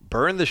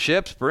 Burn the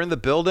ships, burn the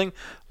building,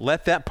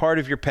 let that part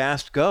of your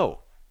past go.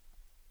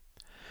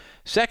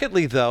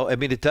 Secondly, though, I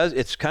mean,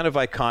 it's kind of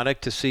iconic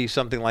to see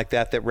something like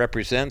that that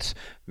represents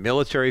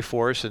military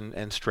force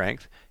and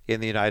strength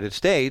in the United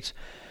States.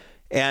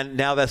 And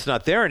now that's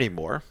not there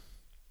anymore.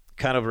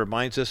 Kind of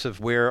reminds us of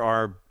where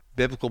our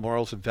biblical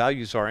morals and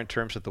values are in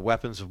terms of the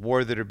weapons of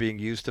war that are being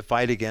used to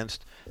fight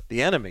against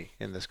the enemy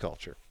in this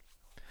culture.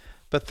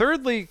 But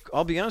thirdly,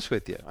 I'll be honest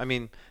with you. I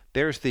mean,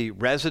 there's the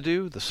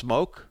residue, the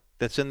smoke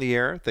that's in the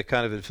air that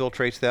kind of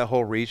infiltrates that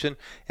whole region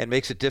and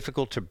makes it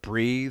difficult to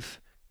breathe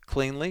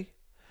cleanly.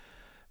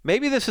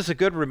 Maybe this is a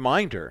good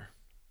reminder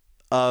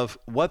of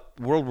what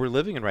world we're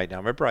living in right now.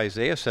 Remember,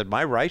 Isaiah said,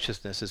 my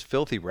righteousness is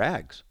filthy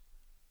rags.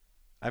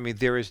 I mean,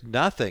 there is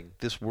nothing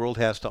this world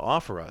has to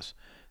offer us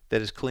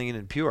that is clean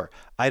and pure.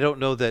 I don't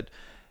know that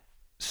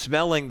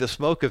smelling the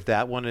smoke of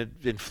that when it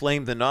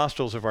inflamed the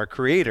nostrils of our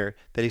Creator,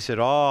 that he said,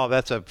 oh,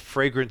 that's a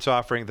fragrance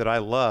offering that I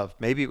love.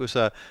 Maybe it was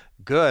a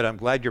good, I'm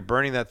glad you're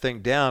burning that thing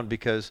down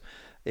because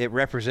it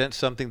represents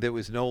something that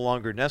was no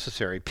longer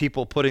necessary.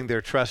 People putting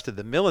their trust in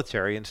the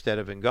military instead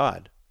of in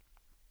God.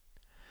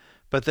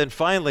 But then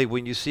finally,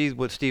 when you see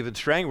what Stephen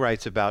Strang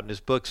writes about in his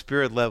book,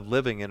 Spirit-Led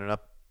Living in an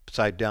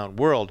Upside-Down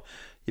World,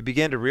 you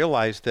begin to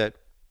realize that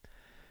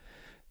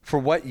for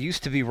what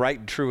used to be right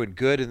and true and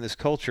good in this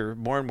culture,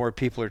 more and more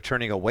people are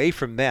turning away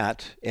from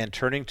that and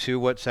turning to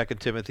what 2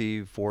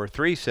 Timothy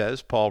 4:3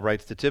 says. Paul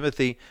writes to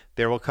Timothy,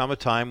 there will come a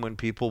time when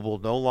people will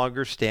no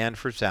longer stand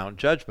for sound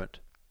judgment.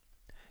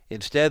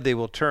 Instead, they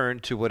will turn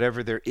to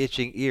whatever their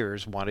itching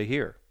ears want to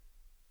hear.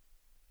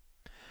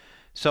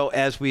 So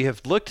as we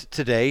have looked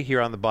today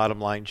here on the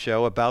Bottom Line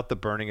Show about the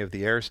burning of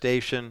the air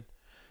station,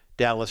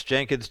 Dallas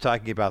Jenkins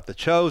talking about the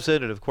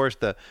chosen, and of course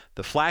the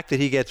flack that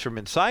he gets from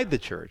inside the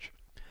church,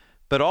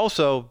 but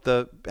also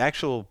the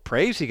actual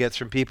praise he gets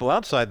from people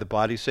outside the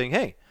body saying,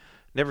 hey,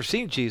 never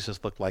seen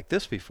Jesus look like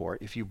this before.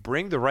 If you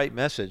bring the right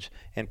message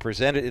and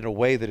present it in a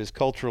way that is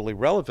culturally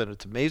relevant,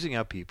 it's amazing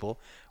how people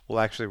will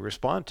actually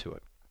respond to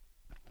it.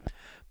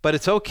 But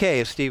it's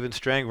okay, as Stephen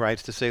Strang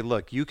writes, to say,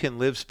 look, you can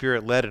live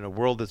spirit-led in a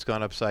world that's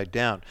gone upside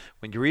down.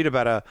 When you read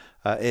about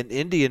an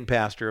Indian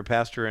pastor, a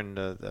pastor in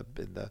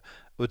the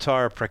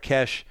Uttar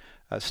Pradesh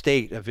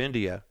state of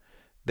India,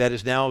 that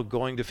is now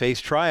going to face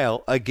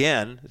trial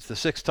again. It's the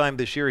 6th time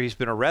this year he's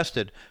been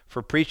arrested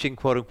for preaching,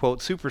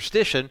 quote-unquote,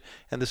 superstition,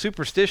 and the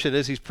superstition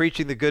is he's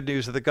preaching the good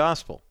news of the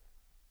gospel.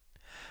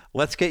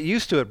 Let's get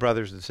used to it,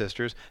 brothers and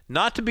sisters,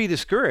 not to be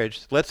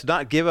discouraged. Let's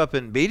not give up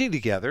in meeting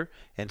together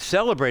and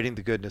celebrating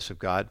the goodness of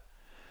God,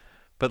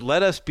 but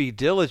let us be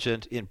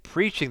diligent in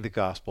preaching the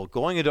gospel,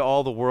 going into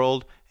all the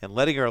world and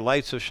letting our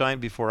light so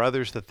shine before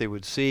others that they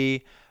would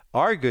see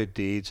our good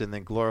deeds and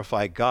then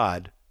glorify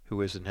God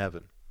who is in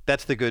heaven.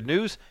 That's the good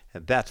news,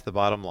 and that's the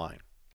bottom line.